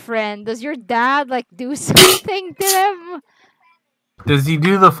boyfriend? Does your dad like do something to them? Does he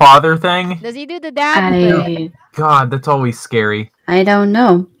do the father thing? Does he do the dad thing? God, that's always scary. I don't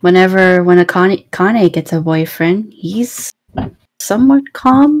know. When a Kane gets a boyfriend, he's somewhat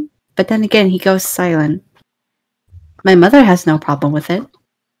calm, but then again, he goes silent. My mother has no problem with it.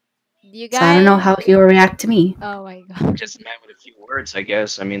 You guys... So I don't know how he will react to me. Oh my god. Just a man with a few words, I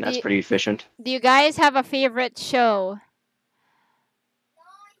guess. I mean, that's pretty efficient. Do you guys have a favorite show?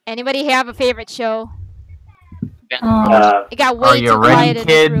 Anybody have a favorite show? It got way too quiet in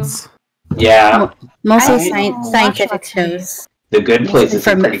this room. Yeah. Mostly scientific shows. The Good Place is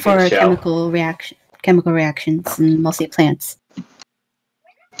a pretty for good show. chemical reactions, and mostly plants.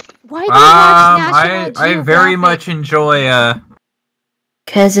 Why do you watch National I very much enjoy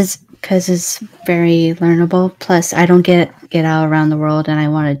Cause it's very learnable. Plus, I don't get out around the world, and I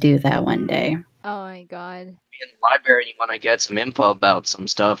want to do that one day. Oh my god. In the library, you want to get some info about some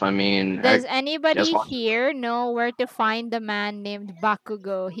stuff. I mean, Does I anybody just want- here know where to find the man named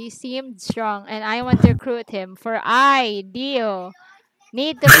Bakugo? He seemed strong, and I want to recruit him for ideal.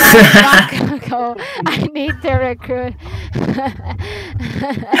 Need to find Bakugo. I need to recruit.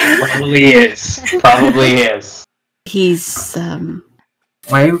 Probably is. He's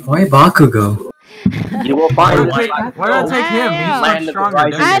Why Bakugo? You will find Why not take him? He's much stronger.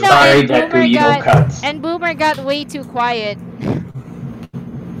 I know, Sorry, and Deku, Boomer you don't cut. and Boomer got way too quiet.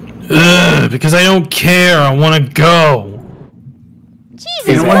 Because I don't care. I want to go.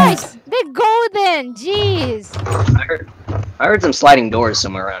 Jesus Christ! Then go then. Jeez. I heard some sliding doors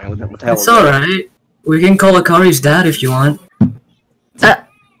somewhere around here. What the hell It's was that? alright. We can call Akari's dad if you want.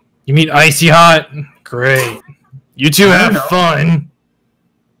 You mean icy hot? Great. You two I have don't know. fun.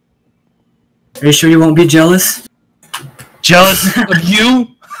 Are you sure you won't be jealous? Jealous of you?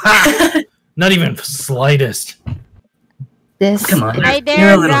 Ha! Not even slightest. this. Come on. I You're a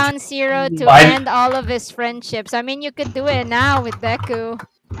dare little- Ground Zero to Why- end all of his friendships. I mean, you could do it now with Deku.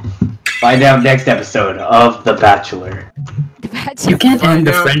 Find out next episode of The Bachelor. You can't end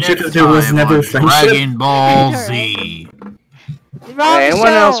the friendship if there was never a friendship. Dragon Ball Z. Wrong Hey, anyone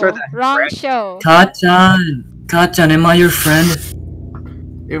else heard show. that? Wrong show. Kachan, am I your friend?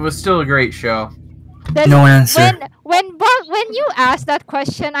 It was still a great show. No answer. When you ask that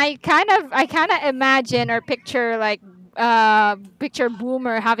question, I kind of imagine or picture like picture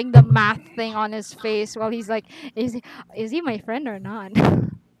Boomer having the math thing on his face while he's like, is he my friend or not?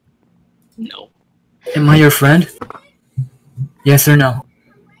 No. Am I your friend? Yes or no?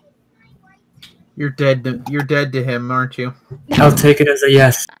 You're dead to him, aren't you? I'll take it as a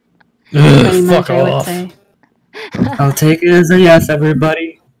yes. Pretty Fuck much, I would off. say. I'll take it as a yes,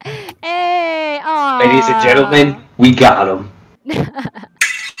 everybody. Hey, aw. Ladies and gentlemen, we got him.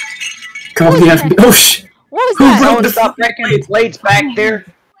 Call the FBI. Oh, sh! What was Who that? broke Someone the stop breaking plates back there.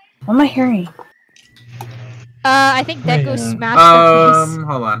 What am I hearing? I think Deku smashed the piece.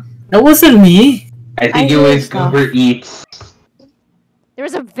 Hold on. That wasn't me. I think I it was heard stuff. Uber Eats. There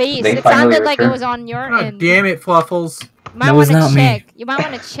was a vase. They It finally sounded like it returned. was on your God end. damn it, Fluffles. You might That was want not to me. check. You might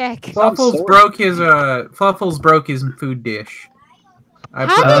want to check. Fluffles broke his food dish. I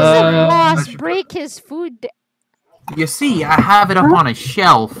How put- does a I boss should break his food? You see, I have it up on a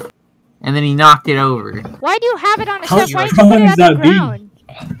shelf, and then he knocked it over. Why do you have it on a How shelf? Why don't you strong put it is on the that beam? ground?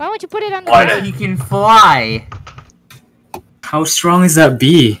 Why won't you put it on the Why ground? he can fly? How strong is that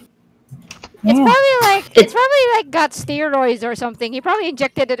bee? It's Yeah. probably like got steroids or something. He probably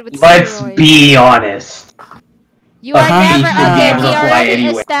injected it with Let's steroids. be honest. You are Uh-huh. never He should be okay. able We to fly already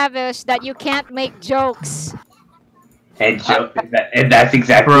anyway. established that you can't make jokes. And, and that's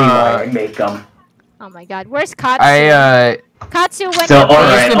exactly Bruh. why I make them. Oh my God, where's Katsu? Katsu went So, to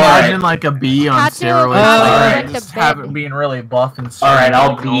alright, Just alright. imagine like a bee on Katsu- steroids. Katsu like, went to just have bed. it being really buff and Alright,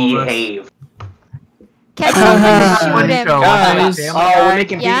 I'll all this. behave. Catch him and shoot Funny him. show. Guys. Oh, we're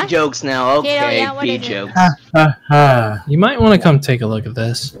making Yeah? B jokes now. Okay, yeah, what B is it? jokes. You might want to come take a look at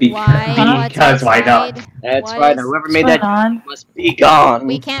this. Why? Because why not? Outside? That's What right. is- Whoever made What's that going on? joke must be gone.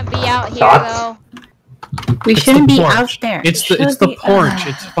 We can't be out here Thoughts? though. We It's shouldn't the be porch. out there. It's Should the be- porch.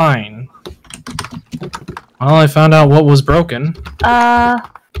 It's fine. Well, I found out what was broken. How'd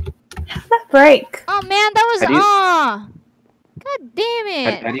that break? Oh man, that was How do you- God damn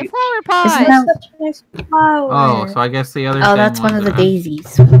it! How do The you- flower Isn't pot. that- Such a nice flower. Oh, so I guess the other. Oh, thing that's one was, of the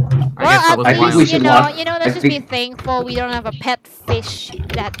daisies. I Well, guess that was at I think we least should you walk- know, I let's just be think- thankful we don't have a pet fish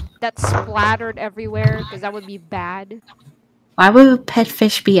that splattered everywhere because that would be bad. Why would a pet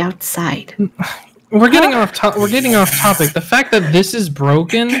fish be outside? We're getting off. We're getting off topic. The fact that this is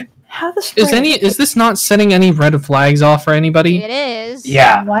broken How this is this not setting any red flags off for anybody? It is.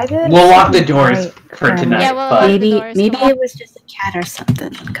 Yeah. Why did it We'll lock seem the doors bright? for tonight, Yeah, we'll but lock the Maybe doors, maybe come on. it was just a cat or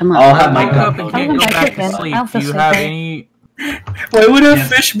something. Come on. I'll have my Wake up gun. and can't I'm go back back to again. sleep. I'll Do you sleep have there. any? Why would a Yes.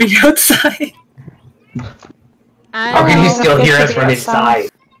 fish be outside? I How can know. you still hear us from Outside.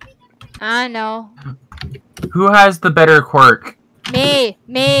 inside? I know. Who has the better quirk? Me.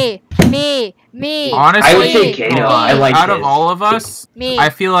 Honestly, I would say Kato. I like out of his. all of us, Me. I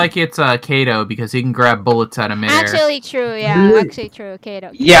feel like it's Kato because he can grab bullets out of midair. Actually true, yeah. Actually true,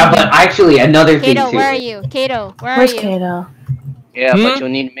 Kato. Yeah, but actually another thing Kato, too. where are you? Kato, where Where's are you? Kato? Yeah, Hmm? but you'll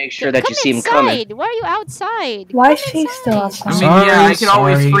need to make sure that Come you see him inside. coming. Why are you outside? Why is Come she still inside. I outside? mean, yeah, I Sorry, could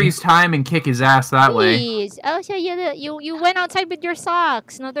always sorry. freeze time and kick his ass that way. Please. Oh, so you went outside with your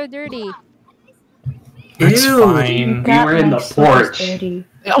socks. No, they're dirty. It's Ew. fine. We were in the porch.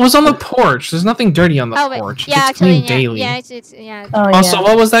 I was on the porch. There's nothing dirty on the Oh, wait. porch. Yeah, it's actually, clean yeah. daily. Yeah, it's yeah. Oh, Also, yeah.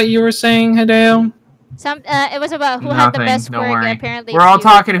 what was that you were saying, Hideo? It was about who had the Nothing, best don't quirk. worry. Apparently, We're it's all you.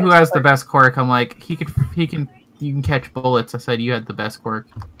 talking who has the best quirk. I'm like, you can catch bullets. I said you had the best quirk.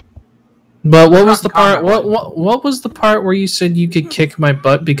 But what Not was the part? common. What was the part where you said you could kick my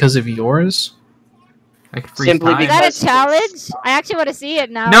butt because of yours? I could freeze Simply time. Is that because- a challenge? I actually want to see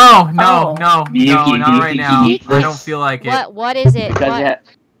it now. No, Oh. no, Miyuki, not right now. Miyuki, I don't feel like it. What is it? Because What?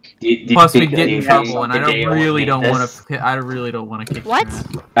 yeah, Plus, we do get you in think trouble, and I the day will really need don't want this? to. I really don't want to kick. What?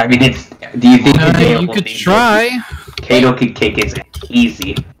 you. I mean, do you think the day You will could need try. this? Kato could kick his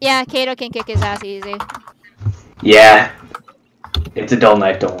easy. Yeah, Kato can kick his ass easy. Yeah. It's a dull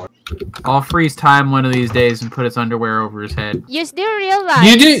knife, don't worry. I'll freeze time one of these days and put his underwear over his head. You still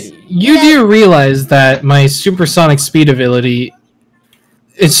realize? You do realize that my supersonic speed ability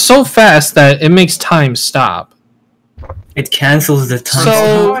is so fast that it makes time stop. It cancels the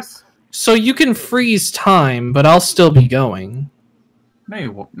time. So you can freeze time, but I'll still be going.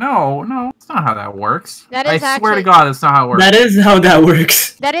 No, that's not how that works. That I is swear actually- to God, that's not how it works. That is how that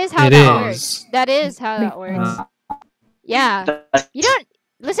works. That is how It that is. works. That is how that works. Yeah. You don't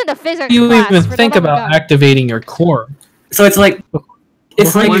listen to physics You class. even for the think love of about God. activating your core. So it's like it's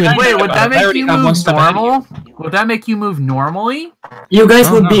Before like you even Wait, think would about that it, I make already you have one move step ahead of you. normal? Would that make you move normally? you guys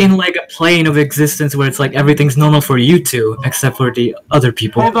Oh, would no. be in like a plane of existence where it's like everything's normal for you two, except for the other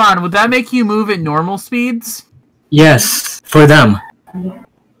people. Hold on, would that make you move at normal speeds? Yes, for them.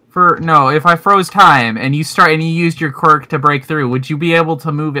 No, if I froze time and you used your quirk to break through, would you be able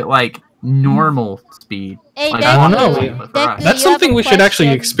to move at like normal speed? Hey, Like, I don't Deku, know. for us. Deku, That's you have something a we should actually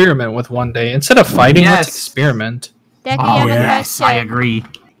question. experiment with one day. Instead of fighting, let's Yes. experiment. Deku, Oh you have a yes, question. I agree.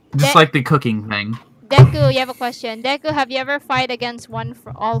 Just De- like the cooking thing. Deku, you have a question. Deku, have you ever fight against one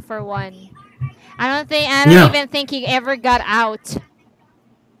for all for one? I don't Yeah. even think he ever got out.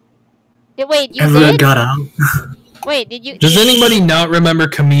 Wait, you Ever did? got out? Wait, did you? Does anybody not remember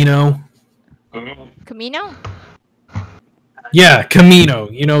Camino? Camino? Yeah, Camino.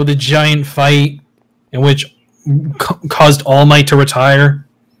 You know, the giant fight in which caused All Might to retire?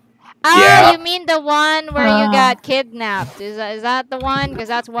 Oh, Yeah. you mean the one where you got kidnapped? Is that the one? Because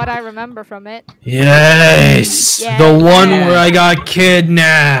that's what I remember from it. Yes! Yeah, the one yeah. where I got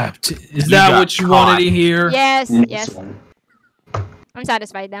kidnapped. Is that got what you caught. wanted to hear? Yes, This yes. one. I'm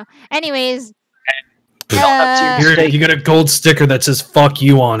satisfied now. Anyways, You got a gold sticker that says "fuck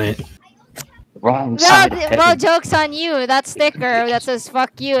you" on it. wrong well, side. of heaven. joke's on you. That sticker that says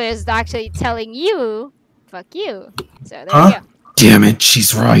 "fuck you" is actually telling you "fuck you." So there Huh? you Damn it,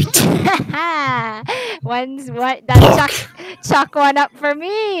 she's right. go. That chuck one up for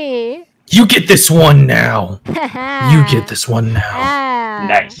me. You get this one now. You get this one now. Ah.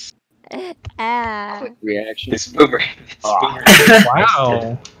 Nice. Ah. Quick reaction. This boomer.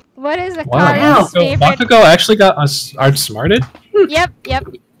 Wow. What is the Wow. Kari's favorite? Bakugo actually got us outsmarted? Yep,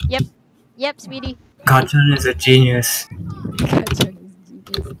 sweetie. Kachan is a genius.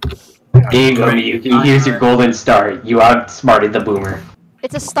 Here you go, Miyuki. Here's your golden star. You outsmarted the boomer.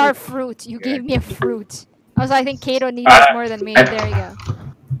 It's a star fruit. You gave me a fruit. Also, I think Kato needs it more than me. There you go.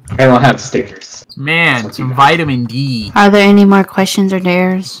 I don't have stickers. Man, some vitamin D. Are there any more questions or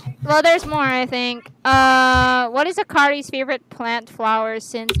dares? Well, there's more, I think. What is Akari's favorite plant flower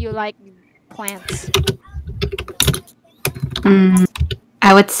since you like plants?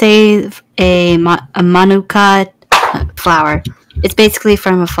 I would say a manuka flower. It's basically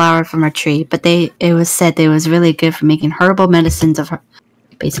from a flower from a tree, but it was said that it was really good for making herbal medicines of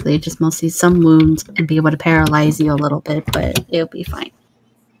basically just mostly some wounds and be able to paralyze you a little bit, but it'll be fine.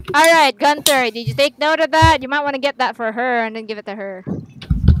 Alright, Gunther, did you take note of that? You might want to get that for her and then give it to her.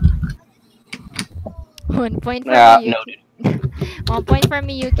 1 point for Miyuki. 1 point for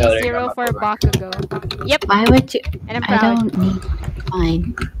Miyuki, Noted. 0 for Bakugo. Yep. Why would you? And I'm I proud. don't need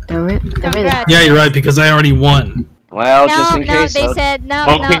mine. They're really Congrats. Yeah, you're right, because I already won. Well, just in No, case. they said no.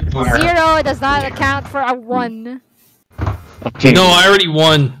 0 does not account for a 1. Okay. No, I already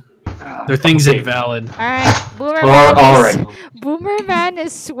won. Their thing's invalid. Alright, Boomer Man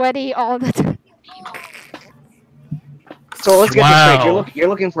is sweaty all the time. So let's get this straight. Wow. You're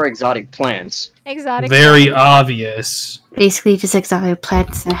looking for exotic plants. Exotic. Very obvious. Basically, just exotic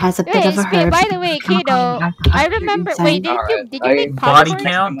plants that has a bit of a herb. By the way, Kato, I remember. Wait, did you make Body popcorn?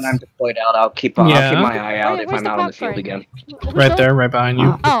 count? When I'm deployed out, I'll keep my eye out if where's I'm the out on the popcorn? field again. Right there, right behind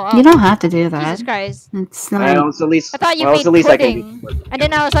you. Oh, You don't have to do that. Jesus Christ. It's not. Well, it's at least, I thought you well, made it's at least I can pudding. be. And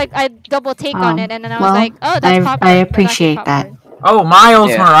then I was like, I double take on it, and then I was well, like, oh, that's popcorn. I That's actually appreciate that. popcorn. Oh,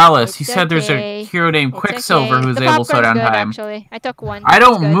 Miles Yeah. Morales. He It's said there's okay. a hero named It's Quicksilver okay. who's The able to slow popcorn's down good, time. Actually, I took one. I It's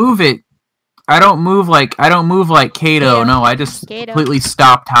don't good. move it. I don't move like Kato. Yeah. No, I just Kato. completely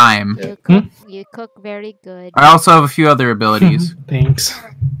stop time. You cook very good. I also have a few other abilities. Thanks.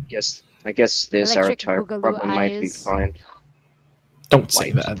 I guess this Electric avatar boogaloo probably might be eyes. fine. Don't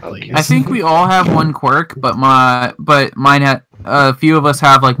say that, please. I think we all have one quirk, but mine had a few of us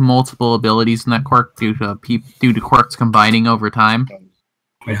have like multiple abilities in that quirk due to quirks combining over time.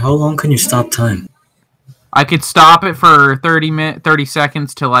 Wait, how long can you stop time? I could stop it for 30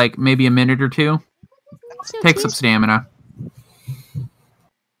 seconds to like maybe a minute or two. Takes up stamina.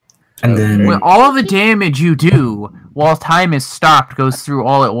 And then When all of the damage you do while time is stopped goes through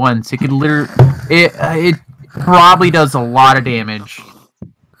all at once, it could it probably does a lot of damage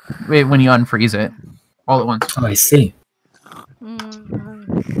when you unfreeze it all at once. oh, I see.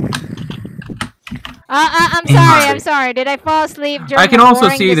 I'm sorry. Did I fall asleep during I can a also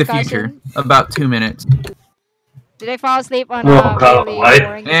boring see discussion? the future. About 2 minutes. Did I fall asleep on Oh, God, really what?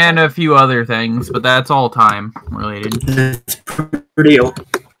 boring And discussion? a few other things, but that's all time related. It's pretty old.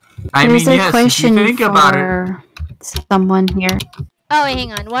 I There's mean, a yes, if question you think about it. for someone here. Oh, wait,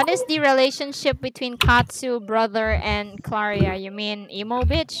 hang on. What is the relationship between Katsu, brother, and Claria? You mean emo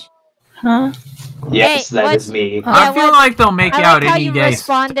bitch? Huh? Yes, Hey, that what's- is me. Yeah, I feel what- like they'll make I out like how any you day.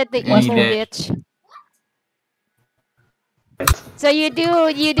 responded to Any emo day. bitch. So you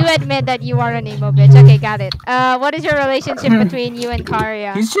do admit that you are an emo bitch. Okay, got it. What is your relationship between you and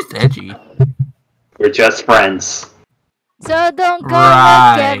Claria? He's just edgy. We're just friends. So don't go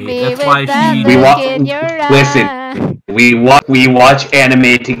Right, look at me that's with why that she- We look wa- in your listen. eye. We watch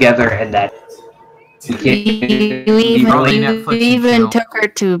anime together, and that we You Probably even, Netflix and you even chill. took her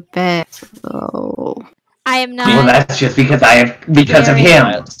to bed. So I am Well, not that's just because of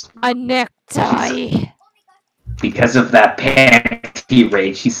him. a necktie. Because of that panty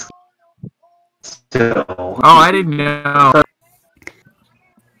raid, she's still. Oh, I didn't know.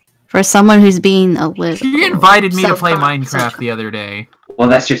 for someone who's being a little, She invited me to play self-conscious. Minecraft the other day. Well,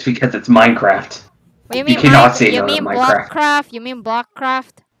 that's just because it's Minecraft. What, you mean cannot say you no to mean Minecraft. Blockcraft? You mean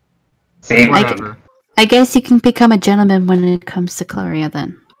Blockcraft? Same. Whatever. I guess you can become a gentleman when it comes to Claria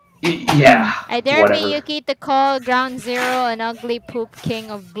then. Yeah. I dare Whatever. Miyuki to call Ground Zero an ugly poop king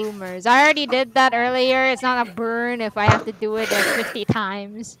of boomers. I already did that earlier. It's not a burn if I have to do it like 50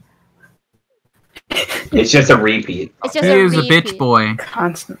 times. It's just a repeat. It's just He a is a bitch repeat. boy.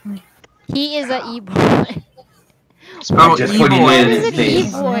 Constantly. He is a e-boy. Oh, Just put it e-boy. in What his is an face.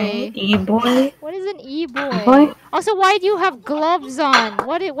 e-boy? E-boy? What is an e-boy? Boy? Also, why do you have gloves on?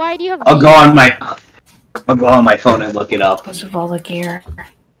 Why do you have I'll go on my phone and look it up. Because of all the gear.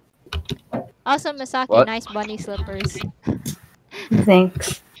 Also, Misaki, What? nice bunny slippers.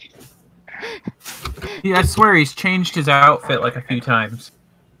 Thanks. Yeah, I swear he's changed his outfit like a few times.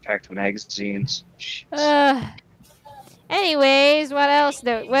 Back to magazines. Anyways, what else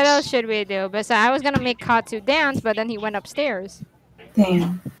should we do? Besides, I was gonna make Katsu dance, but then he went upstairs.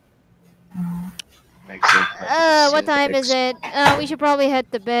 Damn. What time is it? We should probably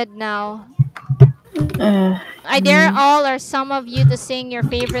head to bed now. I dare Mm-hmm. all or some of you to sing your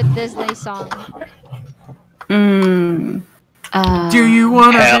favorite Disney song. Do you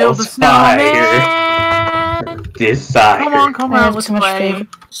want to build a Hell's fire. snowman? Desire. Come I on, have let's too much play.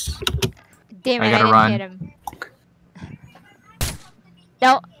 favorites. Damn it, I I gotta didn't run. hit him.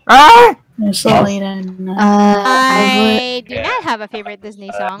 No, Ah! It's Yes. late and I do not have a favorite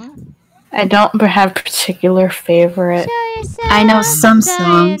Disney song. I don't have particular favorite. I know some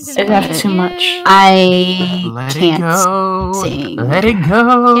songs. I have too much. I Let it can't go. sing. Let it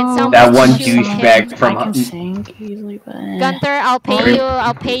go. Can someone That one shoot him? douchebag from I can sing easily, but Gunther, I'll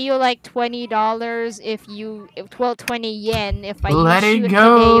pay you like $20 if you, 20 yen if I Let it shoot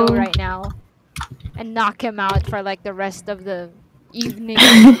go. Hideo right now and knock him out for like the rest of the evening.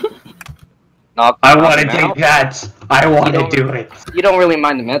 I want to take that. I want to do it. You don't really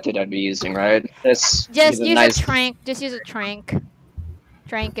mind the method I'd be using, right? Just use a trank. Just use a trank.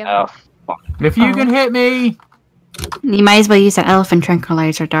 Trank him. Oh, If you can hit me. You might as well use an elephant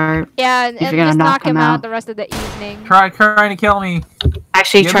tranquilizer dart. Yeah, and if you're gonna just knock him out out. the rest of the evening. Trying to kill me.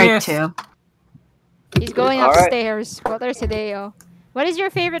 Actually, You tried missed. to. He's going Alright. upstairs. Well, there's Hideo. What is your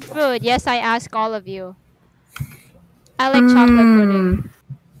favorite food? Yes, I ask all of you. I like chocolate pudding.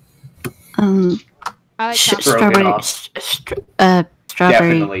 I like chocolate. Strawberry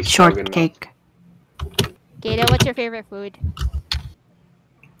Definitely shortcake. Gato, what's your favorite food?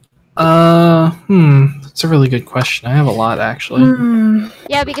 It's a really good question. I have a lot actually.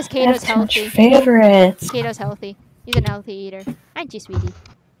 Yeah, because I have Kato's too much healthy. favorites. Kato's healthy. He's an healthy eater. Aren't you, sweetie?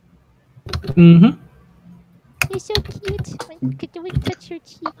 Mm-hmm. You're so cute. Could we touch your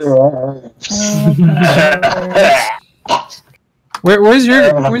cheeks? Where's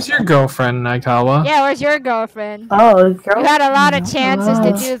your girlfriend, Naikawa? Yeah, where's your girlfriend? Oh, girl. You had a lot of chances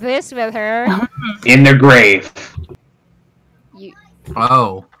to do this with her. In the grave.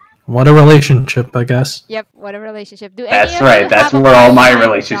 Oh. What a relationship, I guess. Yep, what a relationship. Do That's any of right, you that's have a where all my part-time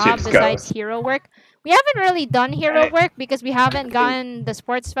relationships job go. besides hero work? We haven't really done hero work because we haven't gotten the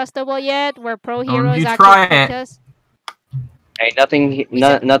sports festival yet where pro heroes you actually try picked it. us. hey,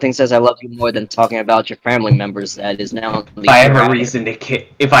 nothing says I love you more than talking about your family members. That is now. If I have a reason to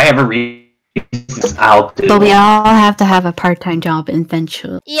if I have a reason, I'll do But we it. all have to have a part-time job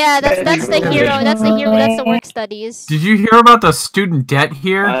eventually. Yeah, that's the hero. That's the hero. That's the work studies. Did you hear about the student debt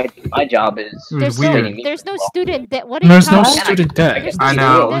here? My job is. It was weird. There's no student debt. What are you There's no talking about? student debt. There's no I know,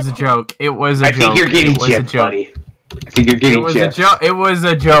 it student was a debt. joke. It was a I joke. think you're getting It was a chipped, joke. buddy. I think you're It getting was a chipped. joke. It was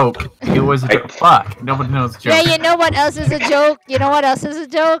a joke. It was a joke. Fuck. Nobody knows a joke. Yeah, you know what else is a joke? You know what else is a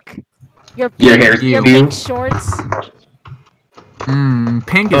joke? Your Your pink, hair's your blue. pink shorts.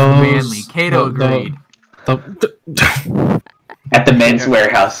 Pink is manly. Kato agreed. At the men's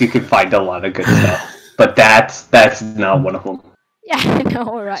warehouse, you can find a lot of good stuff, but that's not one of them. Yeah, I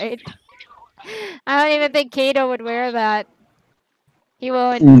know, right? I don't even think Kato would wear that. He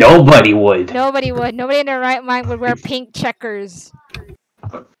won't. Nobody would. Nobody would. Nobody in their right mind would wear pink checkers.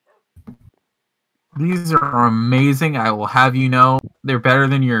 These are amazing. I will have you know they're better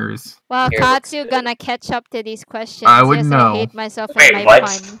than yours. Well, Here. Katsu gonna catch up to these questions. I would yes, know. I hate myself Wait, and my what?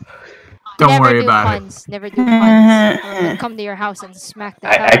 pun. Don't Never worry do about puns. Never do puns. I'm gonna come to your house and smack the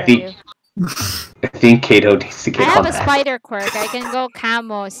hell I out of think you. I think Kato needs to I get have on a that. spider quirk. I can go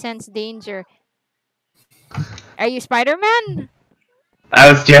camo, sense danger. Are you Spider-Man?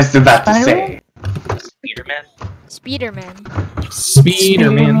 I was just about to say, Spider-Man. Spider-Man.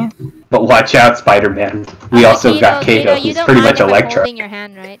 Speederman. but watch out, Spider-Man. We also got Kato, you who's don't pretty mind much if I'm Electro. holding your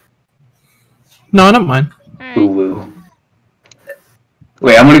hand, right? No, I don't mind. Alright. Ooh, woo.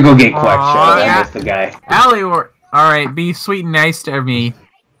 Wait, I'm gonna go get Quack Aw, Shadow. yeah. I missed the guy. Allie, alright, be sweet and nice to me.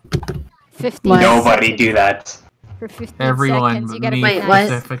 15 Nobody seconds. do that. For 15 Everyone, seconds, you but gotta me be Wait, what? nice.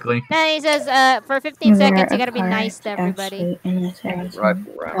 specifically. No, he says, for 15 seconds, you gotta be nice to everybody. Right.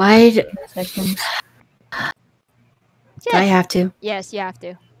 Why do Seconds. I have to? Yes, you have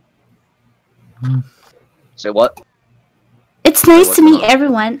to. Say what? It's nice to meet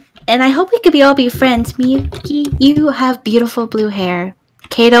everyone, and I hope we could all be friends. Miyuki, you have beautiful blue hair.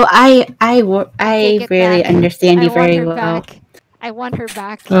 Kato, I Take it really back. understand I you want very her well. back. I want her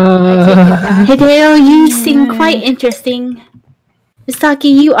back. I take it back. Hideo, you seem quite interesting.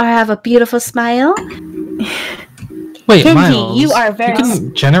 Misaki, you have a beautiful smile. Wait, Kenji, Miles. you are very- You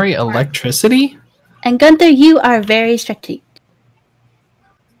can generate electricity? And Gunther, you are very strategic.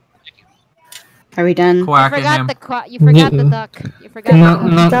 Are we done? You Quacking forgot him. you forgot the duck. You forgot No, the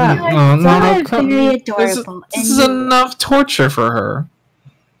no, duck. no. Very This, adorable. this is enough torture for her.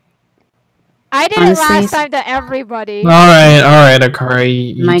 I did Honestly, it last time to everybody. All right,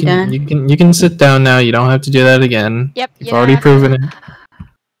 Akari. Am I done? You can sit down now. You don't have to do that again. Yep, You've you don't already have to. proven it.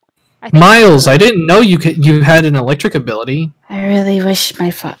 Miles, I didn't know you had an electric ability. I really wish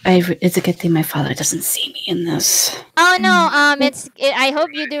my father. It's a good thing my father doesn't see me in this. Oh no, I hope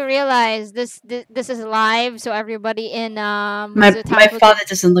you do realize this is live, so everybody in My father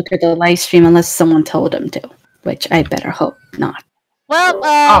doesn't look at the live stream unless someone told him to, which I better hope not. Well,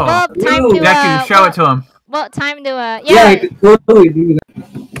 well, time to Deku, show it to him. Well, time to I could totally do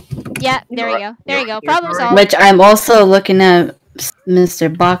that. Yeah, there we go. There you go. Problem solved. Which I'm also looking at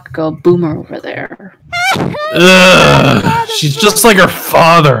Mr. Bakugo Boomer over there. Ugh, she's just like her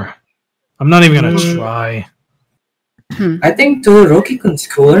father. I'm not even gonna try. I think Todoroki-kun's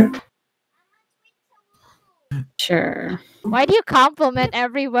cooler. Sure. Why do you compliment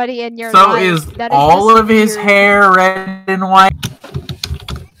everybody in your So life? is That all just of his weird. hair red and white?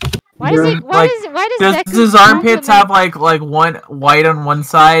 Why does it? Why does Does his armpits have like one white on one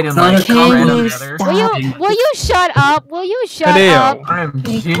side and like red on the other? Will you shut up? Will you shut Hideo. up? I'm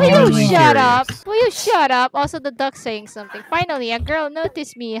Will you genuinely shut curious. up? Will you shut up? Also, the duck's saying something. Finally, a girl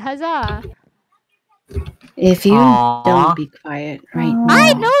noticed me. Huzzah! If you Aww. don't be quiet right now.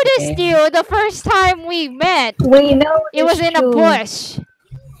 I noticed you the first time we met. We know It was it's in a true. bush.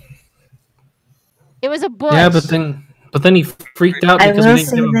 It was a bush. Yeah, but then he freaked out I because will we didn't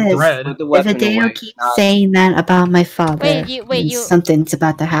say give him this. bread. Put the If weapon Hideo away. keeps saying that about my father, wait, then you. something's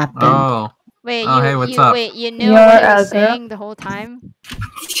about to happen. Oh. Wait, Oh, you, hey, what's up? wait, you knew You're what I a was girl? saying the whole time?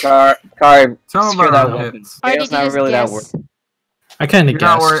 Car, Tell him screw about that it. weapon. Or Yeah, did it's you not just really that guess? worth. I kind of You're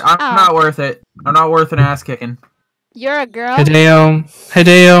not guessed. worth. I'm Oh. not worth it. I'm not worth an ass kicking. You're a girl? Hideo,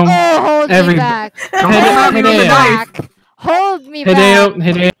 Oh, hold me every- back. Don't Hideo, Hold me Hideo. back. Hold me Hideo, back.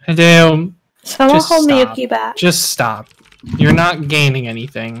 Hideo, Someone Just hold stop. Miyuki back. just stop. You're not gaining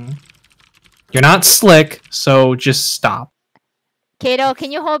anything. You're not slick, so just stop. Kato,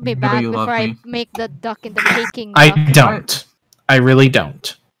 can you hold me You know back you love before I me. make the duck into Peking I duck? don't. I really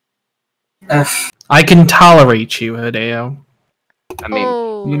don't. Ugh. I can tolerate you, Hideo. I mean,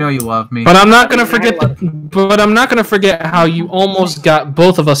 Oh. You know you love me. But I'm not gonna I mean, forget I but I'm not gonna forget how you almost got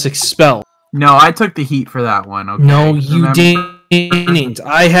both of us expelled. No, I took the heat for that one. Okay. No, you Remember? didn't.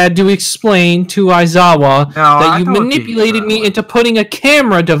 I had to explain to Aizawa No, that I you told you manipulated that me one. into putting a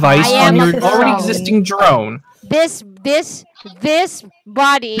camera device I on am your a already girl. existing drone. This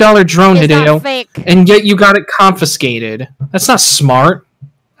body $1 drone, is not Hideo. fake. And yet you got it confiscated. That's not smart.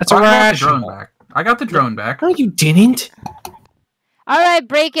 That's I got the drone irrational. back. I got the drone back. No, you didn't. Alright,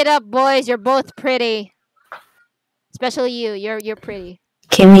 break it up, boys. You're both pretty. Especially you. You're pretty.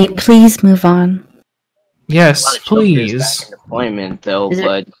 Can we please move on? Yes, Back please. in deployment though, Is it-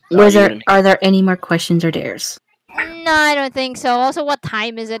 but Are there any more questions or dares? No, I don't think so. Also, what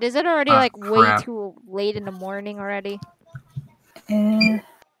time is it? Is it already Ah, like way crap. too late in the morning already?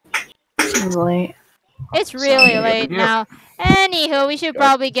 Seems late. It's really late Yep. now. Anywho, we should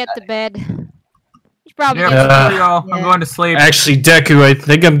probably get to bed. We should probably Yep, get to bed. see y'all. Yeah. I'm going to sleep. Actually, Deku, I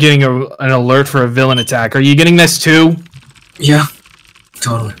think I'm getting an alert for a villain attack. Are you getting this too? Yeah.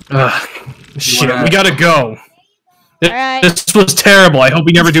 Totally. Ugh, shit, Wanna- we gotta go. Alright. This was terrible. I hope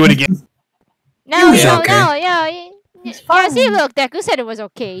we never do it again. No, was no, okay. no, yeah. Yeah, see, look, Deku said it was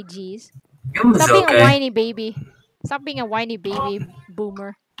okay, jeez. It was Stop being a okay. whiny baby. Stop being a whiny baby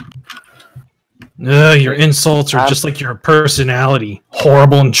boomer. Your insults are just like your personality.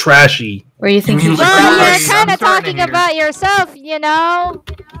 Horrible and trashy. Where do you think you Well, Well, Sorry, you're I'm kind of starting talking here. about yourself, you know?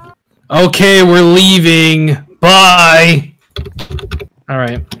 Okay, we're leaving. Bye.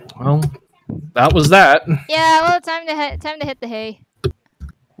 Alright, well, that was that. Yeah, well, time to hit the hay.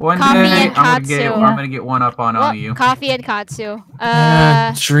 One Coffee day, and I'm Katsu. gonna get one up on all Well, of you. coffee and katsu.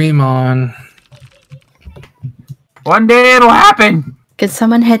 Dream on. One day it'll happen. Could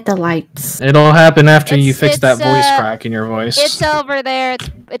someone hit the lights? It'll happen after you It's- fix that it's, voice crack in your voice. It's over there.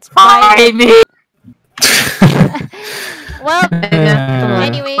 It's Fight private. me. Well, Fight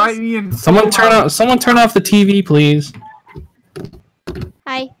anyways, me in Someone turn off the TV, please.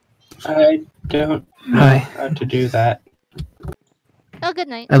 hi. I don't know Hi. how to do that. Oh, good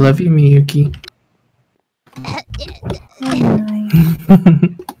night. I love you, Miyuki.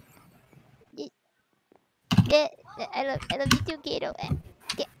 I love you too, Kato.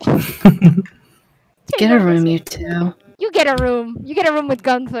 Get a room, you two. You get a room. You get a room with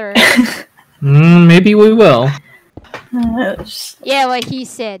Gunther. Maybe we will. Yeah, what he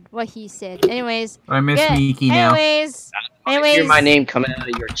said. Anyways. I miss Yeah, Miyuki now. Anyways, hear my name coming out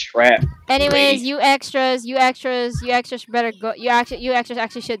of your trap. Anyways, you extras better go. You extras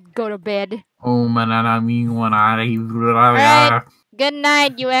actually should go to bed. Oh man, me one Alright. Good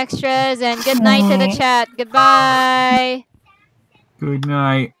night, you extras, and good night to the chat. Goodbye. Good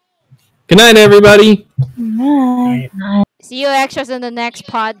night. Good night, everybody. Night. See you extras in the next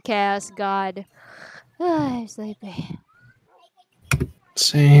podcast. God. I'm sleepy.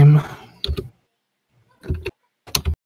 Same.